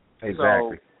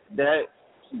 Exactly. So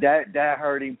that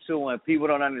hurt him too, and people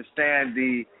don't understand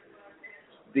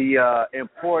the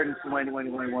importance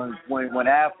when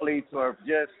athletes or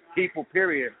just people,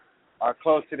 period, are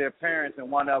close to their parents and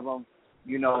one of them,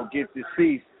 gets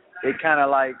deceased. It kind of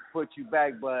like puts you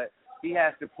back, but He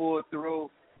has to pull through.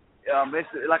 It's,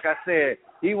 like I said,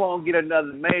 he won't get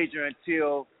another major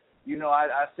until,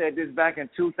 I said this back in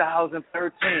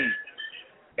 2013.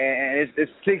 And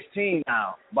it's 16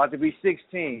 now, about to be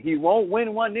 16. He won't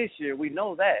win one this year. We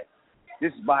know that.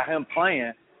 This is by him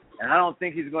playing, and I don't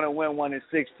think he's going to win one in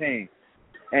 16.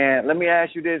 And let me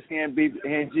ask you this,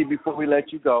 NG, before we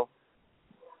let you go.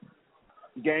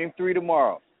 Game 3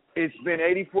 tomorrow. It's been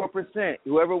 84%.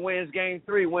 Whoever wins Game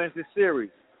 3 wins the series.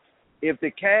 If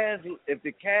the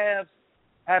Cavs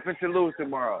happen to lose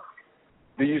tomorrow,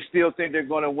 do you still think they're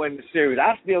going to win the series?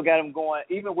 I still got them going,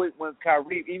 even when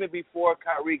Kyrie, even before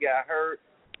Kyrie got hurt.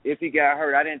 If he got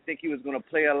hurt, I didn't think he was going to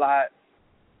play a lot.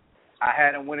 I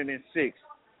had him winning in 6.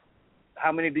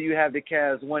 How many do you have the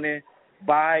Cavs winning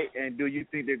by, and do you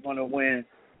think they're going to win?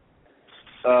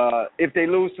 If they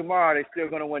lose tomorrow, they're still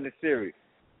going to win the series.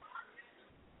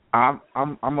 I'm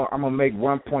gonna make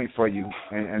one point for you,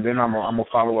 and then I'm gonna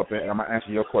follow up and I'm gonna answer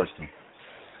your question.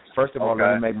 First of all,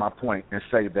 let me make my point and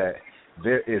say that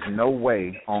there is no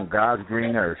way on God's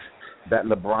green earth that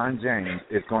LeBron James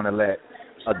is going to let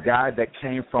a guy that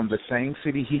came from the same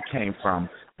city he came from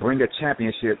bring a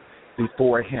championship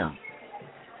before him.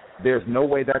 There's no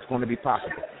way that's going to be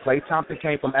possible. Klay Thompson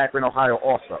came from Akron, Ohio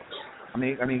also.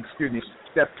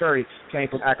 Steph Curry came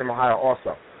from Akron, Ohio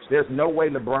also. There's no way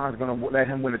LeBron's going to let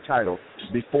him win a title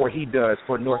before he does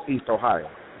for Northeast Ohio.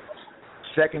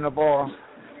 Second of all,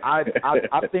 I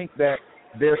think that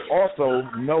there's also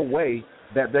no way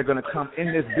that they're going to come in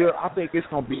this building. I think it's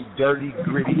going to be dirty,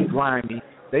 gritty, grimy.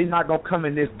 They're not going to come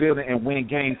in this building and win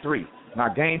Game 3.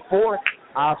 Now, Game 4,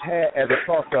 I've had as a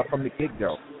toss-up from the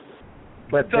get-go.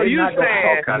 But so they're you not going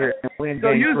to come here and win Game 3.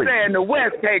 So you saying the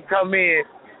West can't come in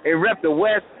and rep the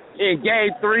West in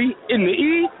Game 3 in the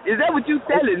East? Is that what you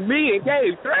telling me in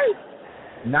Game 3?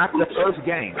 Not the first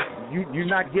game. You're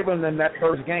not giving them that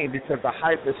first game because the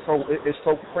hype is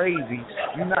so crazy.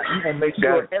 You gonna make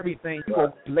sure you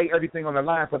gonna lay everything on the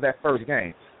line for that first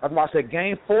game. That's why I said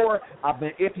Game 4 I've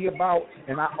been iffy about,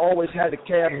 and I always had the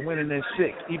Cavs winning in 6,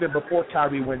 even before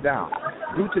Kyrie went down.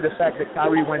 Due to the fact that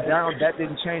Kyrie went down, that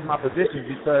didn't change my position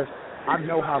because I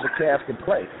know how the Cavs can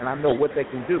play and I know what they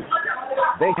can do.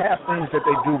 They have things that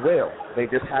they do well. They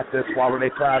just have to swallow their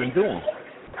pride and do them.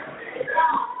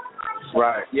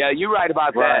 Right. Yeah, you're right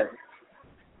about that.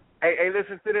 Hey,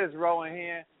 listen to this, Rowan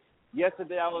here.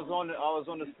 Yesterday I was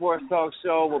on the Sports Talk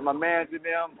Show with my man and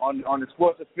them on the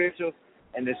Sports Officials,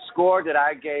 and the score that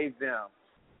I gave them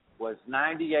was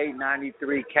 98-93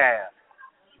 Cavs.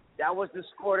 That was the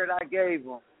score that I gave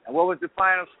them. And what was the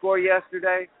final score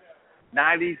yesterday?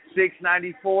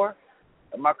 96-94.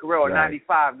 Am I correct? Or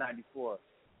 95-94.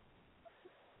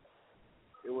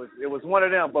 It was one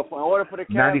of them. But in order for the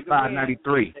Cavs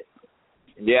 95-93.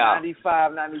 Yeah.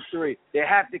 95-93. They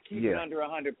have to keep it under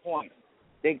 100 points.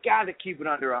 They got to keep it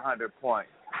under 100 points.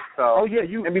 So,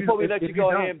 and before we let you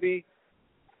go ahead and be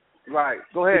right,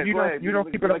 go ahead. If you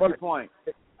don't keep it up under point.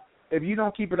 If you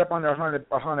don't keep it up under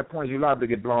 100 points, you're liable to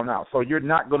get blown out. So you're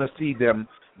not going to see them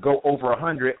go over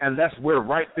 100 unless we're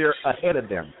right there ahead of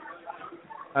them.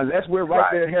 Unless we're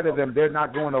right there ahead of them, they're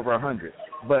not going over 100.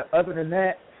 But other than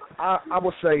that, I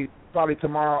would say probably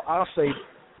tomorrow. I'll say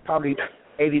probably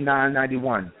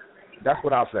 89-91. That's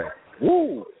what I'll say.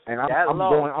 Woo! And I'm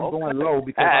going low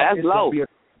because that's low. It's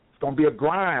gonna be a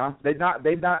grind. They're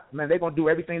gonna do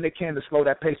everything they can to slow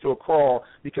that pace to a crawl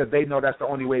because they know that's the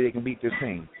only way they can beat this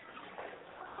team.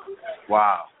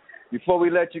 Wow. Before we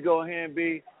let you go, Hen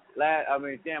B, I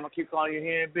keep calling you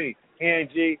Hen B. Hen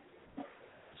G.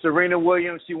 Serena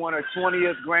Williams, she won her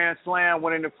 20th Grand Slam,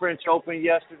 winning the French Open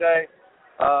yesterday.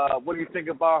 What do you think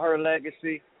about her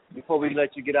legacy before we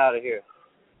let you get out of here?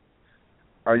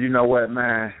 You know what,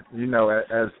 man?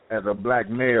 As a black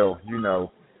male,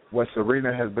 what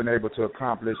Serena has been able to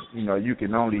accomplish, you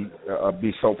can only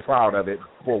be so proud of it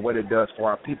for what it does for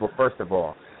our people, first of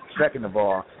all. Second of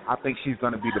all, I think she's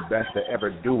going to be the best to ever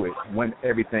do it when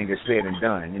everything is said and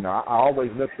done. I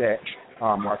always looked at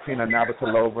Martina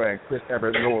Navratilova and Chris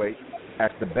Evert-Lloyd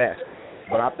as the best,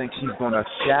 but I think she's going to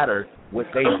shatter what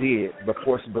they did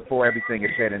before everything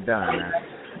is said and done, man.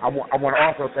 I want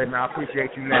to also say, man, I appreciate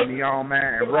you letting me on,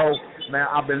 man. And Ro, man,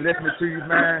 I've been listening to you,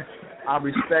 man. I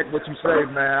respect what you say,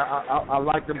 man. I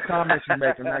like them comments you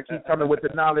making, man. Keep coming with the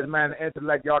knowledge, man. The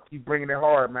intellect, y'all keep bringing it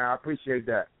hard, man. I appreciate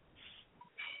that.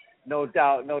 No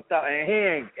doubt.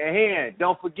 And Hen,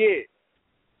 don't forget,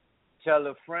 tell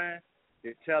a friend,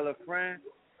 to tell a friend,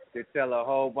 to tell a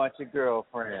whole bunch of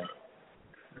girlfriends.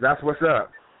 That's what's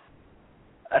up.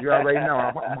 You already know.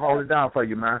 I'm holding down for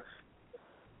you, man.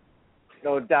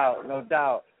 No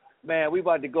doubt. Man, we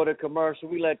about to go to commercial.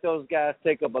 We let those guys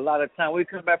take up a lot of time. We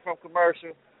come back from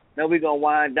commercial. Now we're going to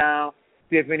wind down,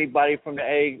 see if anybody from the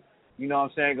A, you know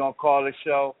what I'm saying, going to call the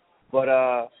show. But,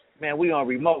 man, we on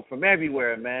remote from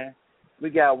everywhere, man. We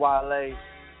got Wale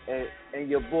and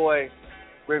your boy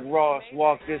Rick Ross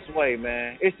walk this way,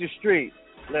 man. It's the street.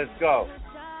 Let's go.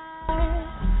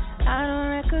 I don't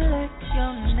recollect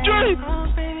your name. Oh,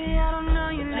 baby, I don't know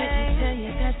your name. Let me tell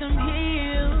you that some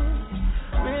heels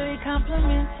really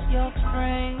compliments your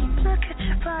frame. Look at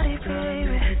your body,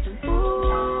 baby.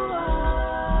 Ooh,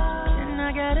 and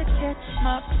I gotta catch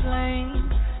my plane.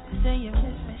 You say you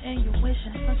miss me and you're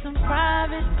wishing for some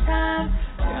private time.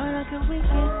 Girl, how could we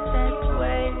get that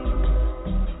way?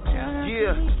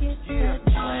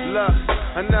 Look,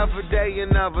 another day,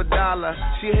 another dollar.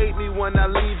 She hate me when I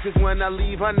leave, cause when I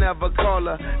leave, I never call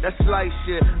her. That's light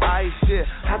shit, ice shit.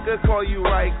 I could call you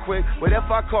right quick, but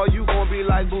if I call you, gon' be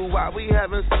like, boo, why we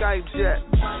haven't Skyped yet?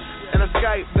 And a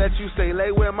Skype that you say,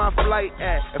 lay where my flight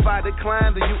at. If I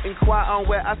decline, then you inquire on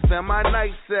where I spend my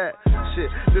nights at.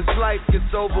 Shit, this life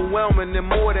gets overwhelming and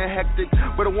more than hectic.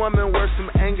 But a woman worth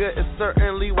some anger is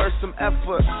certainly worth some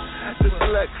effort. Just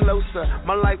look closer,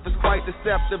 my life is quite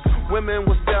deceptive. Women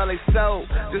will sell they soul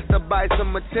just to buy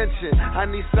some attention. I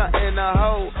need something to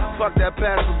hold, fuck that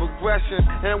passive aggression.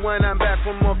 And when I'm back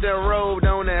from off that road,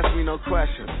 don't ask me no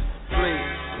questions, please.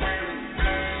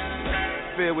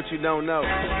 Fear what you don't know. I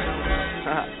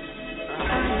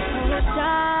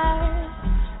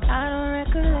don't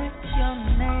recollect your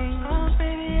name. Oh,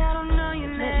 baby, I don't know your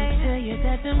name. Let me tell you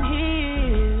that them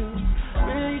heels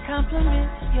really compliment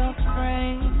your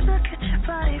frame. Look at your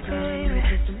body, baby.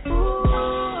 Ooh,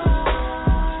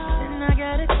 and I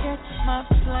gotta catch my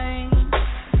plane.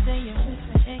 Say you're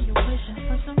missing and you're wishing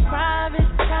for some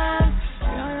private time.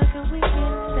 Girl, how could we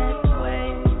get that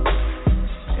way?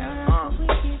 Girl, how could we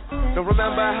get that Don't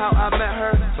remember how I met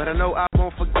her, but I know I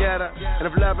won't forget her. And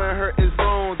if loving her is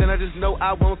wrong, then I just know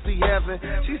I won't see heaven.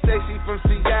 She say she from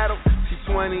Seattle, she's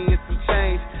 20 and some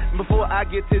change. And before I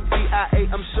get to TIA,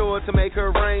 I'm sure to make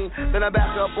her rain. Then I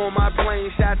back up on my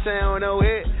plane, Chi-Town, no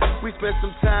hit. We spent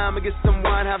some time and get some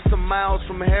wine, have some miles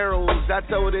from Harold's. I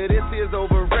told her this is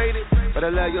overrated, but I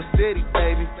love your city,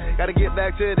 baby. Gotta get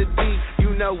back to the D,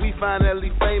 you know we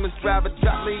finally famous. Driver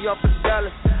drop me off a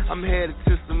Dallas, I'm headed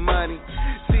to some money.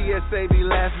 TSA be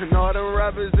laughing, all the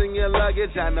rubbers in your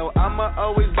luggage. I know I'ma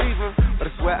always leave them, but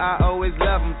I swear I always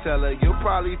love them. Tell her you'll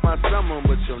probably find someone,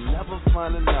 but you'll never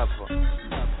find another.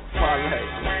 Parlay.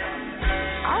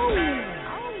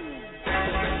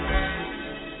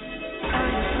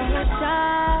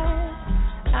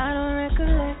 I don't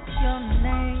recollect your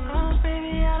name. Oh,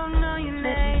 baby, I don't know your name.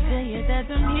 Let me tell you that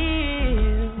them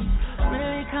heels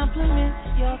really compliment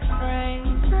your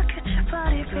frame. Look at your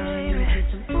body, baby.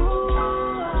 Ooh,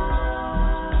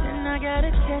 and I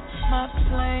gotta catch my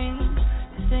plane.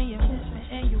 You say you miss me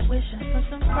and you're wishing for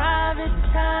some private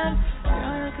time. Girl,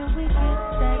 how could we get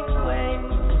that way?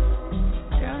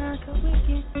 Girl, how could we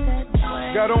get that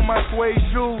way? Got on my suede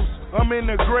shoes, I'm in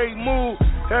a great mood.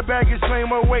 That baggage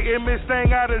claim away and Miss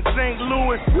Thing out of St.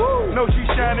 Louis. Woo. No, she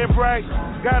shining bright.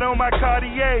 Got on my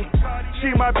Cartier.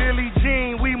 She my Billie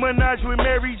Jean. We menage with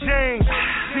Mary Jane.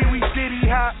 See, we city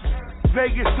hop.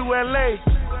 Vegas to LA.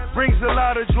 Brings a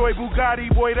lot of joy.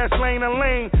 Bugatti boy, that's lane to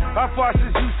lane. Our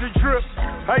faucets used to drip.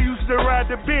 I used to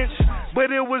ride the bench, but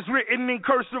it was written in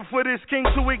cursive for this king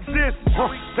to exist.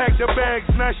 Pack the bags,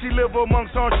 now she live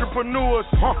amongst entrepreneurs.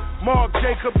 Marc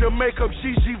Jacob, the makeup,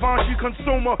 she Givenchy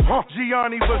consumer.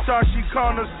 Gianni Versace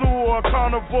connoisseur,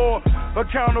 carnivore.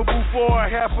 Accountable for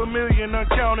 $500,000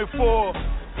 uncounted for.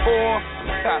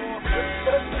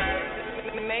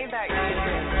 Maybach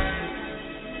music.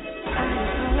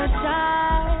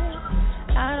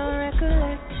 I don't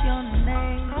recollect your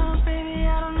name. Oh, baby,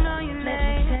 I don't know your name. Let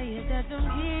me tell you that them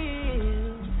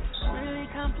heels really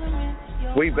compliment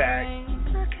your We back.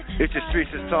 It's the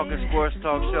Streets is Talking Sports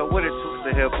Talk Show. What is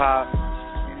the hip hop?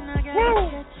 Woo!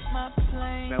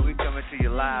 Man, we coming to you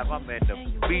live. I'm at the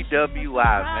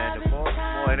BWI, man, the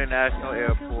Baltimore International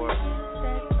Airport.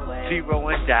 T-Row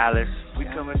in Dallas. We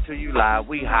coming to you live.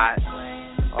 We hot.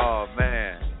 Oh,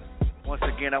 man. Once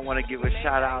again, I want to give a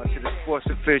shout out to the sports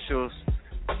officials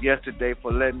yesterday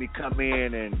for letting me come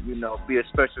in and, you know, be a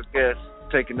special guest,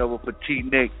 taking over for T.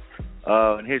 Nick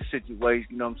in his situation.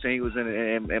 You know what I'm saying? He was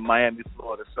in Miami,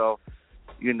 Florida. So,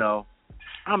 you know,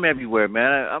 I'm everywhere,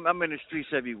 man. I'm in the streets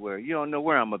everywhere. You don't know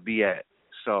where I'm going to be at.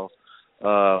 So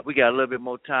we got a little bit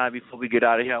more time before we get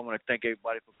out of here. I want to thank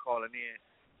everybody for calling in.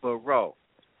 But, Ro,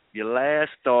 your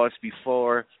last thoughts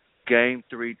before Game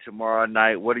 3 tomorrow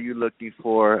night. What are you looking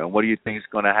for, and what do you think is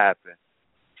going to happen?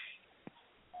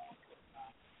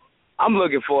 I'm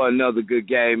looking for another good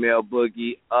game, L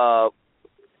Boogie.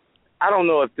 I don't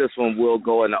know if this one will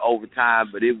go into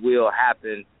overtime, but it will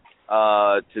happen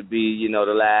to be,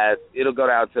 it'll go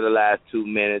down to the last 2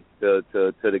 minutes to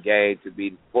the game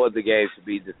for the game to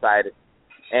be decided.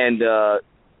 And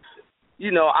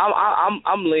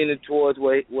I'm leaning towards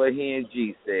what he and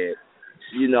G said.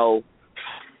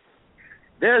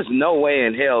 There's no way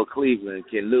in hell Cleveland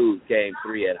can lose Game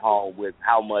 3 at home with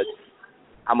how much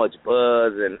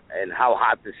buzz and how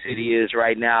hot the city is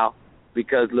right now,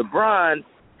 because LeBron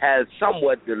has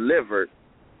somewhat delivered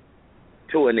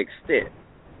to an extent.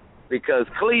 Because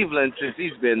Cleveland, since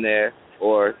he's been there,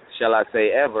 or shall I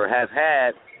say ever, has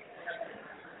had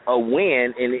a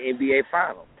win in the NBA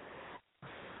Finals.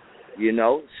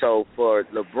 So for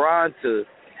LeBron to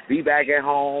be back at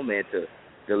home and to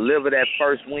deliver that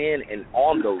first win and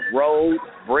on the road,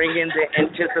 bringing the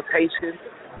anticipation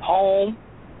home,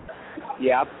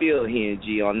 yeah, I feel he and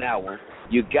G on that one.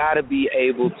 You got to be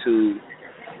able to,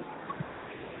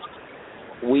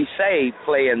 we say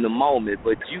play in the moment,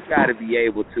 but you got to be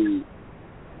able to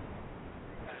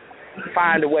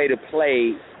find a way to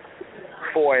play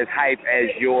for as hype as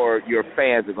your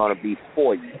fans are going to be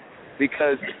for you.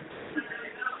 Because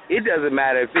it doesn't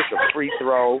matter if it's a free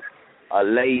throw, a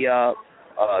layup,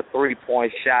 a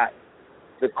three-point shot.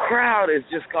 The crowd is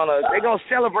just they're going to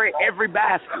celebrate every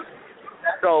basket.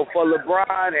 So for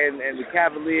LeBron and the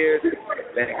Cavaliers,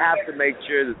 they have to make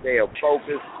sure that they are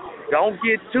focused. Don't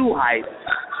get too hyped,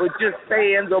 but just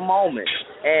stay in the moment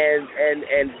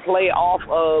and play off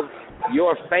of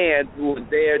your fans who are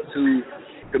there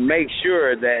to make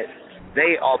sure that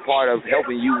they are part of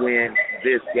helping you win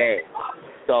this game.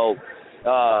 So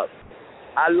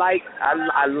I like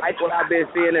what I've been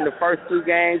seeing in the first two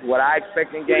games. What I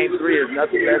expect in Game 3 is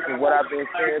nothing less than what I've been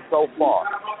seeing so far.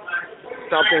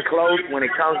 Something close when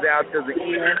it comes down to the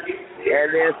end, and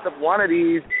then one of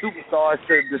these superstars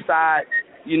to decide,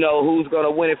 who's going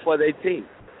to win it for their team.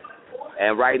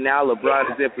 And right now,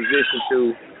 LeBron is in position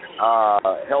to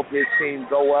help his team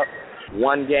go up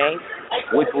one game,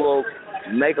 which will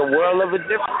make a world of a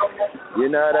difference. You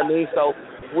know what I mean? So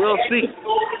we'll see.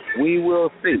 We will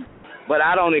see. But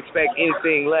I don't expect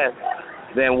anything less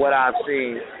than what I've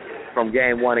seen from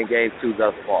Game 1 and Game 2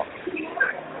 thus far.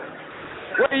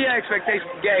 What are your expectations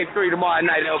for Game 3 tomorrow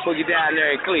night? They'll boogie down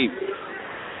there in Cleveland.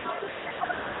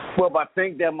 Well, I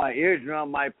think that my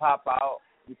eardrum might pop out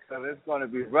because it's going to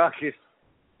be ruckus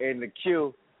in the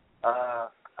queue. I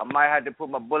might have to put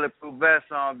my bulletproof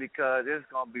vest on because it's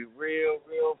going to be real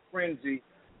frenzy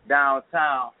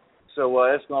downtown. So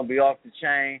it's going to be off the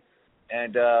chain.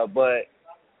 And but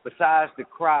besides the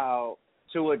crowd,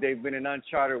 they've been in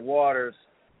uncharted waters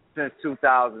since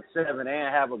 2007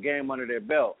 and have a game under their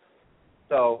belt.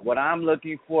 So what I'm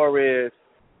looking for is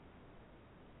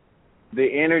the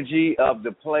energy of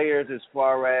the players as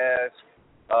far as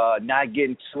not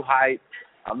getting too hyped.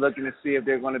 I'm looking to see if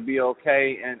they're going to be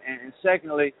okay. And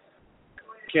secondly,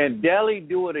 can Delly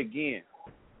do it again?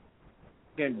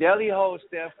 Can Delly hold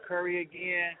Steph Curry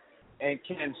again? And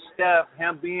can Steph,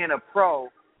 him being a pro,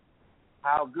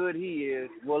 how good he is,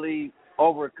 will he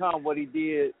overcome what he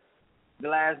did the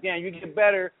last game? You get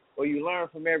better or you learn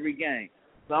from every game.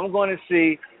 So I'm going to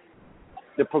see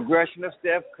the progression of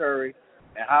Steph Curry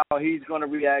and how he's going to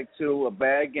react to a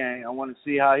bad game. I want to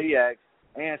see how he acts.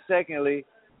 And secondly,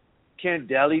 can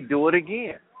Delly do it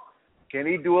again? Can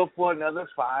he do it for another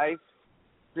 5-6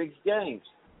 games?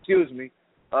 Excuse me.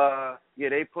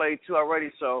 They played 2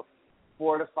 already, so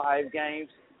 4 to 5 games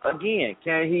again.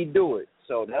 Can he do it?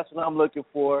 So that's what I'm looking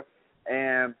for.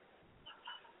 And,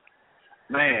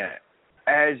 man,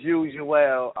 as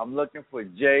usual, I'm looking for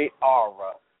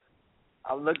J-Aura.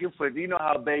 I'm looking for, you know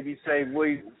how babies say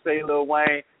Lil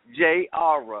Wayne,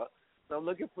 J-Aura. So I'm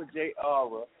looking for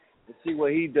J-Aura to see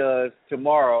what he does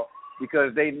tomorrow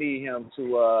because they need him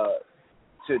to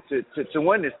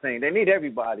win this thing. They need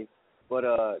everybody, but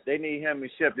they need him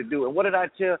and Shep to do it. And what did I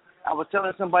tell? I was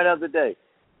telling somebody the other day,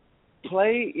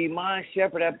 play Iman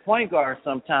Shepherd at point guard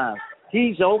sometimes.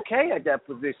 He's okay at that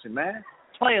position, man.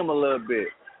 Play him a little bit.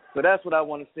 So that's what I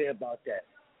want to say about that.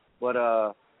 But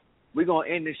we're going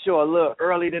to end the show a little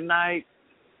early tonight.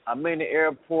 I'm in the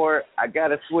airport. I got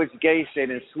to switch gates. They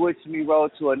done switched me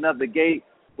road to another gate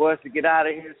for us to get out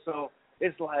of here. So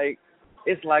it's like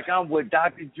I'm with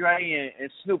Dr. Dre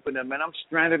and Snoop and them, man. I'm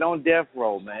stranded on death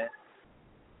row, man.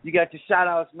 You got your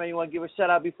shout-outs, man. You want to give a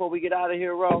shout-out before we get out of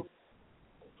here, Ro?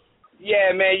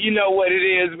 Yeah, man, you know what it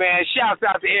is, man. Shouts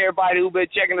out to everybody who been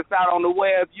checking us out on the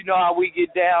web. You know how we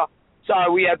get down.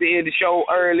 Sorry we have to end the show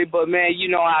early, but, man, you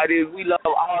know how it is. We love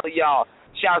all of y'all.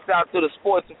 Shouts out to the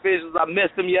sports officials. I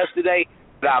missed them yesterday,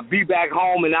 but I'll be back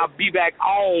home, and I'll be back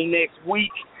on next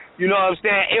week. You know what I'm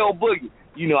saying? L Boogie,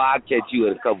 you know I'll catch you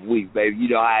in a couple weeks, baby.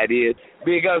 You know how it is.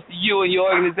 Big ups to you and your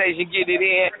organization getting it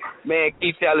in. Man,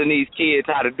 keep telling these kids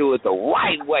how to do it the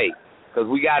right way, because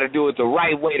we got to do it the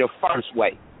right way, the first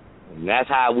way. And that's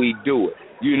how we do it.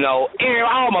 You know,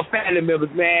 all my family members,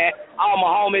 man, all my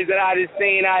homies that I just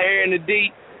seen out here in the D,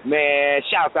 man,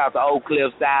 shouts out to Oak Cliff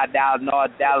Side, Dallas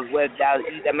North, Dallas West, Dallas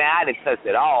East. Man, I done touched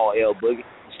it all, L Boogie.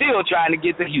 Still trying to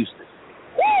get to Houston.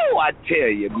 Woo, I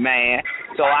tell you, man.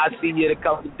 So I'll see you in a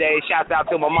couple of days. Shouts out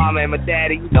to my mama and my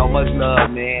daddy. You know, much love,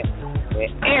 man.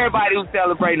 And everybody who's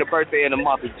celebrating a birthday in the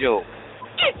month of June,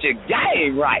 get your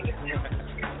game right.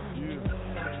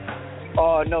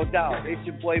 Oh, no doubt. It's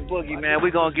your boy Boogie, man.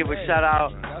 We're going to give a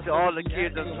shout-out to all the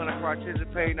kids that's going to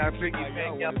participate in our Big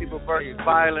event, Young People versus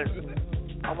Violence.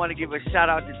 I want to give a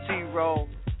shout-out to T-Roll,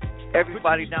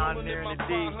 everybody down there in the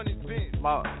D. You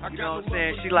know what I'm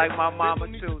saying? She like my mama,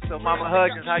 too. So, Mama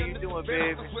Hudgens, how you doing,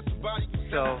 baby?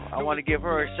 So, I want to give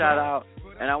her a shout-out.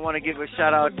 And I want to give a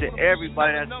shout-out to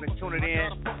everybody that's been tuning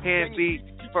in. Hand Beat,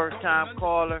 first-time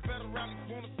caller.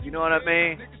 You know what I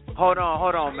mean? Hold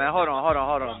on, man. Hold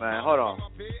on.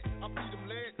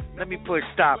 Let me push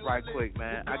stop right quick,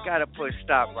 man. I got to push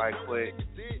stop right quick.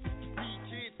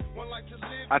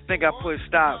 I think I pushed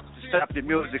stop the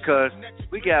music because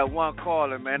we got one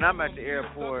caller, man. I'm at the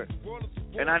airport,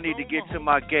 and I need to get to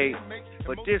my gate.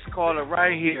 But this caller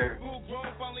right here,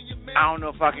 I don't know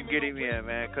if I can get him in,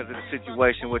 man, because of the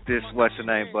situation with this, what's the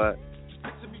name, but,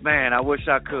 man, I wish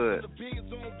I could.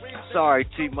 Sorry,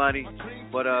 T-Money,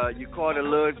 but you called a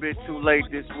little bit too late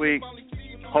this week.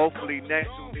 Hopefully next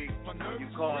week you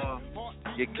call,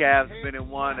 your Cavs been and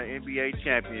won an NBA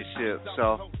championship.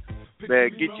 So, man,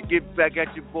 get back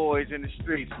at your boys in the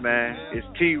streets, man. It's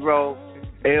T-Row,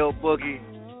 L Boogie,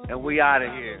 and we out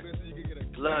of here.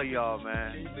 Love y'all,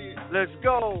 man. Let's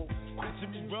go.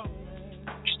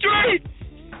 Street.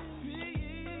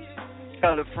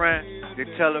 Tell a friend, then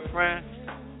tell a friend,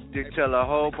 then tell a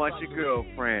whole bunch of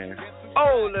girlfriends.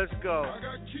 Oh, let's go.